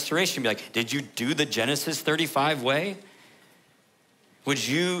seeking restoration, be like, did you do the Genesis 35 way? Did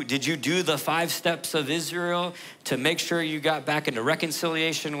you do the 5 steps of Israel to make sure you got back into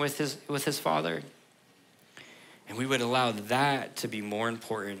reconciliation with his father? And we would allow that to be more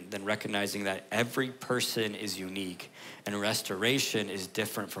important than recognizing that every person is unique and restoration is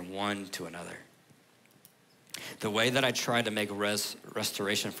different from one to another. The way that I try to make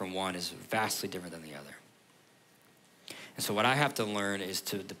restoration from one is vastly different than the other. And so what I have to learn is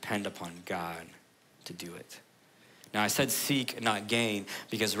to depend upon God to do it. Now I said seek, not gain,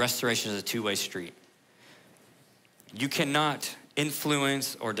 because restoration is a two-way street. You cannot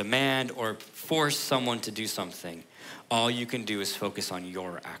influence or demand or force someone to do something. All you can do is focus on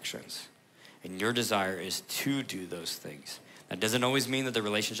your actions. And your desire is to do those things. That doesn't always mean that the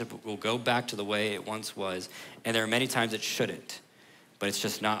relationship will go back to the way it once was. And there are many times it shouldn't. But it's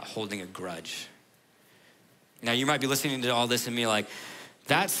just not holding a grudge. Now you might be listening to all this and be like,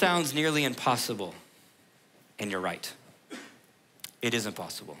 that sounds nearly impossible. And you're right. It is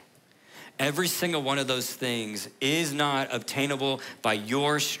impossible. Every single one of those things is not obtainable by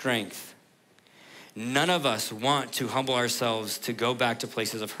your strength. None of us want to humble ourselves to go back to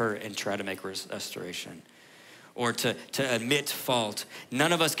places of hurt and try to make restoration or to admit fault.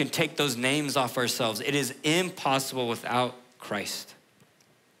 None of us can take those names off ourselves. It is impossible without Christ.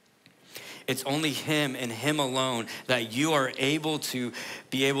 It's only him and him alone that you are able to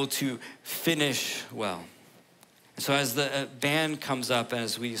finish well. So as the band comes up and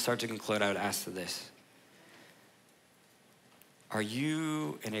as we start to conclude, I would ask this. Are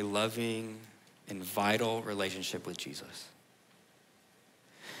you in a loving and vital relationship with Jesus?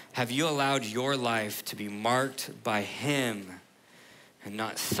 Have you allowed your life to be marked by him and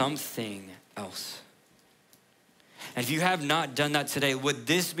not something else? And if you have not done that today, would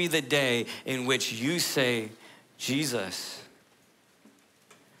this be the day in which you say, Jesus,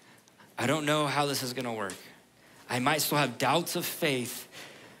 I don't know how this is gonna work. I might still have doubts of faith,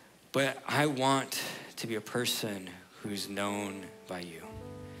 but I want to be a person who's known by you,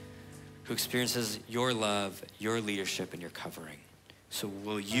 who experiences your love, your leadership, and your covering. So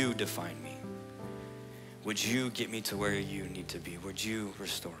will you define me? Would you get me to where you need to be? Would you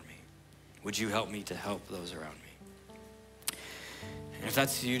restore me? Would you help me to help those around me? And if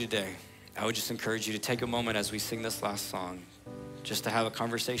that's you today, I would just encourage you to take a moment as we sing this last song, just to have a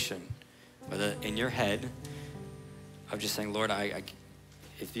conversation, whether in your head, of just saying, Lord,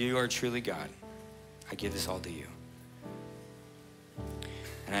 if you are truly God, I give this all to you.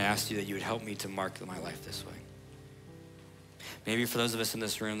 And I ask you that you would help me to mark my life this way. Maybe for those of us in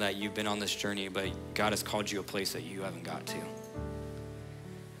this room that you've been on this journey, but God has called you a place that you haven't got to.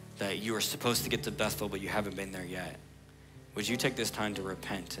 That you are supposed to get to Bethel, but you haven't been there yet. Would you take this time to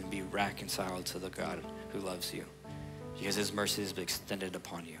repent and be reconciled to the God who loves you? Because his mercy has been extended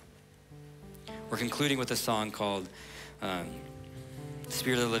upon you. We're concluding with a song called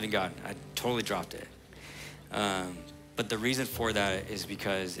Spirit of the Living God. I totally dropped it. But the reason for that is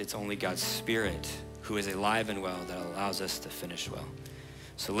because it's only God's Spirit who is alive and well that allows us to finish well.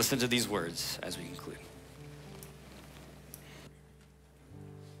 So listen to these words as we conclude.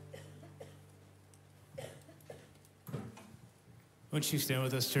 Won't you stand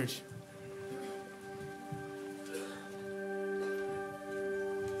with us, church?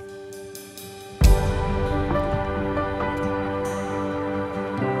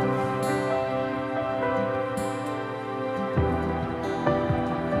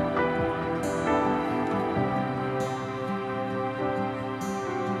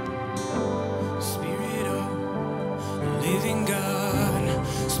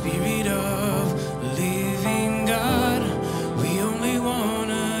 Spirit of living God, we only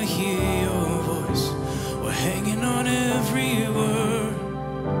wanna hear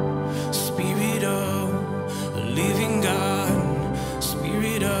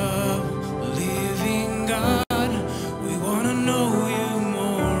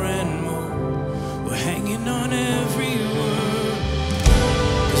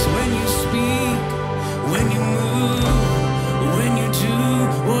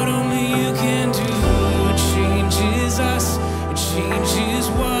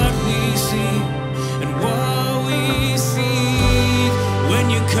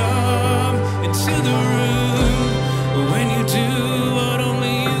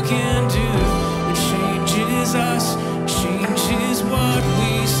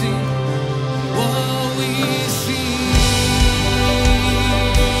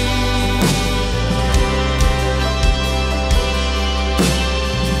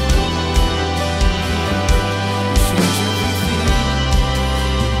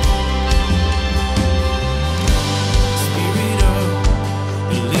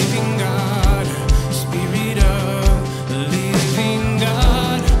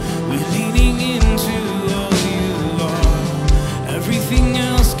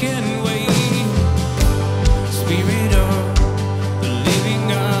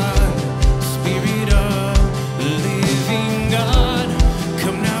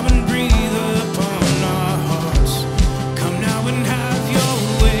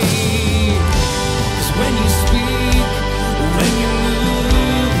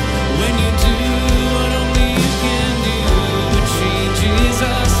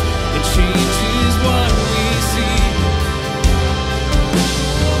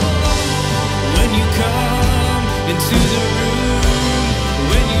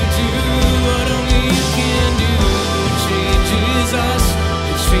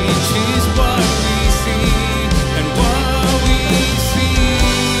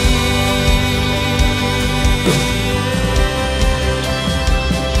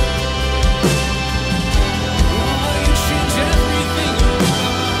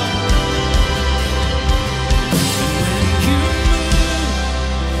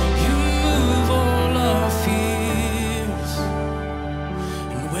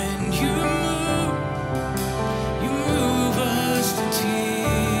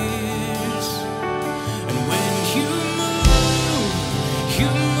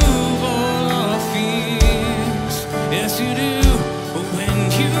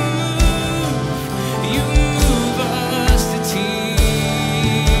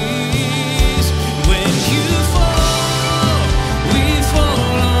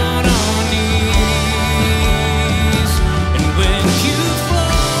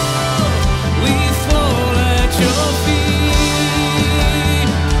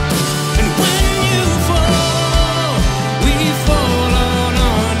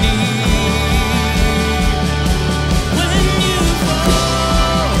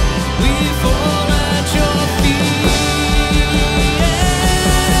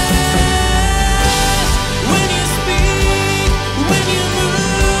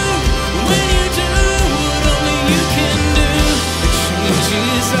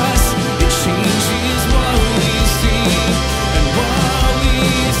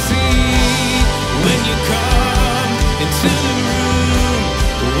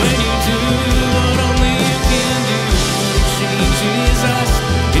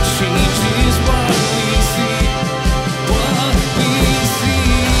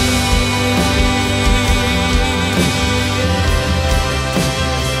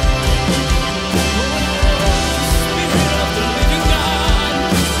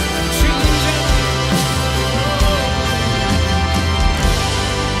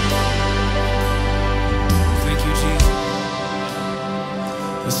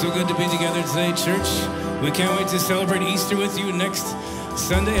So good to be together today, church. We can't wait to celebrate Easter with you next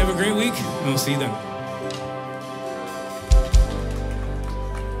Sunday. Have a great week, and we'll see you then.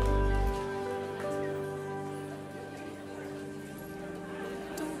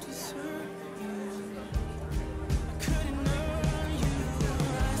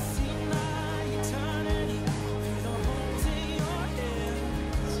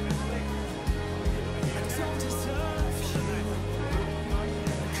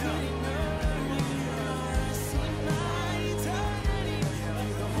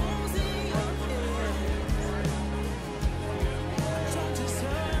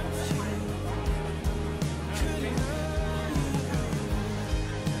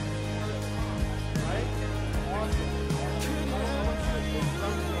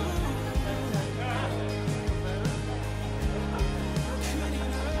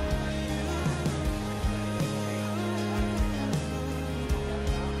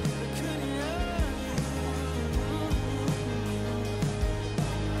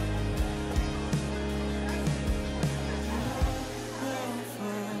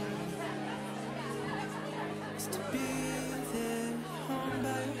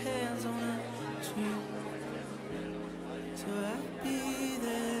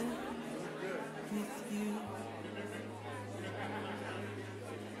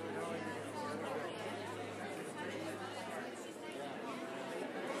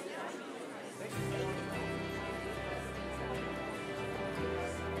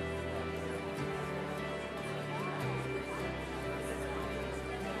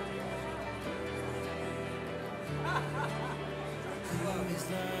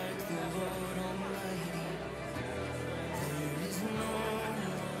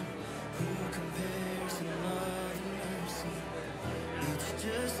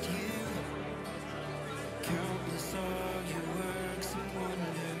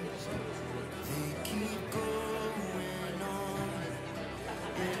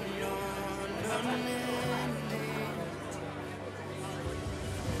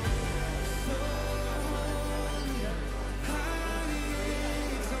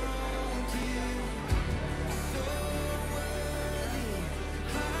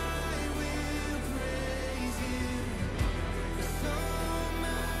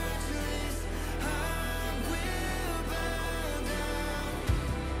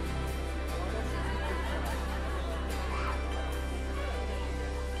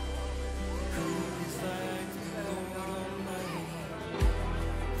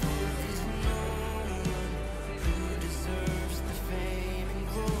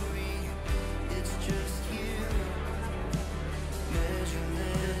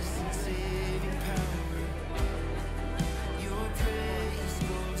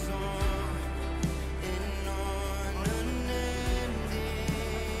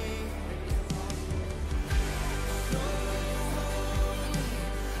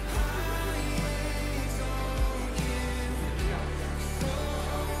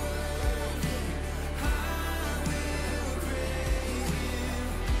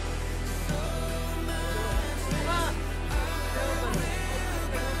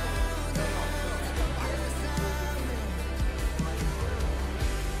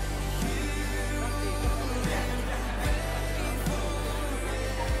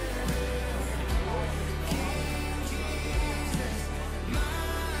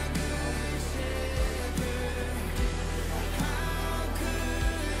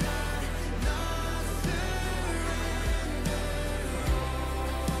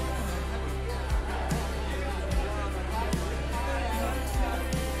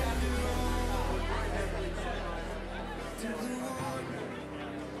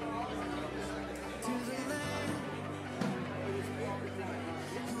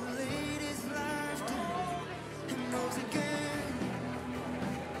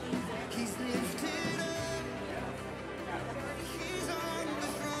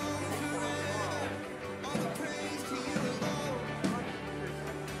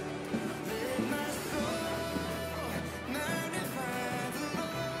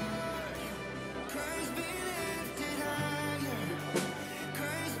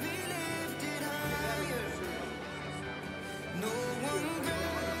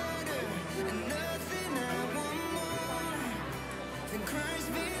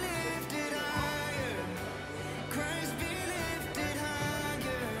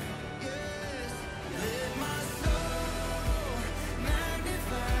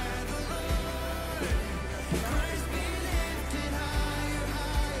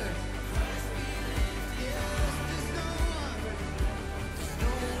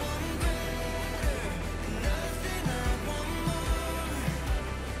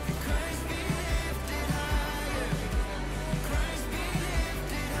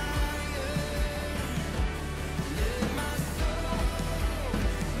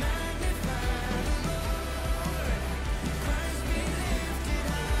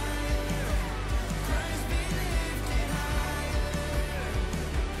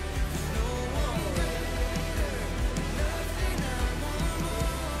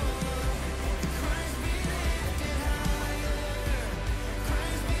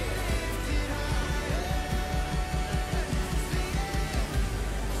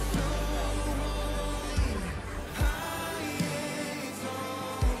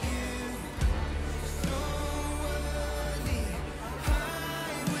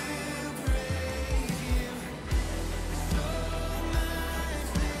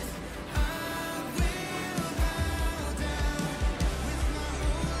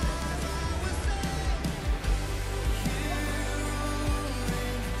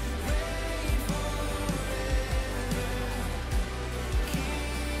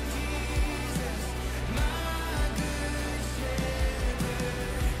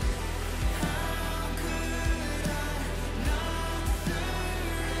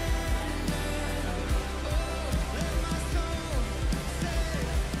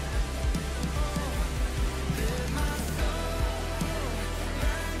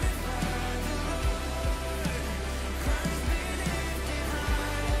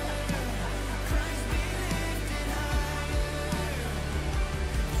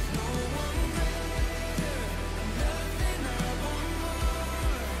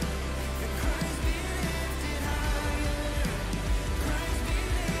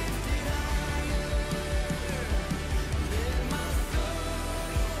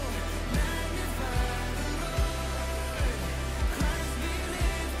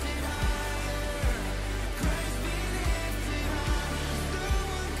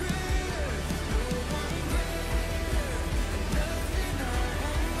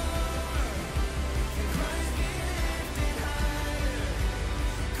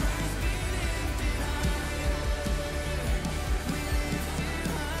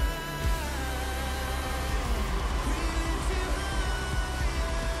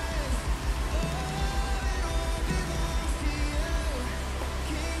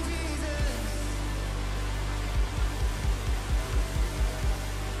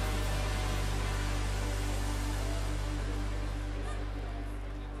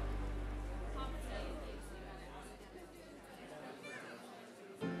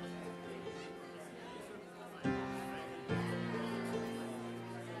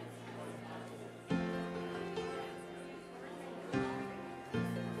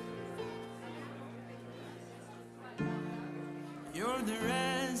 You're the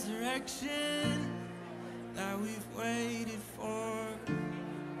resurrection that we've waited for. You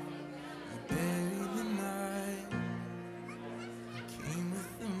buried the night, came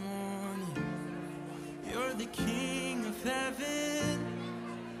with the morning. You're the King of heaven,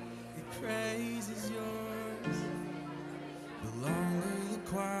 your praise is yours. The longer the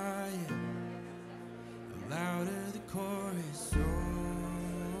quiet, the louder the chorus.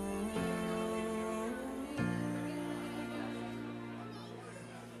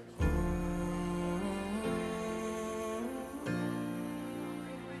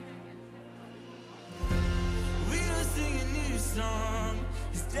 Song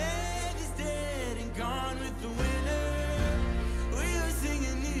is dead and gone with the winner. We'll sing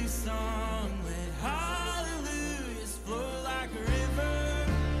a new song, let hallelujahs flow like a river.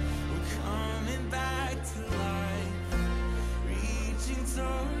 We're coming back to life, reaching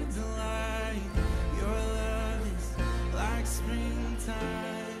toward the light. Your love is like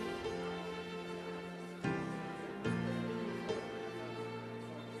springtime.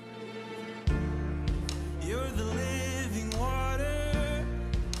 You're the living water,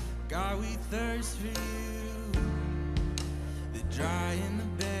 God, we thirst for you. The dry and the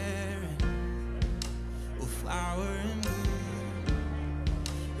barren will flower and bloom.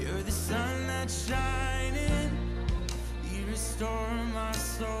 You're the sun that's shining, you restore my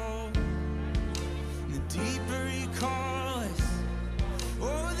soul. The deeper you call us,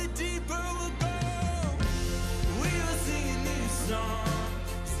 oh, the deeper we'll go. We will sing a new song.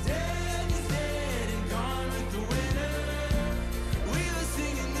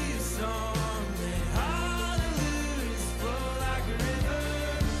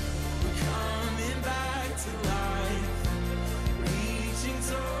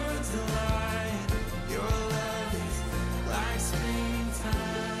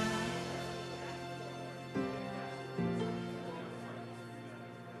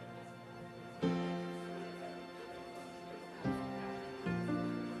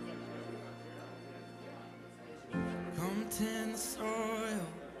 Tend the soil,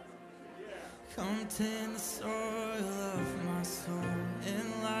 come tend the soil of my soul. And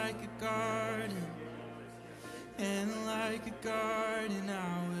like a garden, I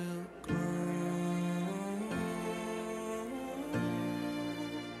will grow.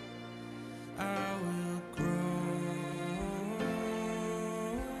 I will grow.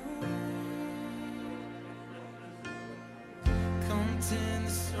 Come tend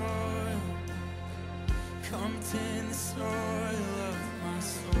the soil, come tend the soil of my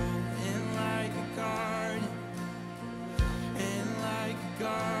soul. And like a garden,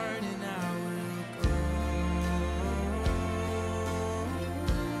 I will grow.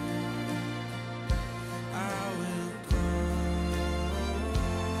 I will grow.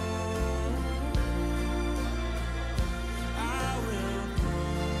 I will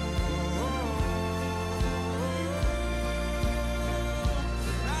grow.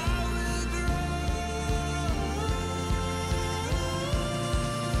 I will grow.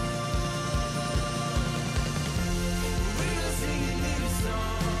 We'll sing a new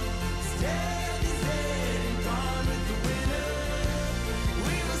song. Dead is dead and gone with the winner.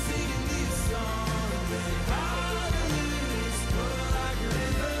 We will sing a new song. Let hallelujahs flow like a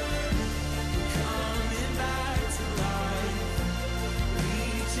river. We're coming back to life,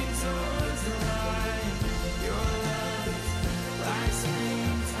 reaching towards the light. Your love is like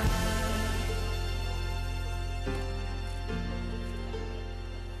springtime,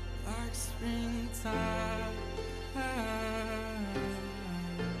 like springtime.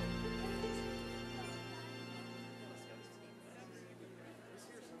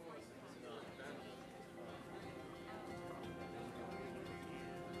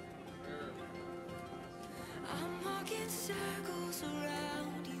 I'm walking circles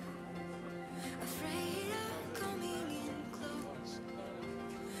around you, afraid of coming in close,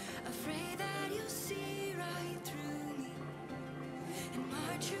 afraid that you'll see right through me, and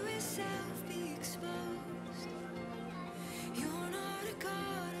my truest self be exposed. You're not a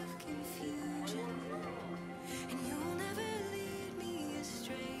God of confusion, and you'll never lead me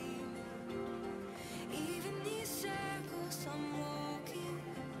astray. Even these circles I'm walking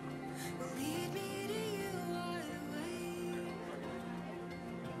will lead me to you all the way.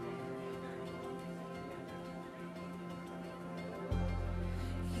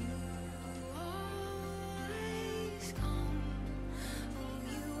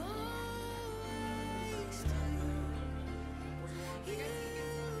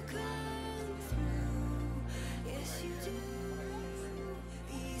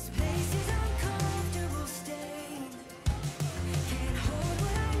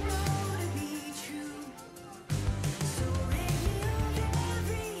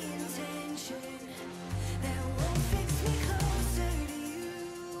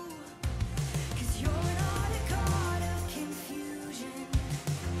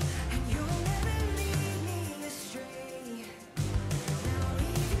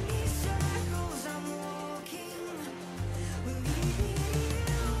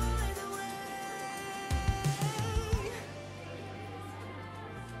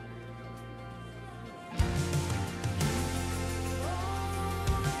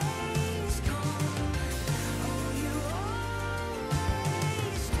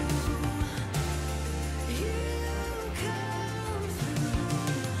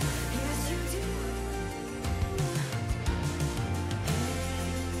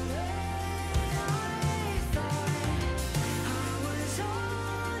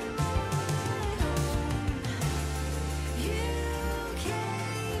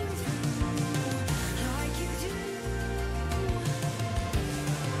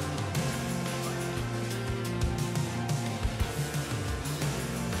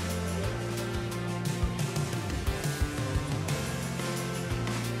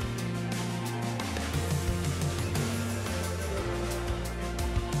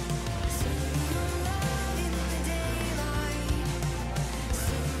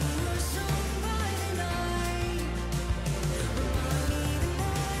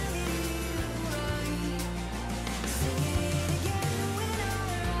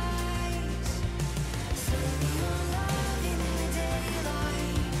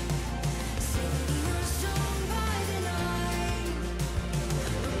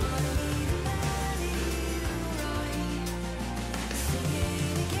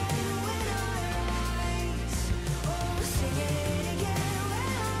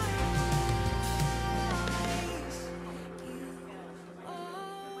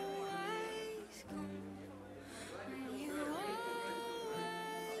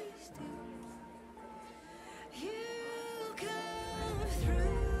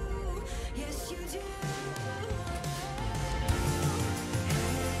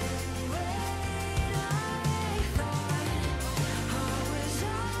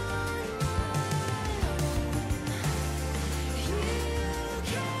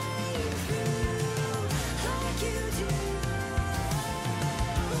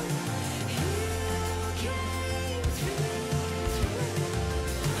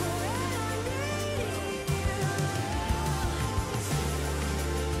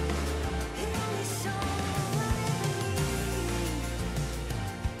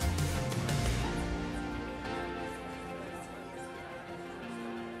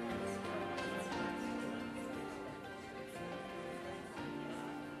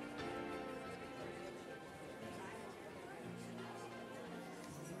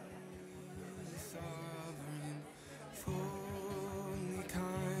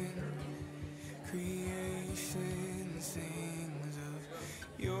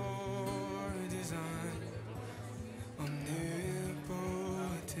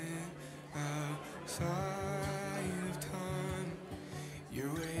 outside of time.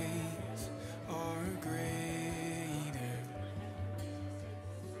 Your ways are greater.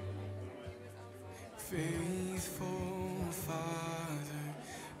 Faithful Father,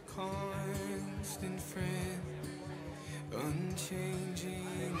 constant friend, unchanging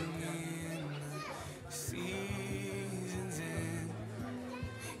in the season's end.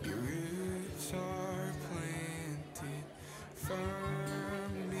 Your roots are planted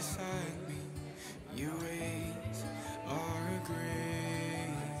firm beside me. Your ways are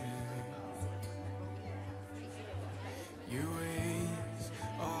greater. Your ways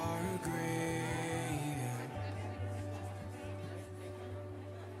are greater.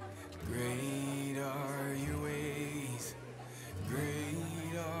 Great are your ways.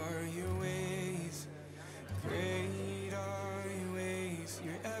 Great are your ways. Great are your ways.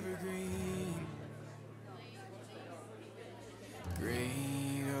 You're evergreen.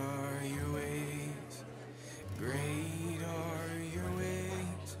 Great are your ways. Great are your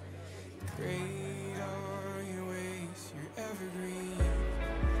ways. Great are your ways. You're evergreen.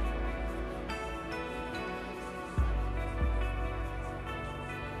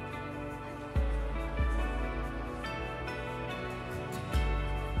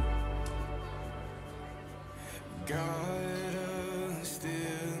 God of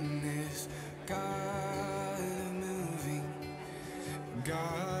stillness, God of moving,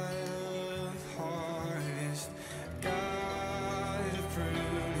 God of harvest, God of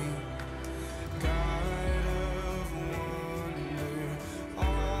pruning, God of wonder,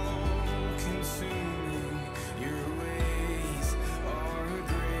 all consuming. Your ways are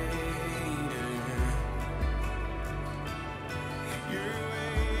greater. Your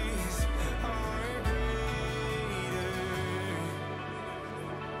ways are greater.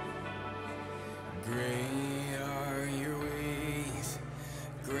 Great are your ways.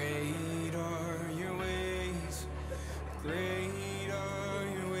 Great are your ways. Great are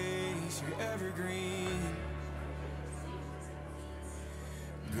your ways. You're evergreen.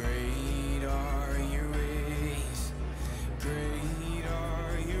 Great are your ways. Great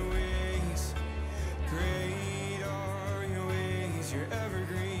are your ways. Great are your ways. You're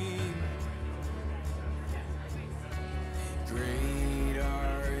evergreen. Great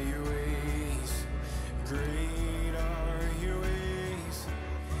are your ways. Great are your ways.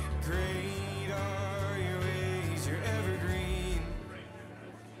 Great are your ways. You're evergreen.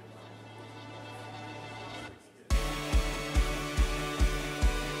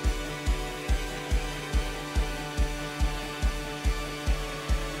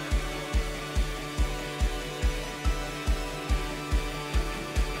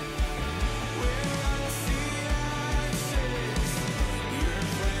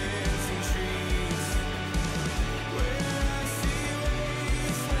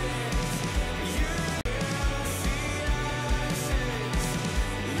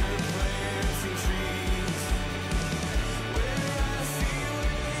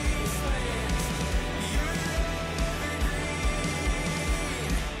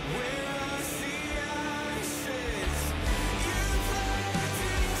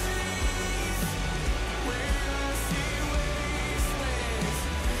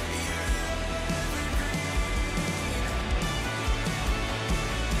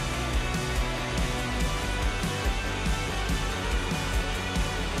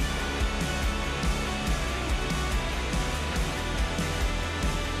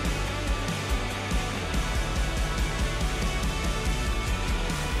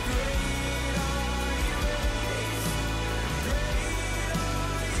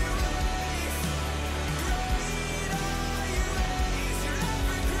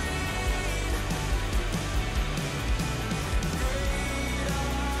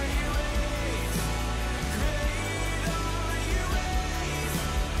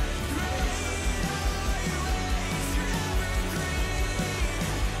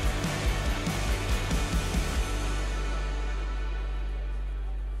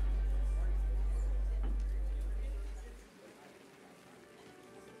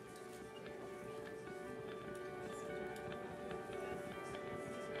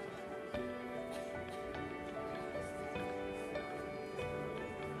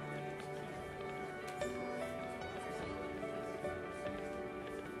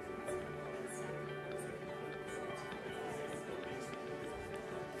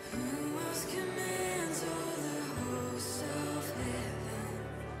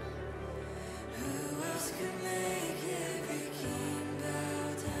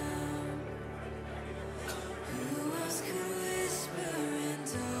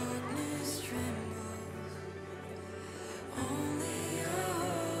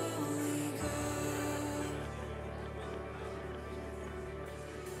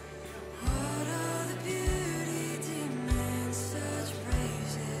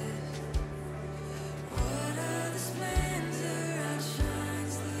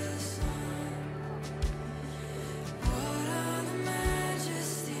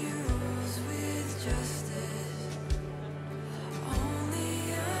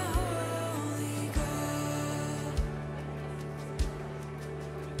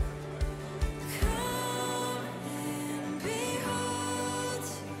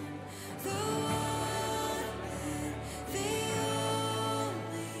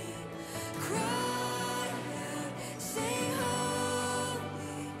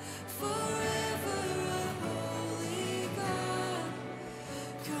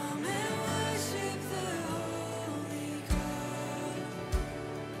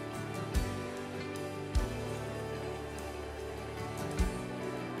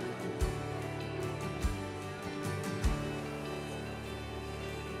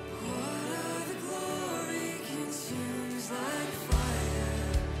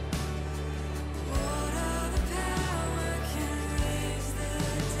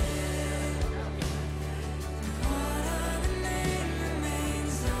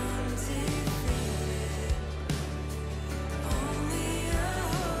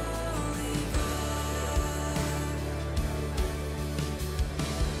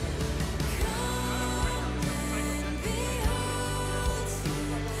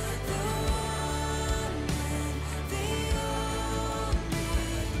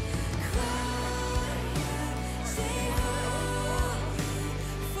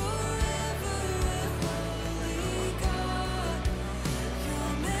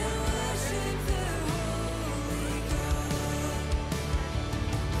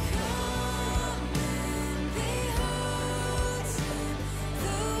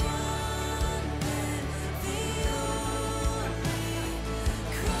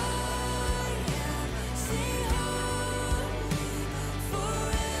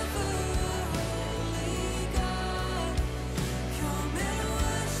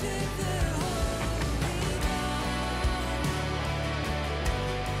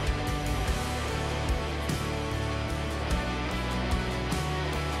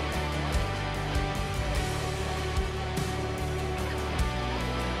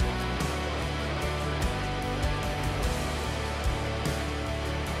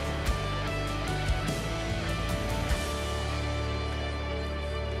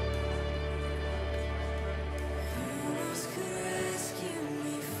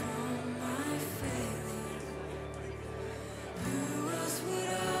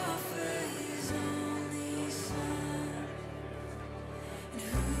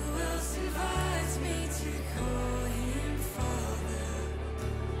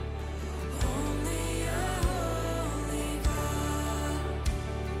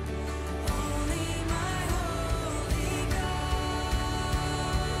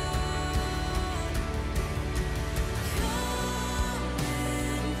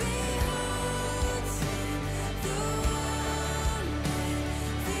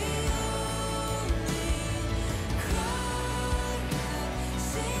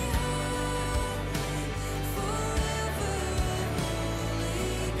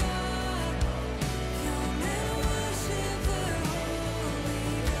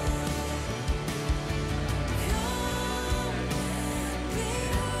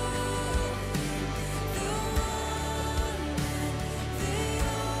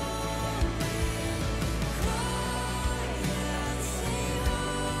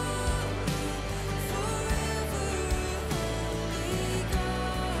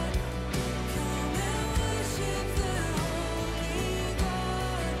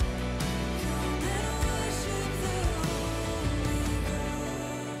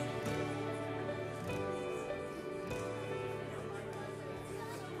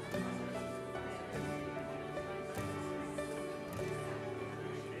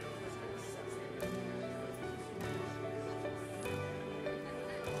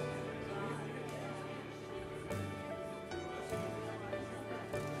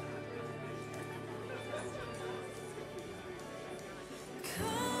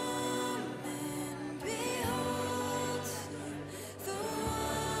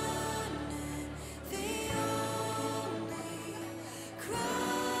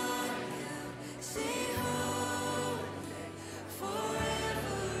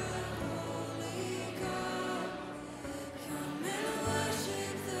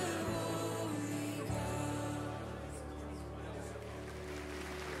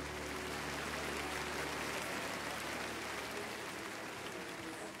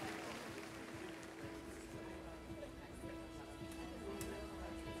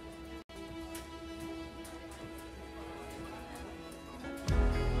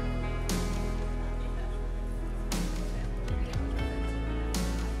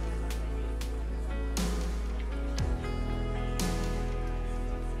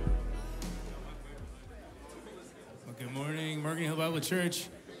 Morgan Hill Bible Church.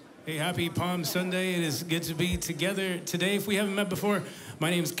 Hey, happy Palm Sunday. It is good to be together today. If we haven't met before, my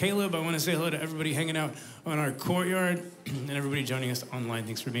name is Caleb. I want to say hello to everybody hanging out on our courtyard and everybody joining us online.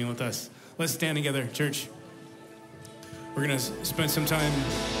 Thanks for being with us. Let's stand together, church. We're going to spend some time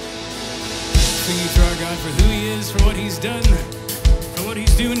singing to our God for who he is, for what he's done, for what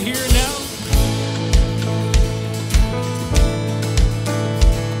he's doing here and now.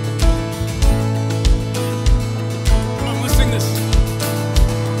 Come on, let's sing this.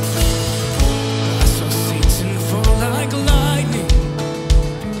 I saw Satan fall like lightning.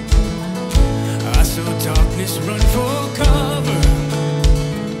 I saw darkness run for cover.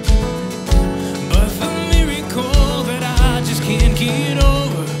 But the miracle that I just can't get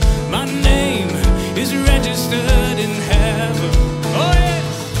over, my name is registered in heaven. Oh yes,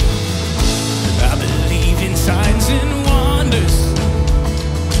 I believe in signs and wonders.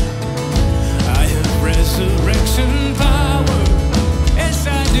 I have resurrection power. Yes,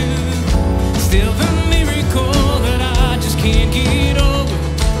 I do. Still the miracle that I just can't get over,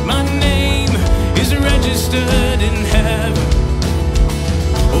 my name is registered in heaven.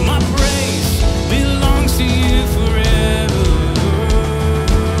 Oh, my praise belongs to you forever.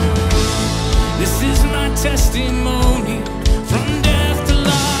 This is my testimony from death to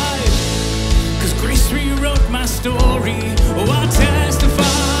life, 'cause grace rewrote my story. Oh, I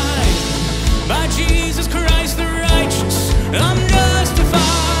testify by Jesus Christ the righteous, I'm justified.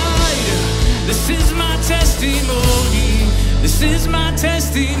 This is my testimony. This is my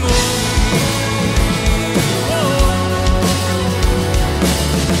testimony.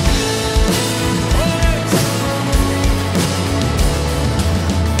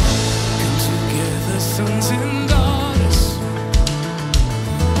 Sons and daughters,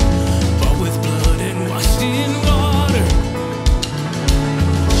 bought with blood and washed in water.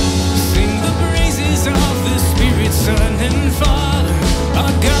 Sing the praises of the Spirit, Son, and Father.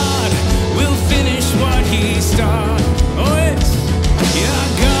 Our God will finish what he started. Oh yes, yeah,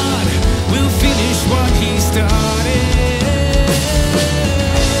 our God will finish what he started.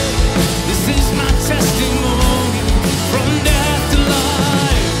 This is my testimony from death to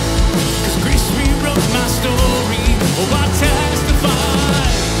life, 'cause grace rewrote my story. Oh, I testify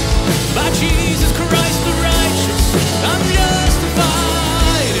by Jesus Christ the righteous, I'm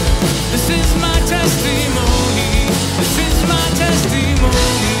justified. This is my testimony. This is my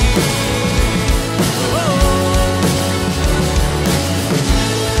testimony. Oh.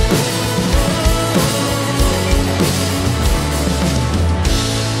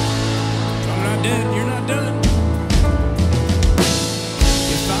 I'm not dead, you're not done.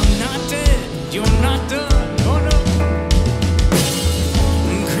 If I'm not dead, you're not done. Oh no.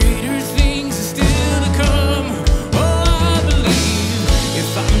 Greater things are still to come. Oh, I believe.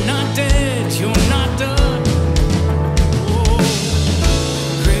 If I'm not dead, you're not done. Oh,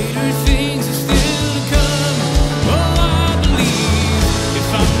 greater things are still to come. Oh, I believe. If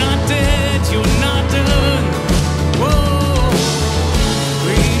I'm not dead, you're not done. Whoa,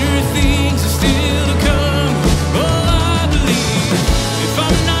 greater things are still to come. Oh, I believe. If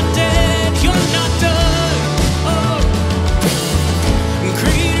I'm not dead, you're not done. Oh,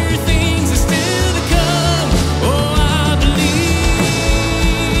 greater things are still to come. Oh, I believe.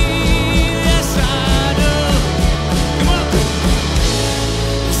 Yes, I do. Come on.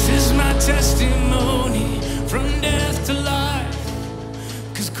 This is my testimony from death to life,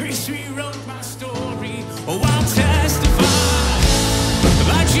 'cause grace rewrote my story. Oh, I'll testify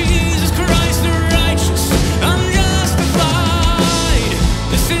by Jesus Christ the righteous, I'm justified.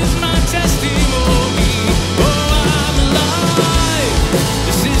 This is my testimony. Oh, I'm alive.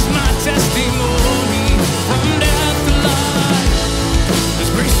 This is my testimony from death to life,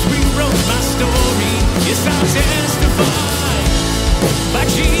 'cause grace rewrote my story. Yes, I'll testify by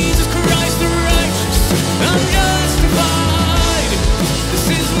Jesus Christ the righteous, I'm justified. This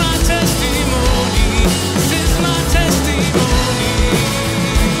is my testimony. This is my testimony.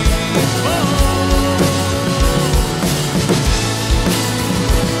 Oh, you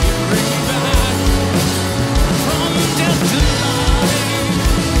bring me back from death to life.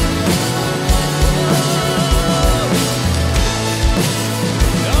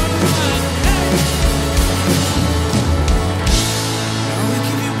 All right, hey. Now we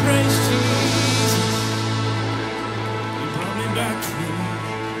give you praise, Jesus. You brought me back from.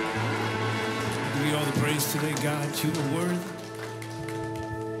 Give you all the praise today, God. You are worthy.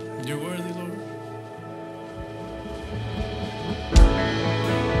 You're worthy, Lord.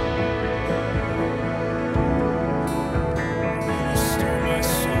 Restore my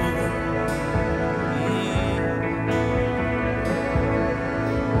soul.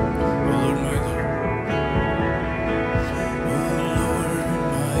 Oh, Lord, my God. Oh,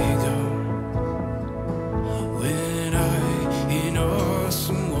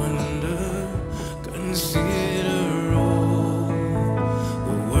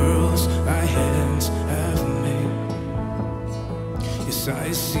 Yes,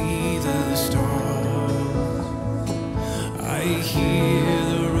 I see the stars. I hear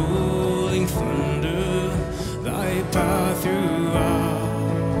the rolling thunder. Thy power throughout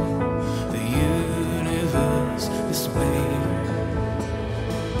the universe displayed.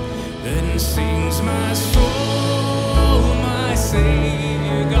 Then sings my soul, my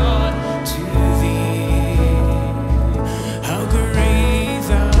Savior God, to thee. How great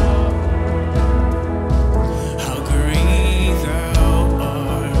thou art.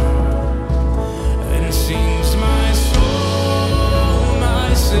 And sings my soul,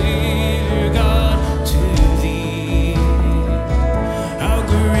 my Savior God, to thee. How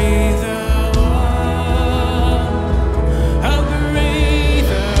great thou art. How great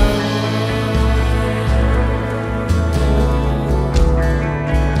thou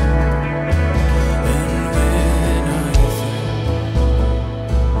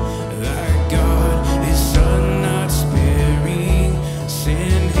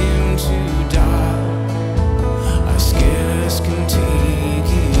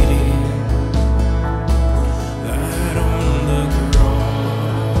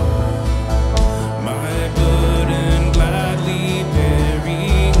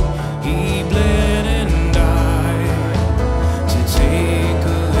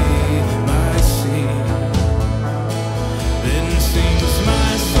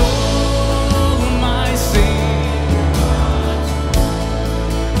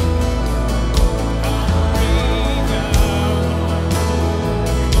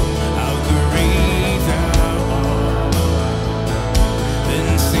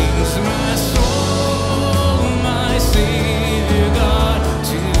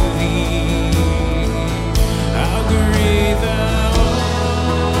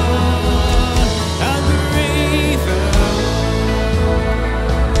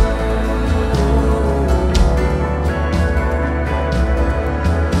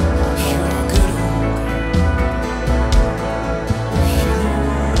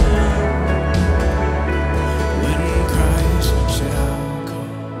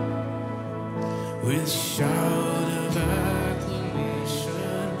with shout of acclamation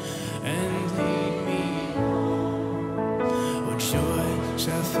and lead me. Oh, joy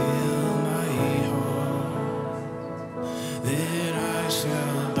shall fill my heart, then I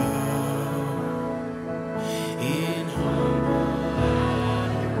shall bow in humble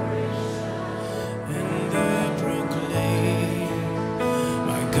adoration, and I proclaim,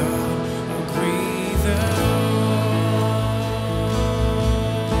 my God, how great thou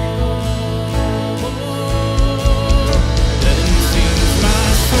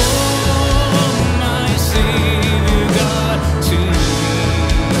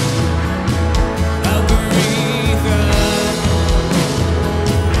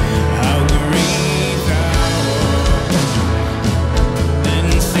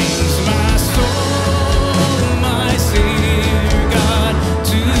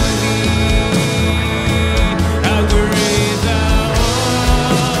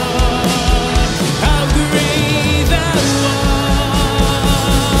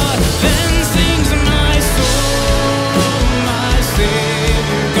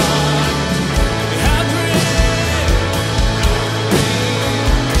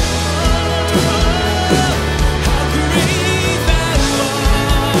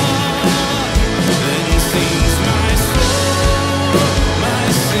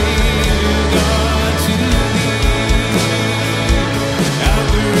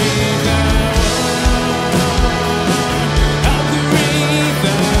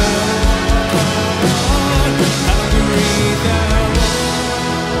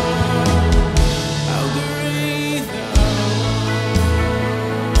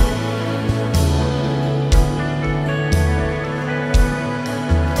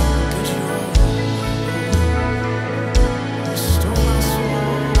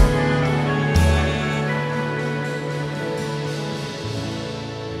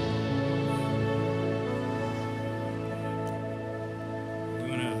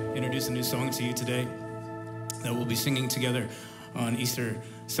introduce a new song to you today that we'll be singing together on Easter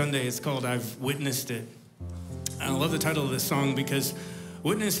Sunday. It's called I've Witnessed It. And I love the title of this song because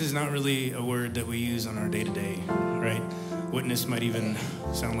witness is not really a word that we use on our day-to-day, right? Witness might even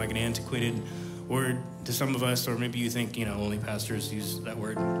sound like an antiquated word to some of us, or maybe you think, only pastors use that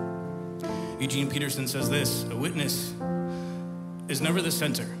word. Eugene Peterson says this: a witness is never the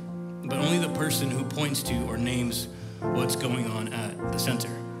center, but only the person who points to or names what's going on at the center.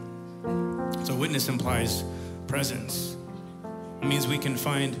 So witness implies presence. It means we can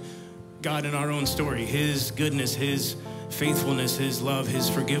find God in our own story, his goodness, his faithfulness, his love, his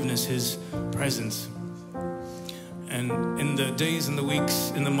forgiveness, his presence. And in the days and the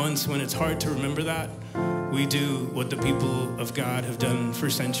weeks, in the months when it's hard to remember that, we do what the people of God have done for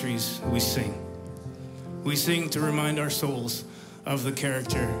centuries. We sing. We sing to remind our souls of the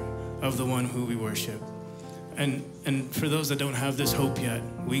character of the one who we worship. And for those that don't have this hope yet,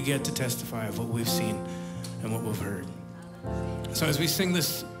 we get to testify of what we've seen and what we've heard. So as we sing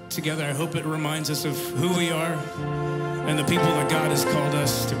this together, I hope it reminds us of who we are and the people that God has called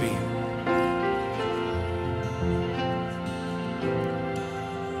us to be.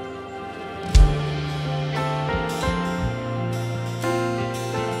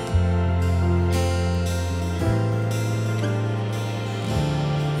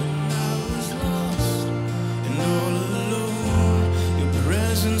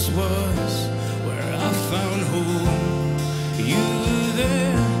 Was where I found home. You were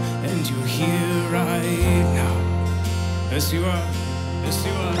there and you're here right now. Yes, you are. Yes,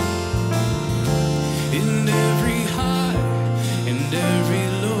 you are. In every high and every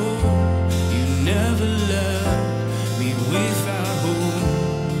low, you never left me without hope.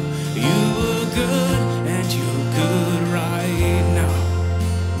 You were good and you're good right now.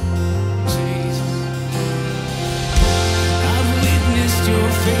 Jesus, I've witnessed your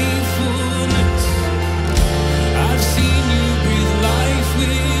faithfulness. I've seen you breathe life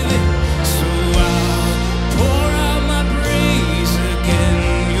within. So I'll pour out my praise again.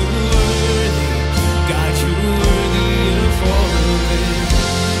 You're worthy, God, you're worthy of all of it.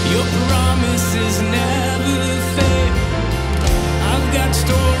 Your promises never fail. I've got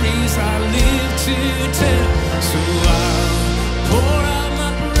stories I live to tell. So I'll pour out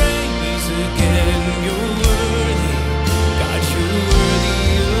my praise again. You're worthy, God, you're worthy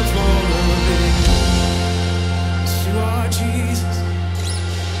of all of it. Yes, you are, Jesus.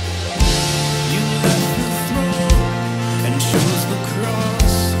 You left the throne and chose the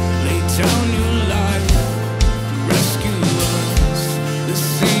cross, laid down your life to rescue us, the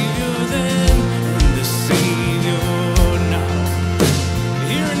Savior then and the Savior now.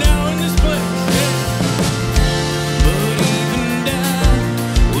 Here now in this place, yeah. But even death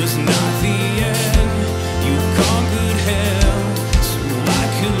was not the end. You conquered hell so I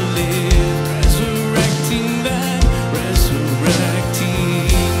could live, resurrecting then, resurrecting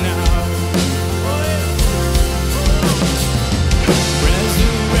now. Oh, yeah.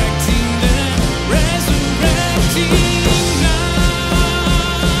 Resurrecting then, resurrecting now.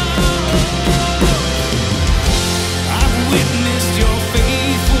 I've witnessed your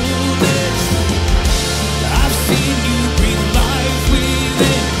faithfulness. I've seen you breathe life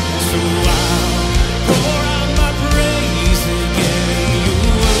within. So I'll pour out my praise again. You're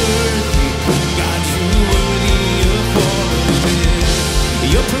worthy, God, you're worthy of all of it.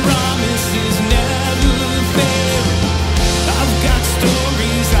 Your promises never fail. I've got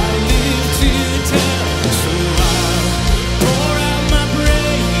stories I live to tell. So I'll pour out my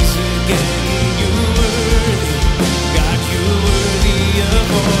praise again. You're worthy, God, you're worthy of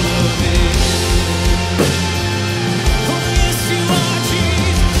all of it. Oh, yes, you are,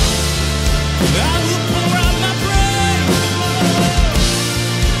 Jesus. I will pour out my praise.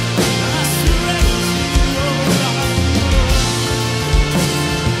 I surrender to you, oh God.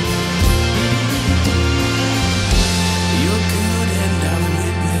 You're good and I've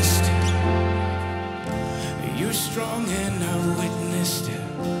witnessed it. You're strong and I've witnessed it.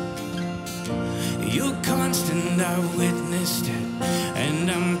 You're constant, I've witnessed it. And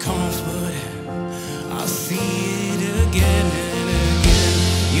I'm confident I'll see it again and again.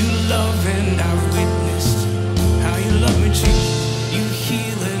 You love and I've witnessed how you love me, Jesus. You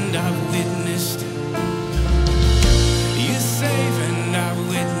heal and I've witnessed it. You save and I've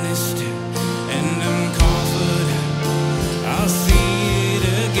witnessed it. And I'm confident I'll see it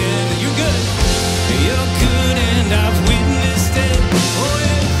again. You're good. You're good and I've witnessed it. Oh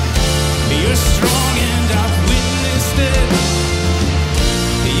yeah. You're strong and I've witnessed it.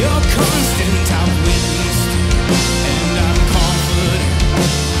 You're constant, I've witnessed it. And I'm confident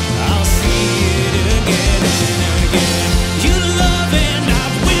I'll see it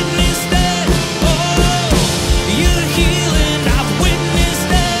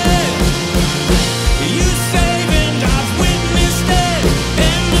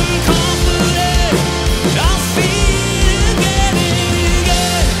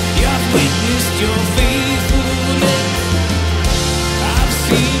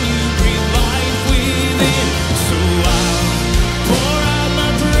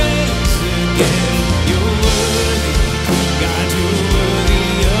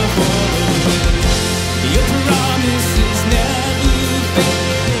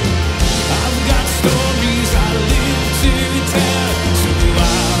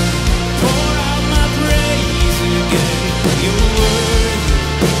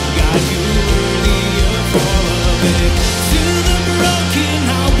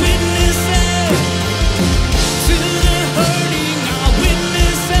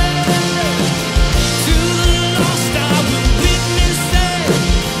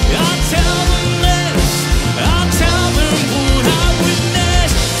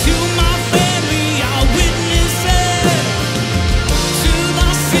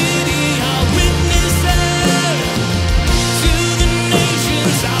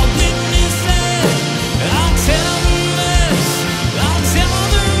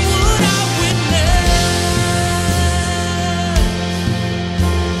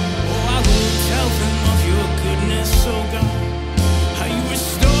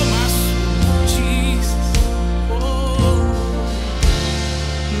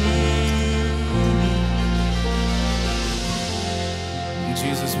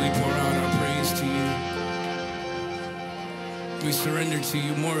as we pour out our praise to you, we surrender to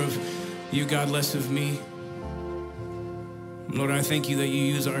you more of you, God, less of me. Lord, I thank you that you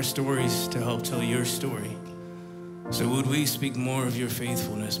use our stories to help tell your story. So would we speak more of your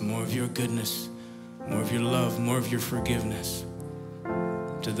faithfulness, more of your goodness, more of your love, more of your forgiveness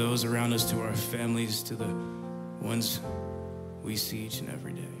to those around us, to our families, to the ones we see each and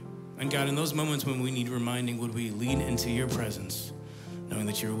every day. And God, in those moments when we need reminding, would we lean into your presence, knowing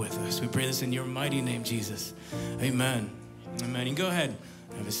that you're with us. We pray this in your mighty name, Jesus. Amen. Amen. You can go ahead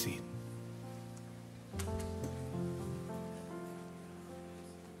and have a seat.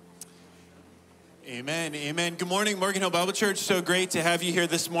 Amen, amen. Good morning, Morgan Hill Bible Church. So great to have you here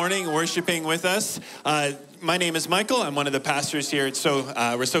this morning, worshiping with us. My name is Michael. I'm one of the pastors here.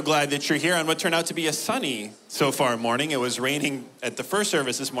 We're so glad that you're here on what turned out to be a sunny so far morning. It was raining at the first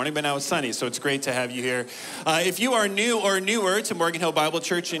service this morning, but now it's sunny, so it's great to have you here. If you are new or newer to Morgan Hill Bible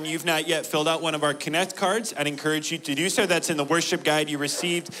Church and you've not yet filled out one of our Connect cards, I'd encourage you to do so. That's in the worship guide you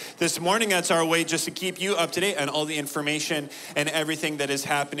received this morning. That's our way just to keep you up to date on all the information and everything that is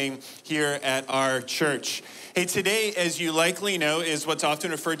happening here at our church. Hey, today, as you likely know, is what's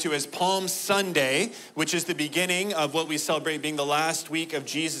often referred to as Palm Sunday, which is the beginning of what we celebrate being the last week of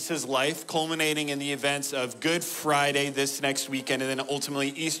Jesus' life, culminating in the events of Good Friday this next weekend, and then ultimately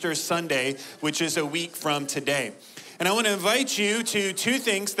Easter Sunday, which is a week from today. And I want to invite you to two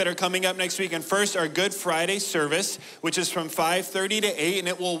things that are coming up next week. And first, our Good Friday service, which is from 5:30 to 8, and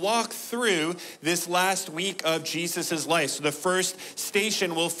it will walk through this last week of Jesus' life. So the first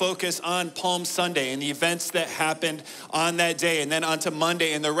station will focus on Palm Sunday and the events that happened on that day, and then on to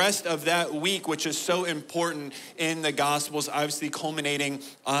Monday, and the rest of that week, which is so important in the Gospels, obviously culminating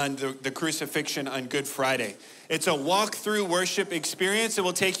on the crucifixion on Good Friday. It's a walk-through worship experience. It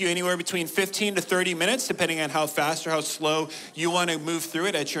will take you anywhere between 15 to 30 minutes, depending on how fast or how slow you want to move through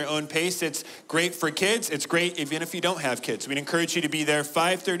it at your own pace. It's great for kids. It's great even if you don't have kids. We'd encourage you to be there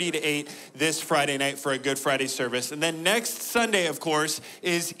 5:30 to 8 this Friday night for a Good Friday service. And then next Sunday, of course,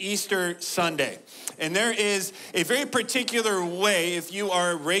 is Easter Sunday. And there is a very particular way, if you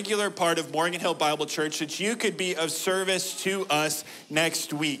are a regular part of Morgan Hill Bible Church, that you could be of service to us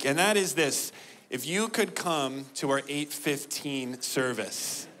next week. And that is this. If you could come to our 8:15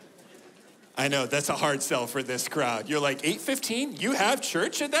 service. I know, that's a hard sell for this crowd. You're like, 8:15? You have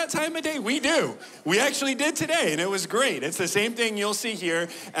church at that time of day? We do. We actually did today, and it was great. It's the same thing you'll see here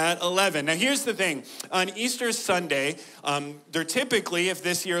at 11. Now, here's the thing. On Easter Sunday, there typically, if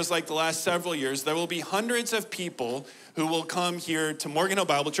this year is like the last several years, there will be hundreds of people who will come here to Morgan Hill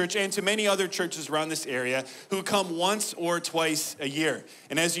Bible Church and to many other churches around this area who come once or twice a year.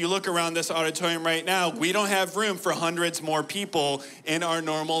 And as you look around this auditorium right now, we don't have room for hundreds more people in our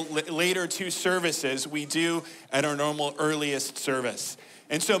normal later two services. We do at our normal earliest service.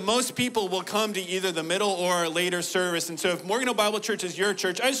 And so most people will come to either the middle or our later service. And so if Morgan Hill Bible Church is your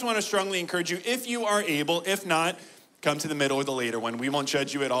church, I just want to strongly encourage you, if you are able, if not, come to the middle or the later one. We won't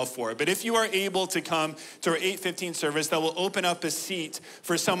judge you at all for it. But if you are able to come to our 8:15 service, that will open up a seat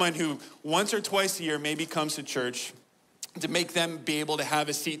for someone who once or twice a year maybe comes to church, to make them be able to have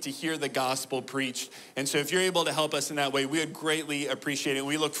a seat to hear the gospel preached. And so if you're able to help us in that way, we would greatly appreciate it.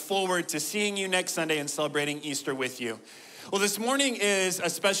 We look forward to seeing you next Sunday and celebrating Easter with you. Well, this morning is a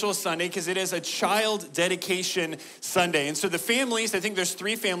special Sunday because it is a child dedication Sunday. And so the families, I think there's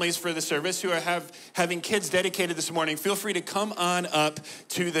 3 families for the service who are having kids dedicated this morning. Feel free to come on up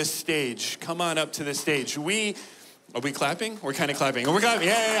to the stage. Come on up to the stage. Are we clapping? We're kind of clapping. We're clapping.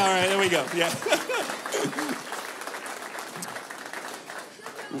 Yeah, all right, there we go. Yeah.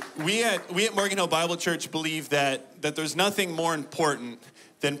 We at Morgan Hill Bible Church believe that there's nothing more important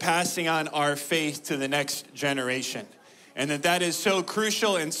than passing on our faith to the next generation. And that is so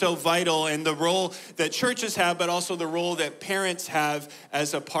crucial and so vital in the role that churches have, but also the role that parents have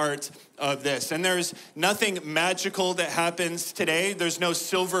as a part of this. And there's nothing magical that happens today. There's no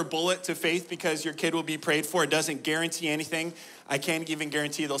silver bullet to faith because your kid will be prayed for. It doesn't guarantee anything. I can't even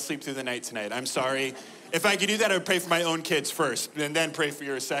guarantee they'll sleep through the night tonight. I'm sorry. If I could do that, I would pray for my own kids first and then pray for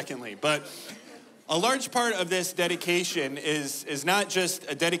yours secondly. But a large part of this dedication is not just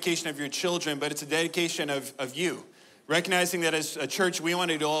a dedication of your children, but it's a dedication of you. Recognizing that as a church, we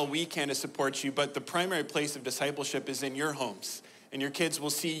want to do all we can to support you, but the primary place of discipleship is in your homes. And your kids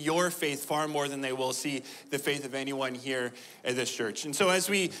will see your faith far more than they will see the faith of anyone here at this church. And so as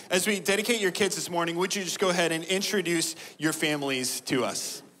we dedicate your kids this morning, would you just go ahead and introduce your families to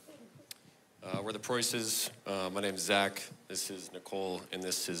us? We're the Preußes. My name is Zach. This is Nicole, and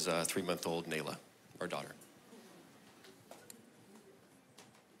this is 3-month-old Nayla, our daughter.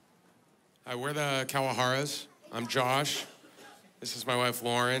 We're the Kawaharas. I'm Josh. This is my wife,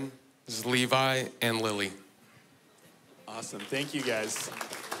 Lauren. This is Levi and Lily. Awesome. Thank you, guys.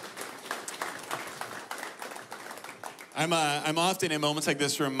 I'm often in moments like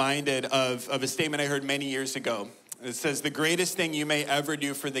this reminded of a statement I heard many years ago. It says, the greatest thing you may ever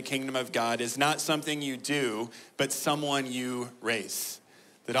do for the kingdom of God is not something you do, but someone you raise.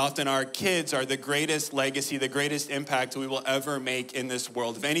 That often our kids are the greatest legacy, the greatest impact we will ever make in this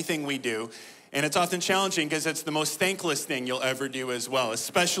world of anything we do. And it's often challenging because it's the most thankless thing you'll ever do as well,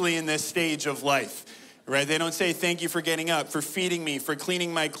 especially in this stage of life, right? They don't say thank you for getting up, for feeding me, for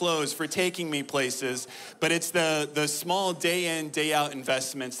cleaning my clothes, for taking me places, but it's the small day in, day out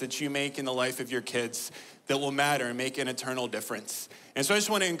investments that you make in the life of your kids that will matter and make an eternal difference. And so I just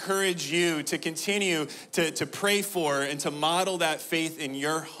want to encourage you to continue to pray for and to model that faith in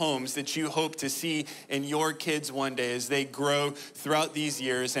your homes that you hope to see in your kids one day as they grow throughout these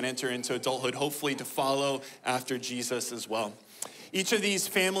years and enter into adulthood, hopefully to follow after Jesus as well. Each of these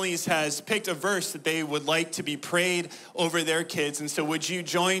families has picked a verse that they would like to be prayed over their kids. And so would you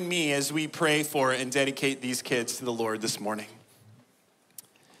join me as we pray for and dedicate these kids to the Lord this morning?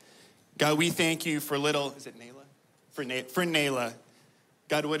 God, we thank you for little, is it Nayla? For Nayla.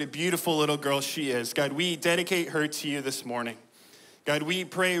 God, what a beautiful little girl she is. God, we dedicate her to you this morning. God, we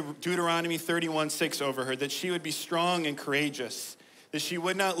pray Deuteronomy 31:6 over her, that she would be strong and courageous, that she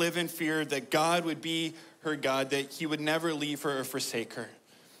would not live in fear, that God would be her God, that he would never leave her or forsake her.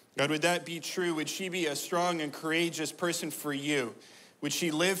 God, would that be true? Would she be a strong and courageous person for you? Would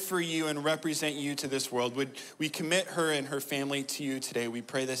she live for you and represent you to this world? Would we commit her and her family to you today? We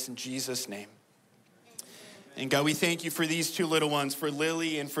pray this in Jesus' name. And God, we thank you for these two little ones, for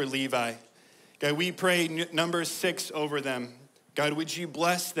Lily and for Levi. God, we pray number 6 over them. God, would you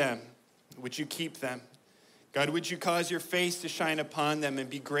bless them? Would you keep them? God, would you cause your face to shine upon them and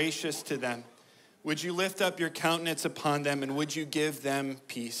be gracious to them? Would you lift up your countenance upon them and would you give them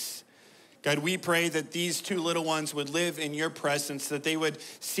peace? God, we pray that these two little ones would live in your presence, that they would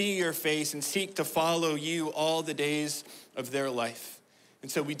see your face and seek to follow you all the days of their life. And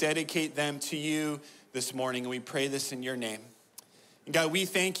so we dedicate them to you this morning, and we pray this in your name. And God, we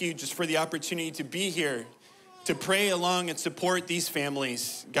thank you just for the opportunity to be here, to pray along and support these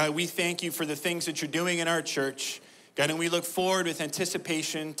families. God, we thank you for the things that you're doing in our church. God, and we look forward with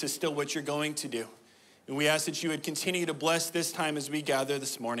anticipation to still what you're going to do. And we ask that you would continue to bless this time as we gather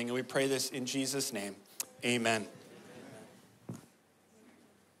this morning, and we pray this in Jesus' name. Amen.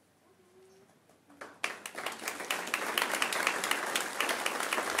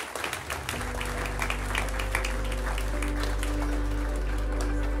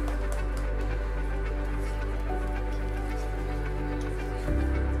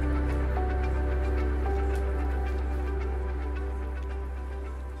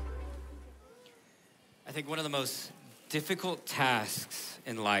 I think one of the most difficult tasks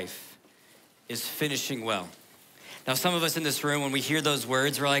in life is finishing well. Now, some of us in this room, when we hear those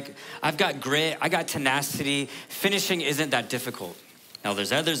words, we're like, I've got grit, I got tenacity. Finishing isn't that difficult. Now,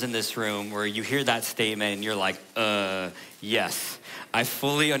 there's others in this room where you hear that statement and you're like, yes, I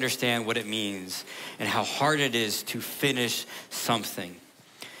fully understand what it means and how hard it is to finish something.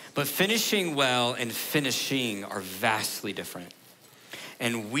 But finishing well and finishing are vastly different.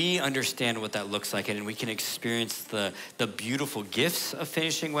 And we understand what that looks like, and we can experience the beautiful gifts of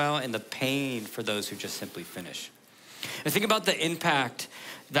finishing well and the pain for those who just simply finish. And think about the impact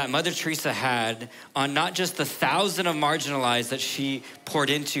that Mother Teresa had on not just the 1,000 of marginalized that she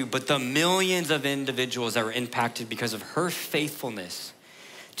poured into, but the millions of individuals that were impacted because of her faithfulness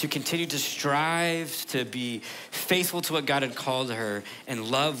to continue to strive to be faithful to what God had called her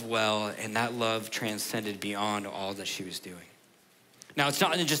and love well, and that love transcended beyond all that she was doing. Now, it's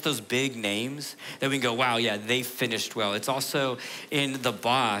not in just those big names that we can go, wow, yeah, they finished well. It's also in the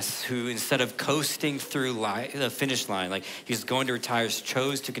boss who, instead of coasting through the finish line, like he's going to retire,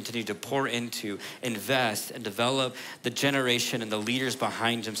 chose to continue to pour into, invest, and develop the generation and the leaders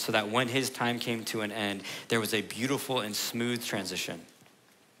behind him so that when his time came to an end, there was a beautiful and smooth transition.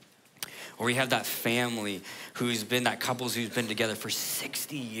 Or we have that family that couples who's been together for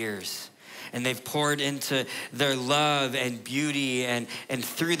 60 years. And they've poured into their love and beauty. And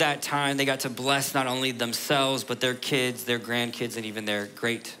through that time, they got to bless not only themselves, but their kids, their grandkids, and even their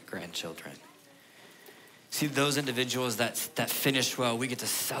great-grandchildren. See, those individuals that finish well, we get to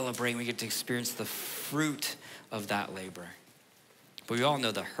celebrate, we get to experience the fruit of that labor. But we all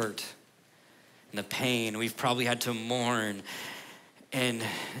know the hurt and the pain. We've probably had to mourn and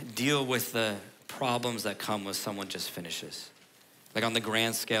deal with the problems that come when someone just finishes. Like on the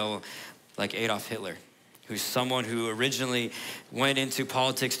grand scale, like Adolf Hitler, who's someone who originally went into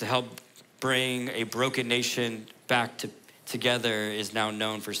politics to help bring a broken nation back together is now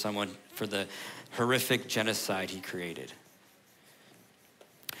known for the horrific genocide he created.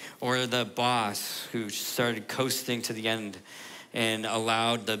 Or the boss who started coasting to the end and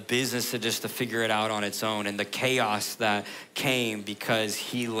allowed the business to figure it out on its own, and the chaos that came because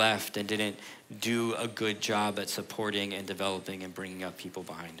he left and didn't do a good job at supporting and developing and bringing up people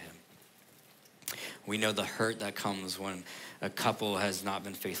behind him. We know the hurt that comes when a couple has not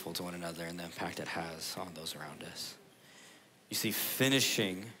been faithful to one another and the impact it has on those around us. You see,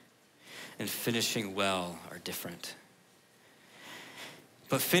 finishing and finishing well are different.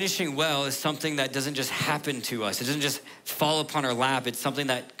 But finishing well is something that doesn't just happen to us. It doesn't just fall upon our lap. It's something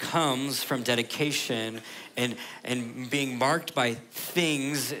that comes from dedication and being marked by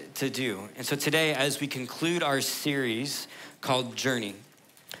things to do. And so today, as we conclude our series called Journey,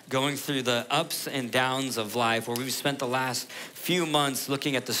 going through the ups and downs of life, where we've spent the last few months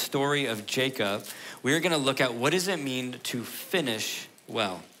looking at the story of Jacob, we're gonna look at what does it mean to finish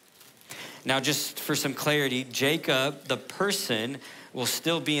well. Now, just for some clarity, Jacob, the person, will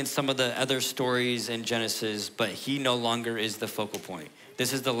still be in some of the other stories in Genesis, but he no longer is the focal point.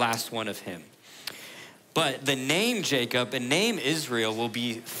 This is the last one of him. But the name Jacob and name Israel will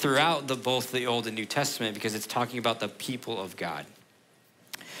be throughout both the Old and New Testament because it's talking about the people of God.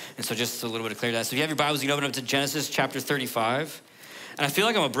 And so just a little bit of clarity. So if you have your Bibles, you can open up to Genesis chapter 35. And I feel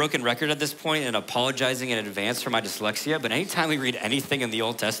like I'm a broken record at this point and apologizing in advance for my dyslexia, but anytime we read anything in the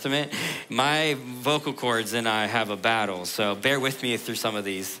Old Testament, my vocal cords and I have a battle. So bear with me through some of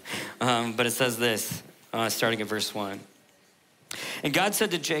these. But it says this, starting at verse 1. And God said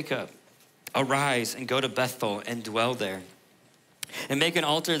to Jacob, arise and go to Bethel and dwell there, and make an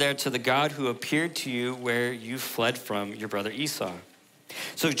altar there to the God who appeared to you where you fled from your brother Esau.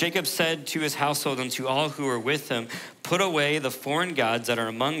 So Jacob said to his household and to all who were with him, put away the foreign gods that are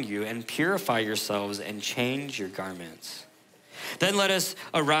among you and purify yourselves and change your garments. Then let us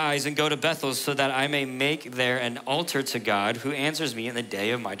arise and go to Bethel so that I may make there an altar to God who answers me in the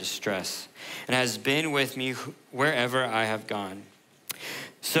day of my distress and has been with me wherever I have gone.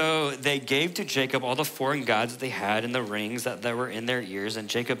 So they gave to Jacob all the foreign gods that they had and the rings that were in their ears, and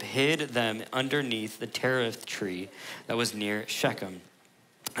Jacob hid them underneath the terebinth tree that was near Shechem.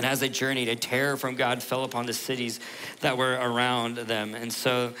 And as they journeyed, a terror from God fell upon the cities that were around them, and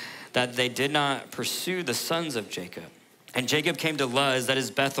so that they did not pursue the sons of Jacob. And Jacob came to Luz, that is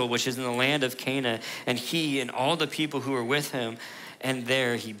Bethel, which is in the land of Canaan, and he and all the people who were with him. And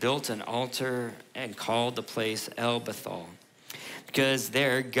there he built an altar and called the place El Bethel, because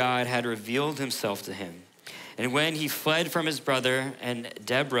there God had revealed himself to him. And when he fled from his brother, and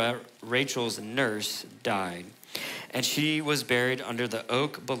Deborah, Rachel's nurse, died, and she was buried under the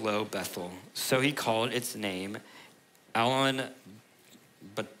oak below Bethel. So he called its name Alon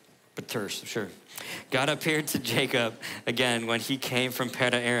Batur, sure. God appeared to Jacob again when he came from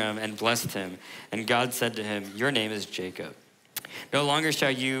Paddan-aram and blessed him. And God said to him, your name is Jacob. No longer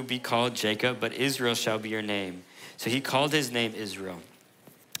shall you be called Jacob, but Israel shall be your name. So he called his name Israel.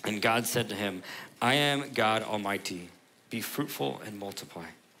 And God said to him, I am God Almighty. Be fruitful and multiply.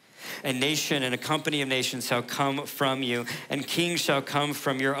 A nation and a company of nations shall come from you, and kings shall come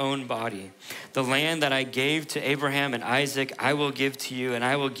from your own body. The land that I gave to Abraham and Isaac, I will give to you, and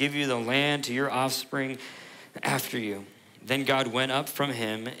I will give you the land to your offspring after you. Then God went up from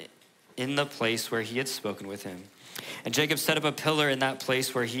him in the place where he had spoken with him. And Jacob set up a pillar in that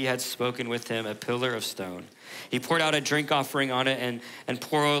place where he had spoken with him, a pillar of stone. He poured out a drink offering on it and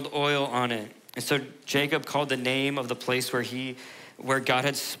poured oil on it. And so Jacob called the name of the place where God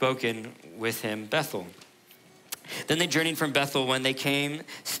had spoken with him, Bethel. Then they journeyed from Bethel. When they came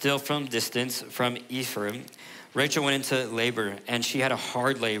still from distance from Ephraim, Rachel went into labor, and she had a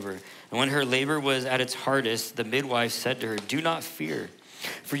hard labor. And when her labor was at its hardest, the midwife said to her, do not fear,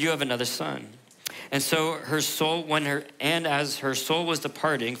 for you have another son. And so as her soul was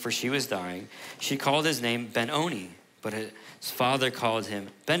departing, for she was dying, she called his name Ben-Oni, but his father called him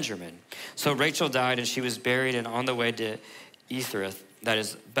Benjamin. So Rachel died, and she was buried, and on the way to Ephrath, that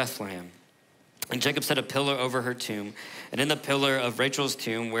is Bethlehem. And Jacob set a pillar over her tomb, and in the pillar of Rachel's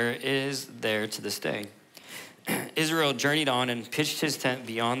tomb, where it is there to this day. Israel journeyed on and pitched his tent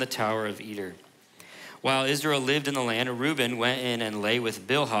beyond the tower of Eder. While Israel lived in the land, Reuben went in and lay with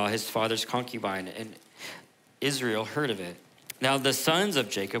Bilhah, his father's concubine, and Israel heard of it. Now the sons of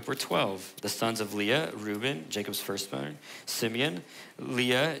Jacob were 12. The sons of Leah, Reuben, Jacob's firstborn, Simeon,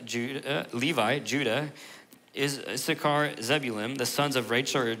 Levi, Judah, Issachar, Zebulun. The sons of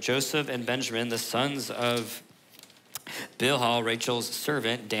Rachel are Joseph and Benjamin. The sons of Bilhah, Rachel's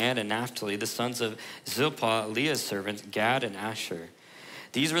servant, Dan and Naphtali. The sons of Zilpah, Leah's servant, Gad and Asher.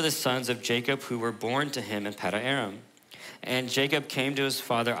 These were the sons of Jacob who were born to him in Paddan-aram. And Jacob came to his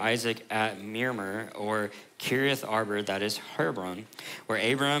father Isaac at Mimir, or Kiriath Arba, that is Hebron, where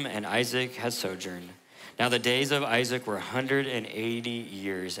Abram and Isaac had sojourned. Now the days of Isaac were 180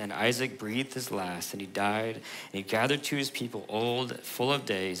 years, and Isaac breathed his last, and he died, and he gathered to his people old, full of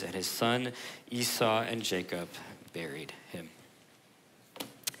days, and his son Esau and Jacob buried him.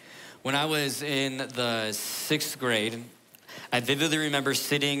 When I was in the 6th grade, I vividly remember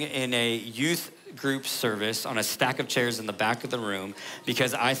sitting in a youth group service on a stack of chairs in the back of the room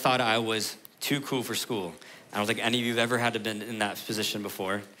because I thought I was too cool for school. I don't think any of you have ever had to been in that position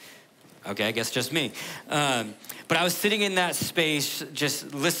before. Okay, I guess just me. But I was sitting in that space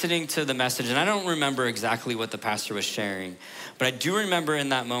just listening to the message, and I don't remember exactly what the pastor was sharing, but I do remember in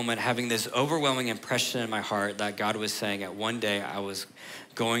that moment having this overwhelming impression in my heart that God was saying that one day I was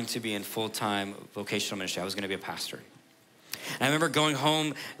going to be in full-time vocational ministry. I was going to be a pastor. And I remember going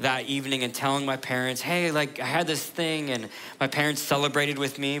home that evening and telling my parents, hey, like I had this thing, and my parents celebrated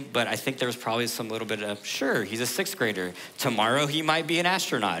with me, but I think there was probably some little bit of, sure, he's a 6th grader. Tomorrow he might be an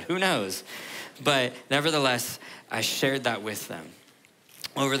astronaut, who knows? But nevertheless, I shared that with them.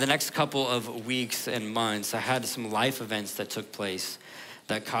 Over the next couple of weeks and months, I had some life events that took place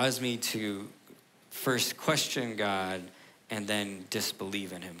that caused me to first question God and then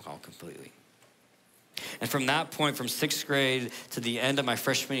disbelieve in him all completely. And from that point, from 6th grade to the end of my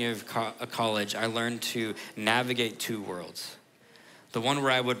freshman year of college, I learned to navigate two worlds. The one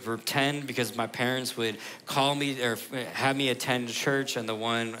where I would pretend because my parents would call me or have me attend church, and the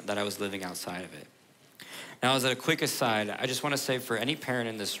one that I was living outside of it. Now, as a quick aside, I just want to say for any parent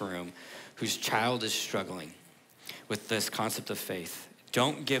in this room whose child is struggling with this concept of faith,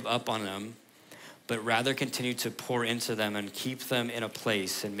 don't give up on them, but rather continue to pour into them and keep them in a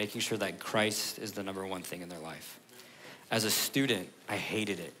place and making sure that Christ is the number one thing in their life. As a student, I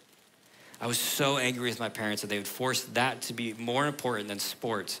hated it. I was so angry with my parents that they would force that to be more important than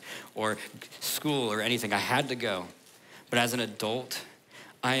sports or school or anything. I had to go. But as an adult,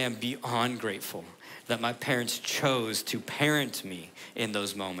 I am beyond grateful that my parents chose to parent me in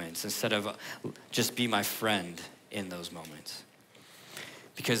those moments instead of just be my friend in those moments.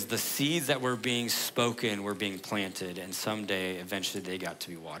 Because the seeds that were being spoken were being planted, and someday, eventually, they got to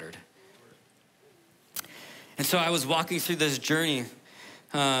be watered. And so I was walking through this journey,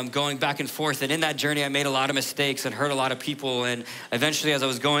 going back and forth, and in that journey, I made a lot of mistakes and hurt a lot of people, and eventually, as I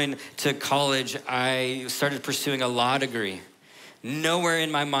was going to college, I started pursuing a law degree. Nowhere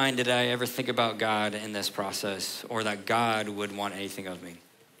in my mind did I ever think about God in this process or that God would want anything of me.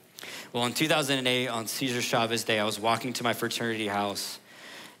 Well, in 2008, on Cesar Chavez Day, I was walking to my fraternity house,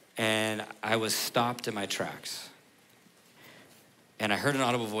 and I was stopped in my tracks. And I heard an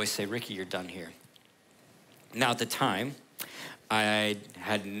audible voice say, Ricky, you're done here. Now, at the time, I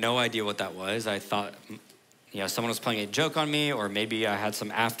had no idea what that was. I thought, someone was playing a joke on me, or maybe I had some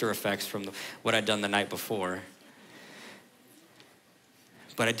after effects from what I'd done the night before.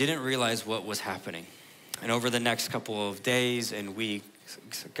 But I didn't realize what was happening. And over the next couple of days and weeks,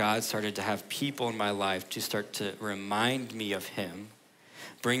 God started to have people in my life to start to remind me of him,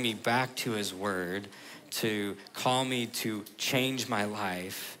 bring me back to his word, to call me to change my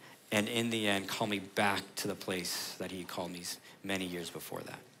life, and in the end, call me back to the place that he called me many years before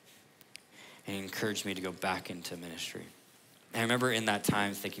that. And he encouraged me to go back into ministry. And I remember in that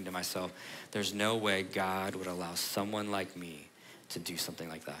time thinking to myself, there's no way God would allow someone like me to do something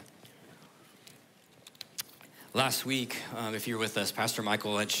like that. Last week, if you were with us, Pastor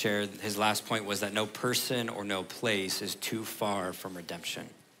Michael had shared his last point was that no person or no place is too far from redemption.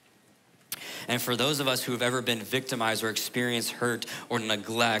 And for those of us who have ever been victimized or experienced hurt or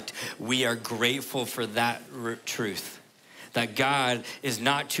neglect, we are grateful for that truth, that God is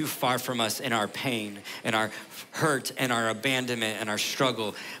not too far from us in our pain and our hurt and our abandonment and our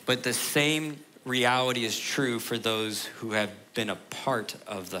struggle, but the same reality is true for those who have been a part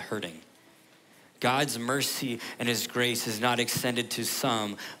of the hurting. God's mercy and his grace is not extended to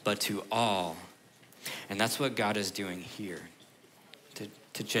some, but to all. And that's what God is doing here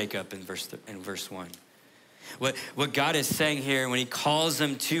to Jacob in verse 1. What God is saying here, when he calls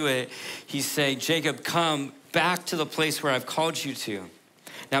him to it, he's saying, Jacob, come back to the place where I've called you to.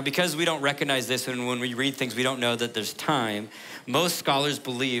 Now, because we don't recognize this, and when we read things, we don't know that there's time, most scholars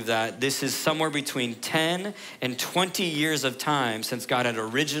believe that this is somewhere between 10 and 20 years of time since God had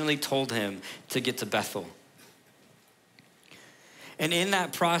originally told him to get to Bethel. And in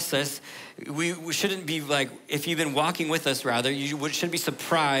that process, we shouldn't be like, if you've been walking with us rather, you shouldn't be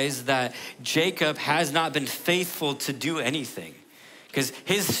surprised that Jacob has not been faithful to do anything. Because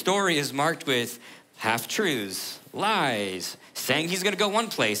his story is marked with half-truths, lies, saying he's gonna go one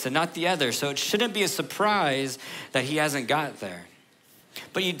place and not the other. So it shouldn't be a surprise that he hasn't got there.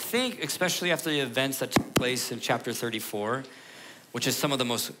 But you'd think, especially after the events that took place in chapter 34, which is some of the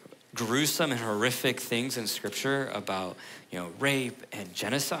most gruesome and horrific things in scripture about, rape and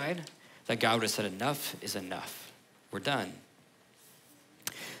genocide, that God would have said, enough is enough. We're done.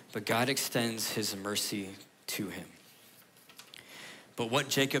 But God extends his mercy to him. But what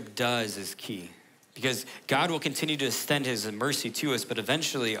Jacob does is key, because God will continue to extend his mercy to us, but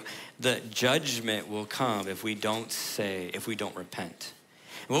eventually the judgment will come if we don't repent.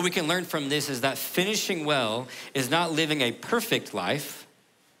 And what we can learn from this is that finishing well is not living a perfect life,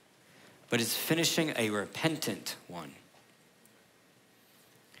 but it's finishing a repentant one.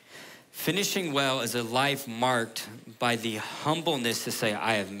 Finishing well is a life marked by the humbleness to say,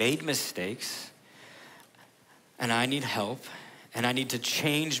 I have made mistakes, and I need help, and I need to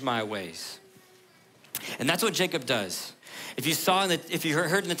change my ways. And that's what Jacob does. If you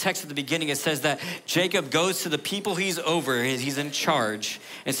heard in the text at the beginning, it says that Jacob goes to the people he's over, he's in charge,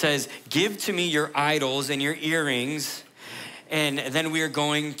 and says, give to me your idols and your earrings, and then we are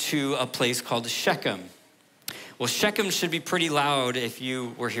going to a place called Shechem. Well, Shechem should be pretty loud if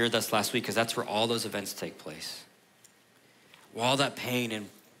you were here with us last week, because that's where all those events take place. Where all that pain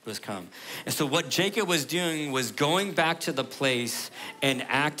was come. And so what Jacob was doing was going back to the place and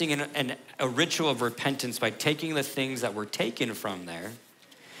acting in a ritual of repentance by taking the things that were taken from there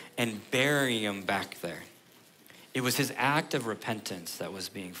and burying them back there. It was his act of repentance that was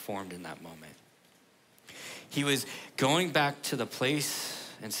being formed in that moment. He was going back to the place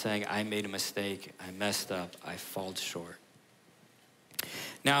and saying, I made a mistake, I messed up, I fall short.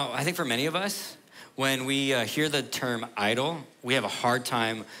 Now, I think for many of us, when we hear the term idol, we have a hard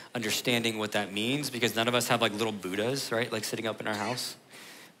time understanding what that means, because none of us have like little Buddhas, right? Like sitting up in our house,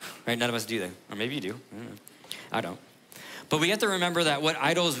 right? None of us do that. Or maybe you do, I don't. But we have to remember that what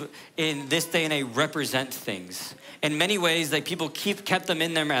idols in this day and age represent things. In many ways, like people kept them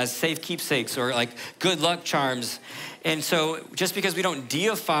in them as safe keepsakes or like good luck charms. And so just because we don't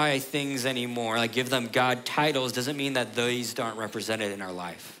deify things anymore, like give them God titles, doesn't mean that these aren't represented in our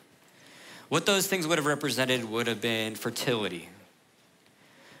life. What those things would have represented would have been fertility,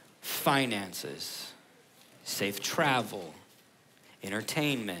 finances, safe travel,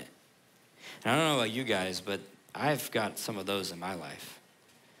 entertainment. And I don't know about you guys, but I've got some of those in my life.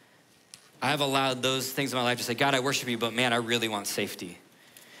 I've allowed those things in my life to say, God, I worship you, but man, I really want safety.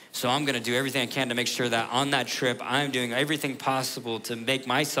 So I'm gonna do everything I can to make sure that on that trip, I'm doing everything possible to make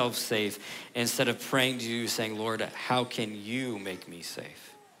myself safe, instead of praying to you, saying, Lord, how can you make me safe?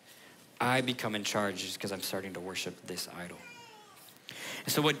 I become in charge just because I'm starting to worship this idol.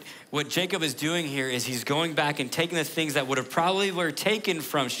 And so what Jacob is doing here is he's going back and taking the things that would have probably were taken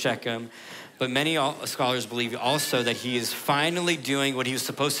from Shechem, but many scholars believe also that he is finally doing what he was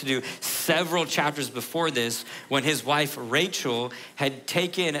supposed to do several chapters before this, when his wife Rachel had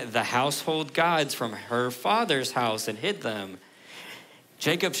taken the household gods from her father's house and hid them.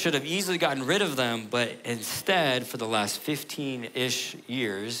 Jacob should have easily gotten rid of them, but instead, for the last 15-ish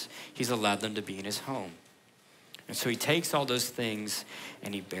years, he's allowed them to be in his home. And so he takes all those things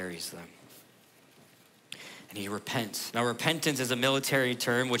and he buries them. And he repents. Now, repentance is a military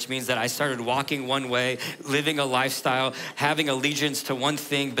term, which means that I started walking one way, living a lifestyle, having allegiance to one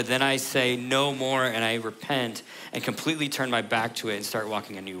thing, but then I say no more and I repent and completely turn my back to it and start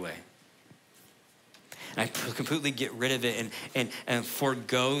walking a new way. And I completely get rid of it and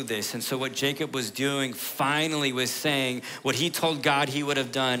forego this. And so what Jacob was doing finally was saying what he told God he would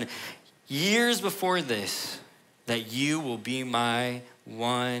have done years before this, that you will be my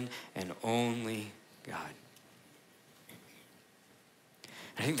one and only God.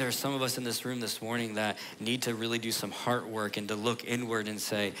 I think there are some of us in this room this morning that need to really do some heart work and to look inward and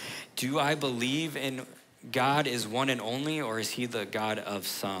say, do I believe in God is one and only, or is he the God of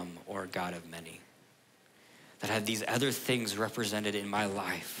some or God of many? That have these other things represented in my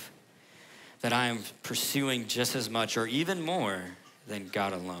life that I am pursuing just as much or even more than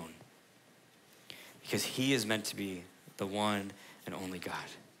God alone. Because he is meant to be the one and only God.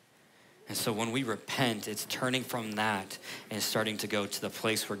 And so when we repent, it's turning from that and starting to go to the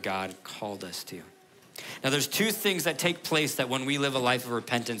place where God called us to. Now there's two things that take place that when we live a life of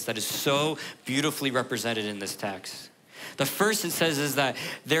repentance that is so beautifully represented in this text. The first it says is that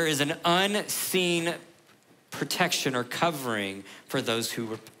there is an unseen protection or covering for those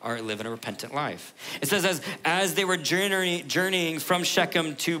who live in a repentant life. It says as they were journeying from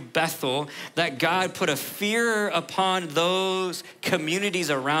Shechem to Bethel, that God put a fear upon those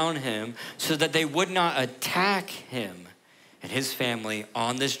communities around him so that they would not attack him and his family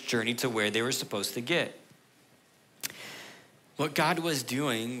on this journey to where they were supposed to get. What God was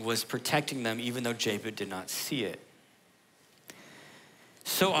doing was protecting them even though Jacob did not see it.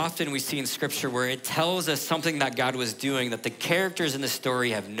 So often we see in scripture where it tells us something that God was doing that the characters in the story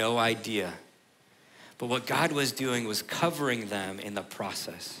have no idea. But what God was doing was covering them in the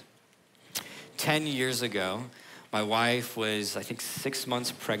process. 10 years ago, my wife was, I think, 6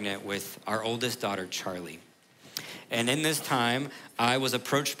 months pregnant with our oldest daughter, Charlie. And in this time, I was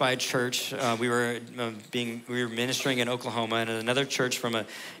approached by a church. We were ministering in Oklahoma, and another church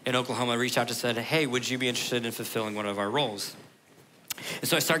in Oklahoma reached out and said, hey, would you be interested in fulfilling one of our roles? And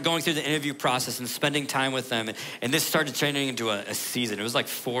so I started going through the interview process and spending time with them. And this started turning into a season. It was like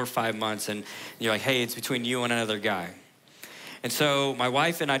 4 or 5 months. And you're like, hey, it's between you and another guy. And so my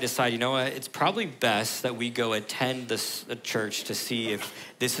wife and I decided, you know what, it's probably best that we go attend the church to see if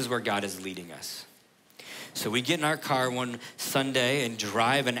this is where God is leading us. So we get in our car one Sunday and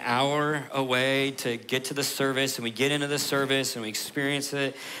drive an hour away to get to the service. And we get into the service and we experience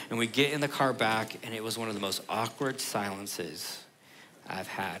it. And we get in the car back. And it was one of the most awkward silences I've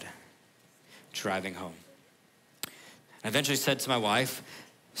had driving home. I eventually said to my wife,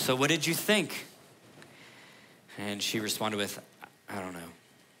 so what did you think? And she responded with, I don't know.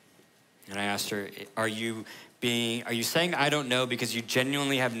 And I asked her, are you saying I don't know because you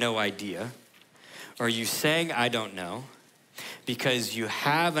genuinely have no idea? Or are you saying I don't know because you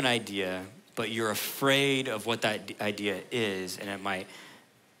have an idea, but you're afraid of what that idea is and it might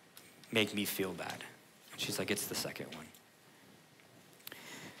make me feel bad? She's like, it's the second one.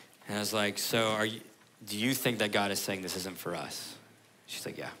 And I was like, so do you think that God is saying this isn't for us? She's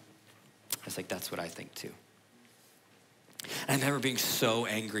like, yeah. I was like, that's what I think too. And I remember being so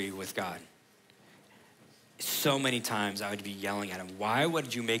angry with God. So many times I would be yelling at him, why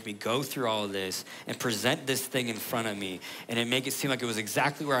would you make me go through all of this and present this thing in front of me and it make it seem like it was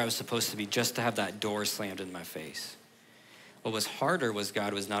exactly where I was supposed to be just to have that door slammed in my face? What was harder was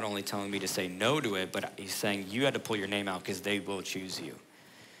God was not only telling me to say no to it, but he's saying you had to pull your name out because they will choose you.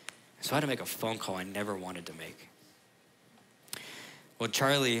 So I had to make a phone call I never wanted to make. Well,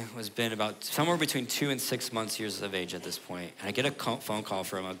 Charlie was been about somewhere between 2 and 6 months years of age at this point. And I get a phone call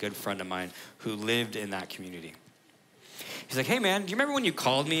from a good friend of mine who lived in that community. He's like, hey man, do you remember when you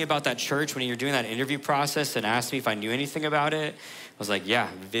called me about that church when you were doing that interview process and asked me if I knew anything about it? I was like, yeah,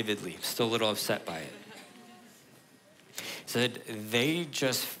 vividly. Still a little upset by it. He said, they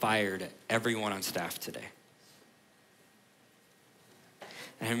just fired everyone on staff today.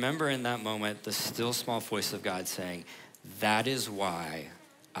 And I remember in that moment, the still small voice of God saying, that is why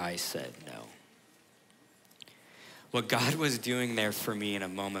I said no. What God was doing there for me in a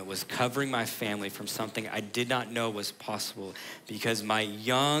moment was covering my family from something I did not know was possible because my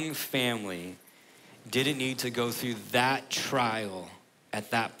young family didn't need to go through that trial at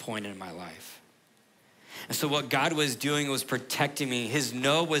that point in my life. And so what God was doing was protecting me. His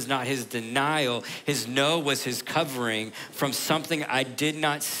no was not his denial. His no was his covering from something I did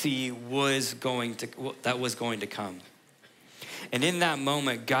not see that was going to come. And in that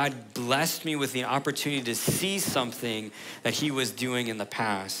moment, God blessed me with the opportunity to see something that he was doing in the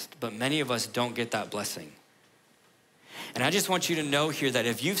past. But many of us don't get that blessing. And I just want you to know here that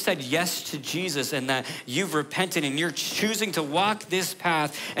if you've said yes to Jesus and that you've repented and you're choosing to walk this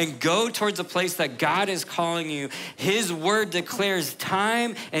path and go towards a place that God is calling you, his word declares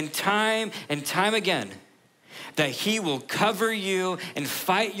time and time and time again that he will cover you and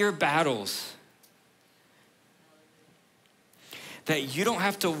fight your battles. That you don't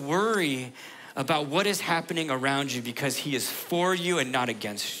have to worry about what is happening around you because he is for you and not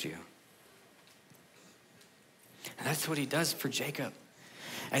against you. And that's what he does for Jacob.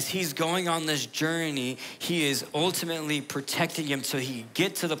 As he's going on this journey, he is ultimately protecting him so he could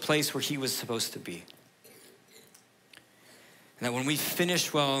get to the place where he was supposed to be. And that when we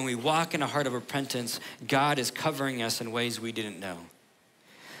finish well and we walk in a heart of repentance, God is covering us in ways we didn't know.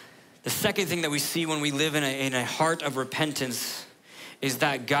 The second thing that we see when we live in a heart of repentance is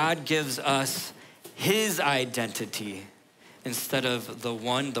that God gives us his identity instead of the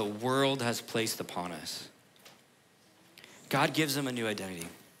one the world has placed upon us. God gives him a new identity.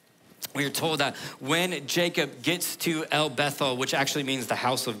 We are told that when Jacob gets to El Bethel, which actually means the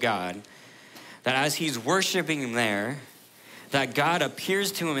house of God, that as he's worshiping there, that God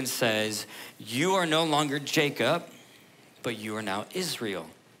appears to him and says, you are no longer Jacob, but you are now Israel.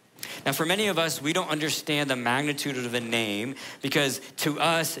 Now, for many of us, we don't understand the magnitude of a name because to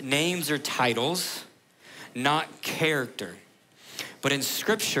us, names are titles, not character. But in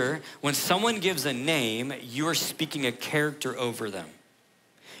scripture, when someone gives a name, you are speaking a character over them.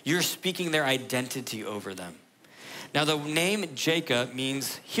 You're speaking their identity over them. Now, the name Jacob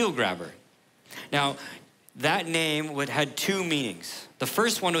means heel grabber. Now, that name had two meanings. The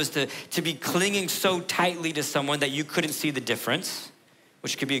first one was to be clinging so tightly to someone that you couldn't see the difference,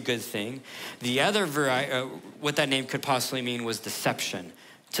 which could be a good thing. The other what that name could possibly mean was deception,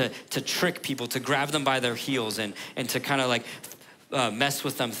 to trick people, to grab them by their heels and to kind of like mess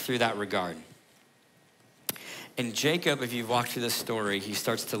with them through that regard. And Jacob, if you've walked through this story, he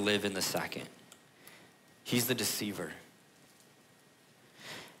starts to live in the second. He's the deceiver.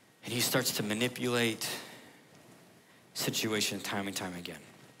 And he starts to manipulate situation time and time again.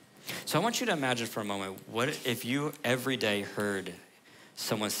 So I want you to imagine for a moment, what if you every day heard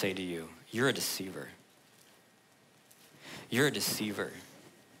someone say to you, you're a deceiver. You're a deceiver.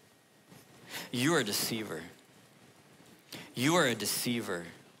 You are a deceiver. You are a deceiver.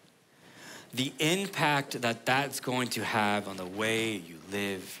 The impact that that's going to have on the way you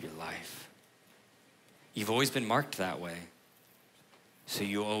live your life. You've always been marked that way, so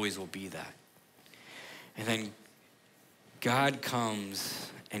you always will be that. And then God comes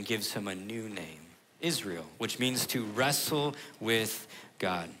and gives him a new name, Israel, which means to wrestle with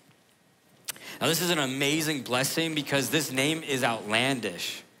God. Now this is an amazing blessing because this name is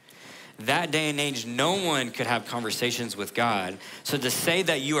outlandish. That day and age, no one could have conversations with God. So to say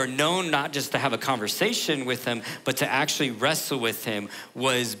that you are known not just to have a conversation with him, but to actually wrestle with him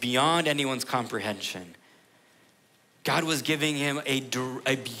was beyond anyone's comprehension. God was giving him a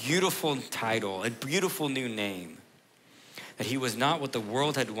beautiful title, a beautiful new name. That he was not what the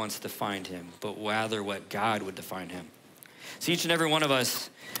world had once defined him, but rather what God would define him. So each and every one of us,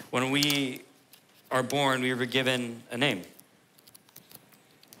 when we are born, we were given a name.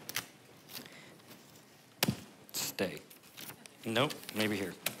 Stay. Nope, maybe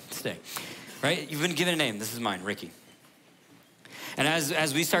here. Stay. Right? You've been given a name. This is mine, Ricky. And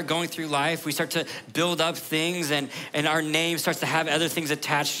as we start going through life, we start to build up things and our name starts to have other things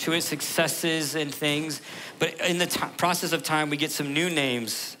attached to it, successes and things. But in the process of time, we get some new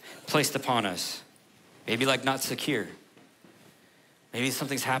names placed upon us. Maybe like not secure. Maybe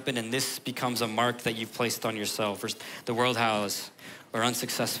something's happened and this becomes a mark that you've placed on yourself or the world has, or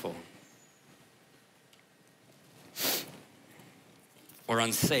unsuccessful. Or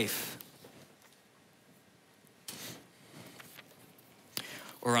unsafe.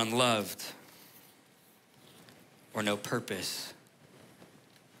 Or unloved. Or no purpose.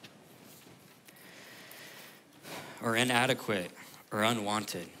 Or inadequate. Or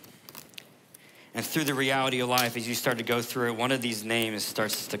unwanted. And through the reality of life, as you start to go through it, one of these names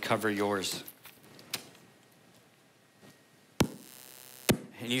starts to cover yours.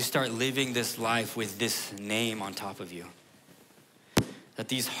 And you start living this life with this name on top of you. That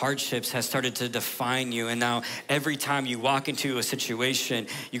these hardships have started to define you. And now every time you walk into a situation,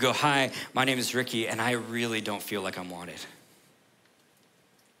 you go, hi, my name is Ricky, and I really don't feel like I'm wanted.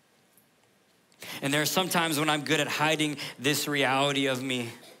 And there are some times when I'm good at hiding this reality of me.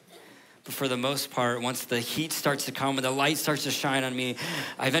 But for the most part, once the heat starts to come and the light starts to shine on me,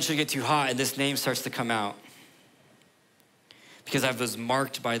 I eventually get too hot and this name starts to come out. Because I was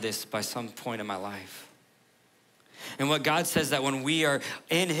marked by this by some point in my life. And what God says that when we are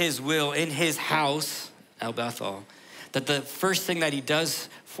in his will, in his house, El Bethel, that the first thing that he does,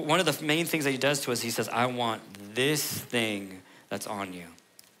 one of the main things that he does to us, he says, I want this thing that's on you.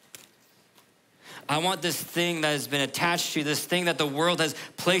 I want this thing that has been attached to you, this thing that the world has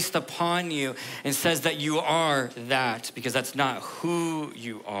placed upon you and says that you are that, because that's not who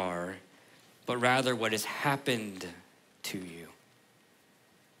you are, but rather what has happened to you.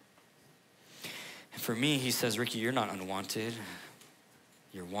 And for me, he says, Ricky, you're not unwanted.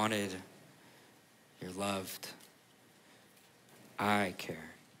 You're wanted. You're loved. I care.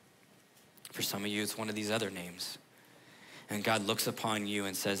 For some of you, it's one of these other names. And God looks upon you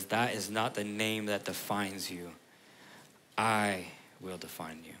and says, that is not the name that defines you. I will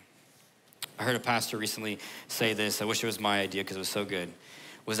define you. I heard a pastor recently say this. I wish it was my idea because it was so good.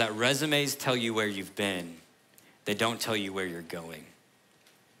 Was that resumes tell you where you've been. They don't tell you where you're going.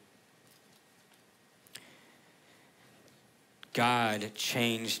 God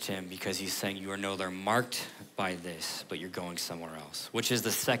changed him because he's saying you are no longer marked by this, but you're going somewhere else, which is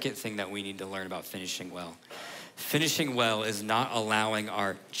the second thing that we need to learn about finishing well. Finishing well is not allowing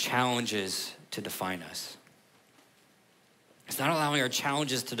our challenges to define us. It's not allowing our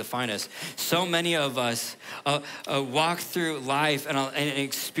challenges to define us. So many of us walk through life and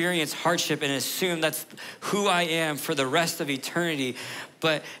experience hardship and assume that's who I am for the rest of eternity.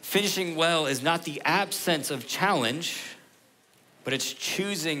 But finishing well is not the absence of challenge, but it's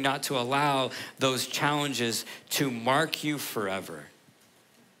choosing not to allow those challenges to mark you forever.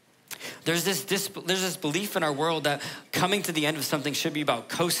 There's this belief in our world that coming to the end of something should be about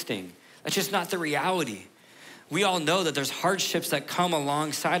coasting. That's just not the reality. we all know that there's hardships that come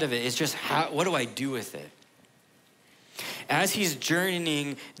alongside of it. It's just, what do I do with it? As he's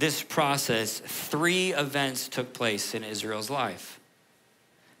journeying this process, 3 events took place in Israel's life.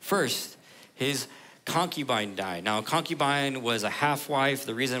 First, his concubine died. Now, a concubine was a half-wife.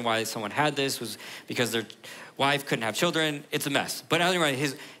 The reason why someone had this was because their wife couldn't have children. It's a mess. But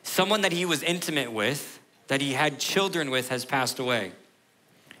anyway, someone that he was intimate with, that he had children with, has passed away.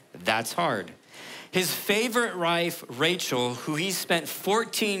 That's hard. His favorite wife, Rachel, who he spent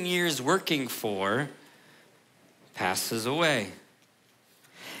 14 years working for, passes away.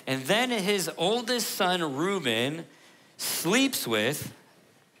 And then his oldest son, Reuben, sleeps with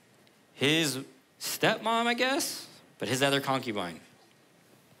his stepmom, I guess, but his other concubine.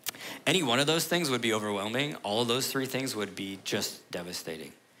 Any one of those things would be overwhelming. All of those 3 things would be just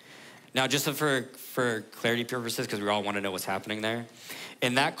devastating. Now, just for clarity purposes, because we all want to know what's happening there,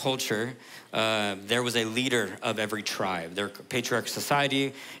 in that culture, there was a leader of every tribe. Their patriarch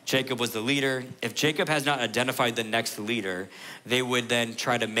society, Jacob was the leader. If Jacob has not identified the next leader, they would then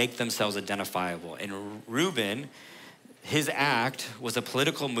try to make themselves identifiable. And Reuben, his act was a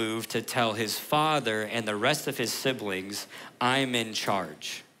political move to tell his father and the rest of his siblings, I'm in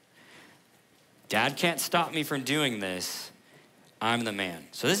charge. Dad can't stop me from doing this. I'm the man.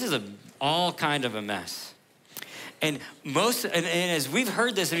 So this is all kind of a mess. And as we've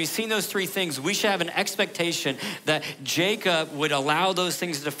heard this and we've seen those 3 things, we should have an expectation that Jacob would allow those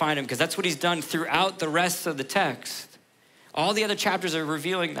things to define him, because that's what he's done throughout the rest of the text. All the other chapters are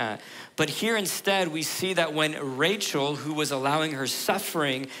revealing that. But here instead, we see that when Rachel, who was allowing her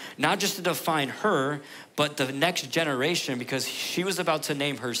suffering, not just to define her, but the next generation, because she was about to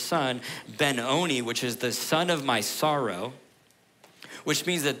name her son Ben-Oni, which is the son of my sorrow, which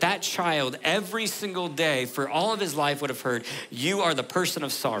means that child every single day for all of his life would have heard, you are the person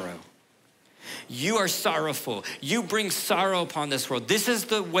of sorrow. You are sorrowful. You bring sorrow upon this world. This is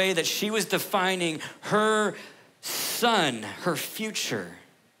the way that she was defining her son, her future.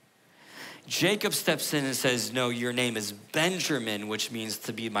 Jacob steps in and says, no, your name is Benjamin, which means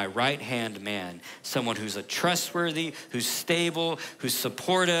to be my right-hand man, someone who's a trustworthy, who's stable, who's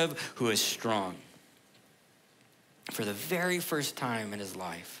supportive, who is strong. For the very first time in his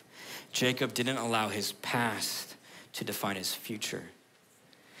life, Jacob didn't allow his past to define his future.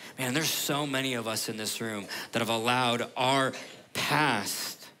 Man, there's so many of us in this room that have allowed our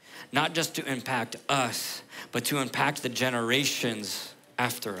past not just to impact us, but to impact the generations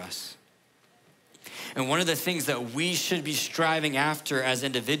after us. And one of the things that we should be striving after as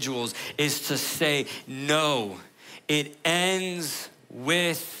individuals is to say, no, it ends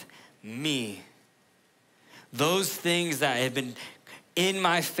with me. Those things that have been in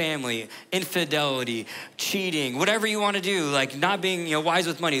my family, infidelity, cheating, whatever you want to do, like not being wise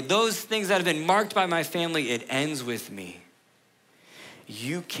with money, those things that have been marked by my family, it ends with me.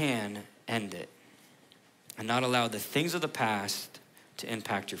 You can end it and not allow the things of the past to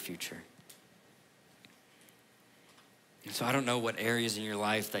impact your future. And so I don't know what areas in your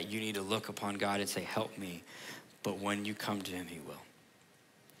life that you need to look upon God and say, help me. But when you come to him, he will.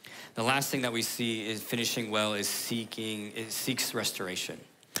 The last thing that we see is finishing well it seeks restoration.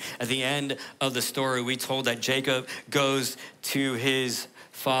 At the end of the story, we told that Jacob goes to his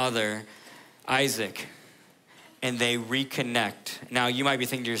father, Isaac, and they reconnect. Now, you might be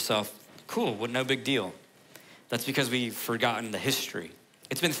thinking to yourself, cool, well, no big deal. That's because we've forgotten the history.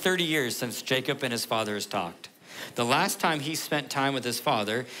 It's been 30 years since Jacob and his father has talked. The last time he spent time with his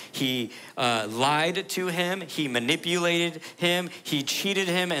father, he lied to him, he manipulated him, he cheated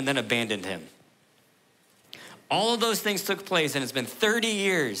him, and then abandoned him. All of those things took place, and it's been 30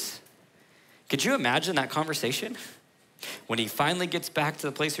 years. Could you imagine that conversation? When he finally gets back to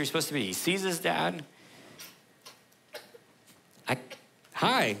the place where he's supposed to be, he sees his dad.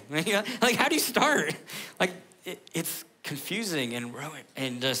 Hi. Like, how do you start? Like, it's confusing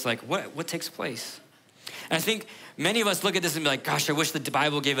and just like, what takes place? And I think many of us look at this and be like, gosh, I wish the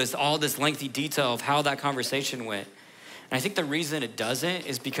Bible gave us all this lengthy detail of how that conversation went. And I think the reason it doesn't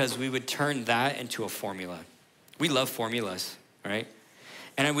is because we would turn that into a formula. We love formulas, right?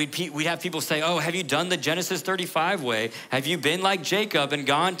 And we'd have people say, oh, have you done the Genesis 35 way? Have you been like Jacob and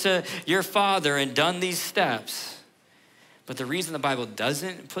gone to your father and done these steps? But the reason the Bible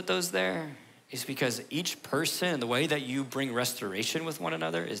doesn't put those there is because each person, the way that you bring restoration with one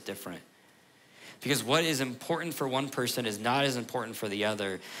another is different. Because what is important for one person is not as important for the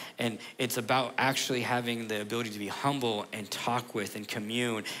other. And it's about actually having the ability to be humble and talk with and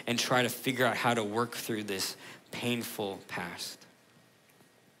commune and try to figure out how to work through this painful past.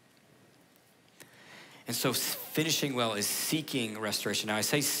 And so finishing well is seeking restoration. Now I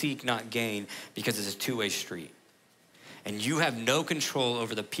say seek, not gain, because it's a two-way street. And you have no control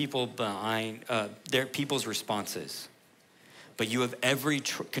over the people behind their people's responses. But you have every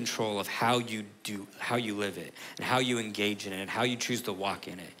control of how you live it, and how you engage in it, and how you choose to walk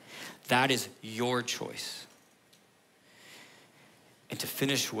in it. That is your choice. And to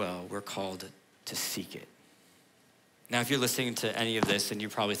finish well, we're called to seek it. Now, if you're listening to any of this and you're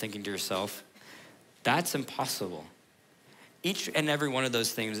probably thinking to yourself, that's impossible. Each and every one of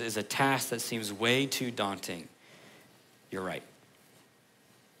those things is a task that seems way too daunting. You're right.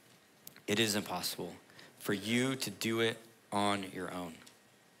 It is impossible for you to do it on your own.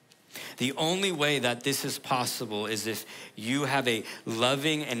 The only way that this is possible is if you have a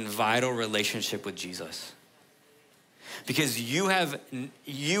loving and vital relationship with Jesus. Because you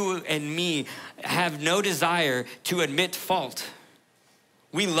and me have no desire to admit fault.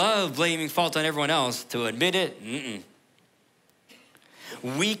 We love blaming fault on everyone else. To admit it,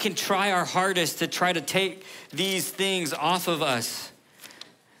 We can try our hardest to try to take these things off of us,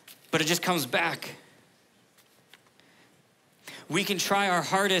 but it just comes back. We can try our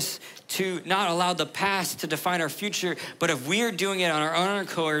hardest to not allow the past to define our future, but if we are doing it on our own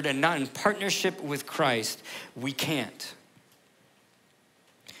accord and not in partnership with Christ, we can't.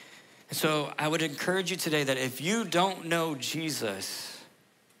 And so I would encourage you today that if you don't know Jesus,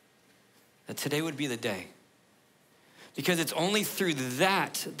 that today would be the day. Because it's only through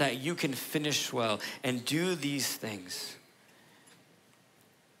that you can finish well and do these things.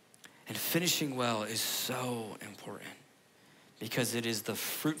 And finishing well is so important, because it is the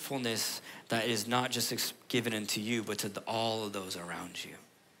fruitfulness that is not just given into you, but to all of those around you.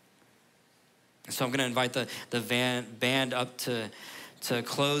 And so I'm gonna invite the band up to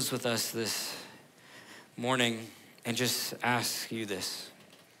close with us this morning and just ask you this.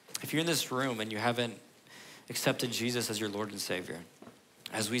 If you're in this room and you haven't accepted Jesus as your Lord and Savior,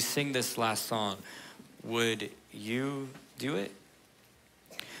 as we sing this last song, would you do it?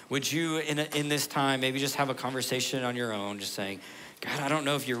 Would you, in this time, maybe just have a conversation on your own, just saying, God, I don't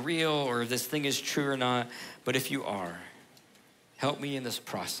know if you're real or if this thing is true or not, but if you are, help me in this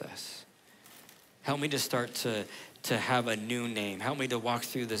process. Help me to start to have a new name. Help me to walk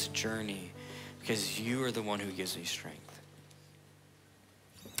through this journey, because you are the one who gives me strength.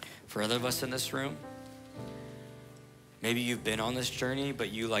 For other of us in this room, maybe you've been on this journey,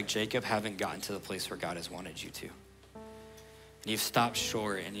 but you, like Jacob, haven't gotten to the place where God has wanted you to. And you've stopped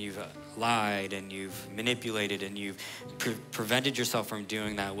short, and you've lied, and you've manipulated, and you've prevented yourself from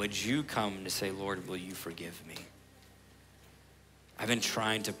doing that. Would you come to say, Lord, will you forgive me? I've been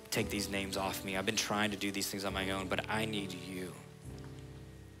trying to take these names off me. I've been trying to do these things on my own, but I need you.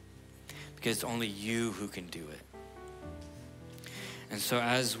 Because it's only you who can do it. And so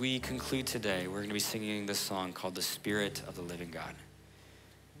as we conclude today, we're gonna be singing this song called The Spirit of the Living God.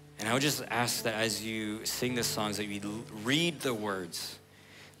 And I would just ask that as you sing this song, that you read the words,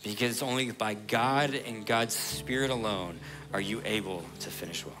 because it's only by God and God's Spirit alone are you able to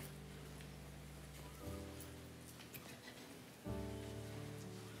finish well.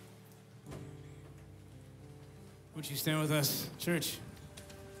 Would you stand with us, church?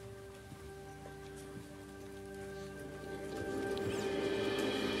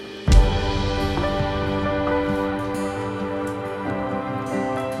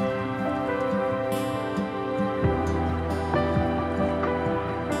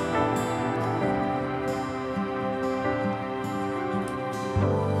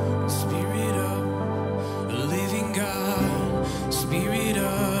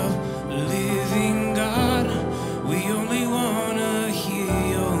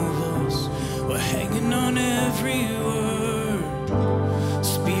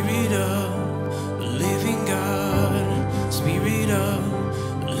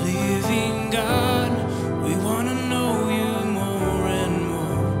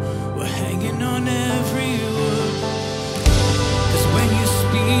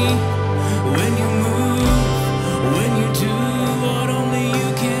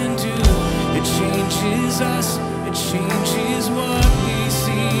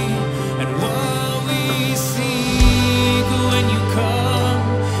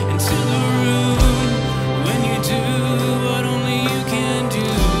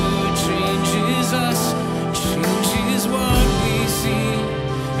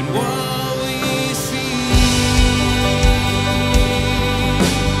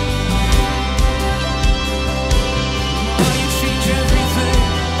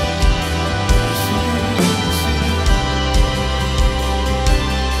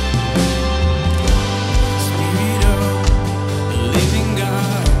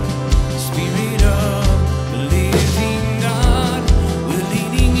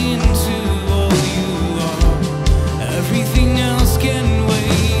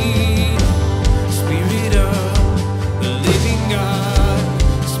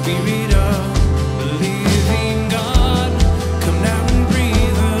 Spirit of the living God, come now and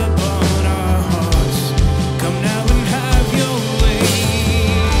breathe upon our hearts. Come now and have your way.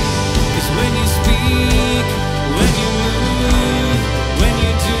 'Cause when you speak, when you move, when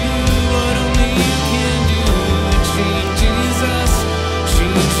you do what only you can do, it changes us,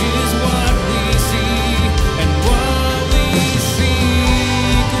 changes what we see and what we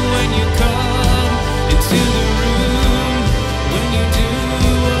seek. When you come into the room, when you do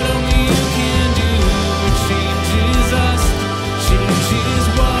what only you can do, it changes us, changes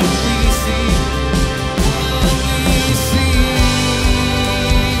what we see, what we see.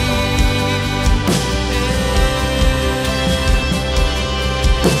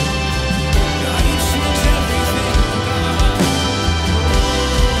 God, you change everything, God.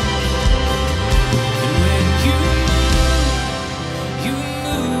 And when you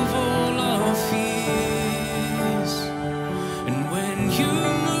move all our fears. And when you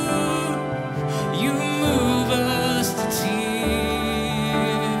move us to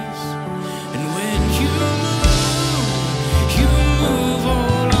tears. And when you move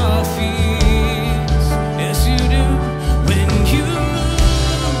all our fears. Yes, you do. When you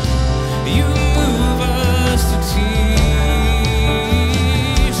move us to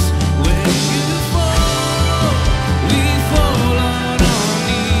tears. When you fall, we fall on our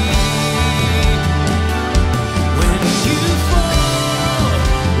knees. When you fall,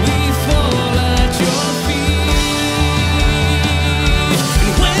 we fall at your feet.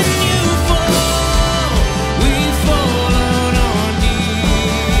 And when you fall, we fall on our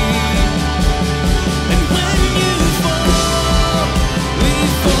knees. And when you fall, we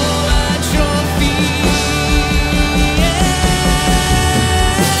fall at your feet.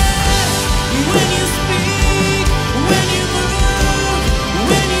 When you speak, when you move,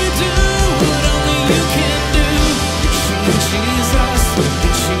 when you do what only you can do, it changes us,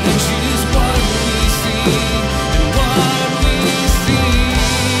 it changes what we see and what we see.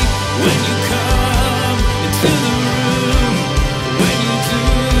 When you come into the room, when you do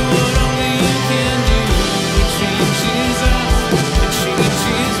what only you can do, it changes us, it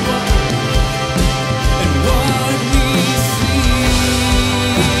changes what and what we see.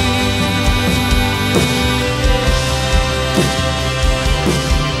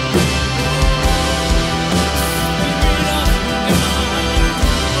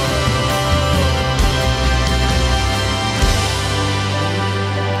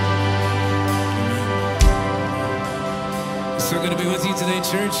 So good to be with you today,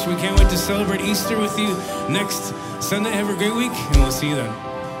 church. We can't wait to celebrate Easter with you next Sunday. Have a great week, and we'll see you then.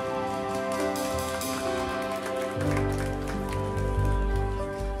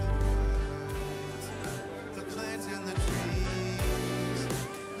 The plants and the trees,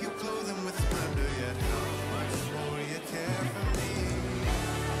 you clothe them with splendor, yet how much more you care for me.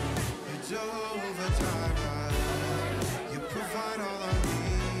 You're Jehovah Jireh, you provide all our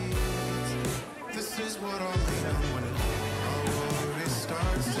needs. This is what I'll lean on when our worry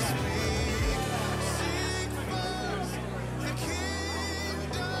starts to speak. Seek first the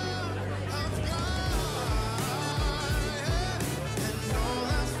kingdom of God, and all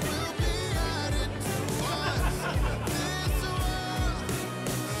else will be added to us. This world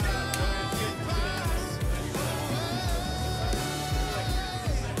shall pass away,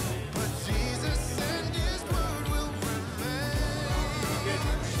 but Jesus and His word will remain.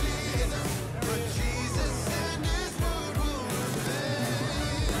 But Jesus and His word will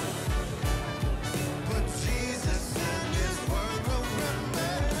remain. But Jesus and His word will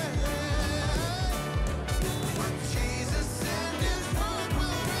remain. But Jesus and His word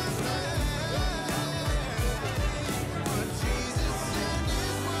will remain. But Jesus and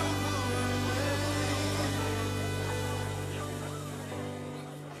His word will remain.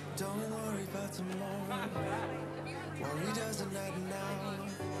 Don't worry about tomorrow. Worry doesn't matter now.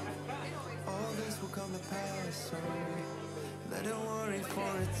 All this will come to pass, so let it worry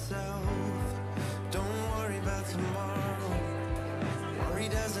for itself. Don't worry about tomorrow. Worry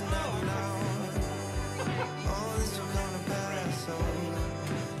doesn't matter now. All this will come to pass, so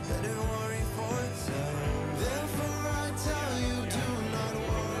let it worry for itself. Therefore I tell you, do not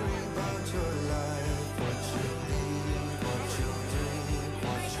worry about your life, what you eat, what you drink,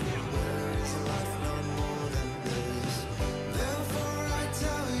 what you wear. Is life not more than this? Therefore I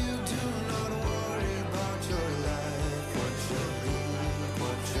tell you, do not worry about your life, what you eat,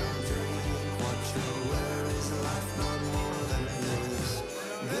 what you drink, what you wear. Is life not more than this?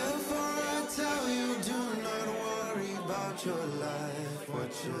 Therefore I tell you, do not worry about your life,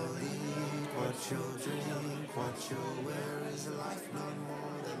 what you eat, what you drink, what you wear. Is life not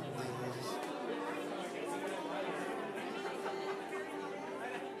more than this?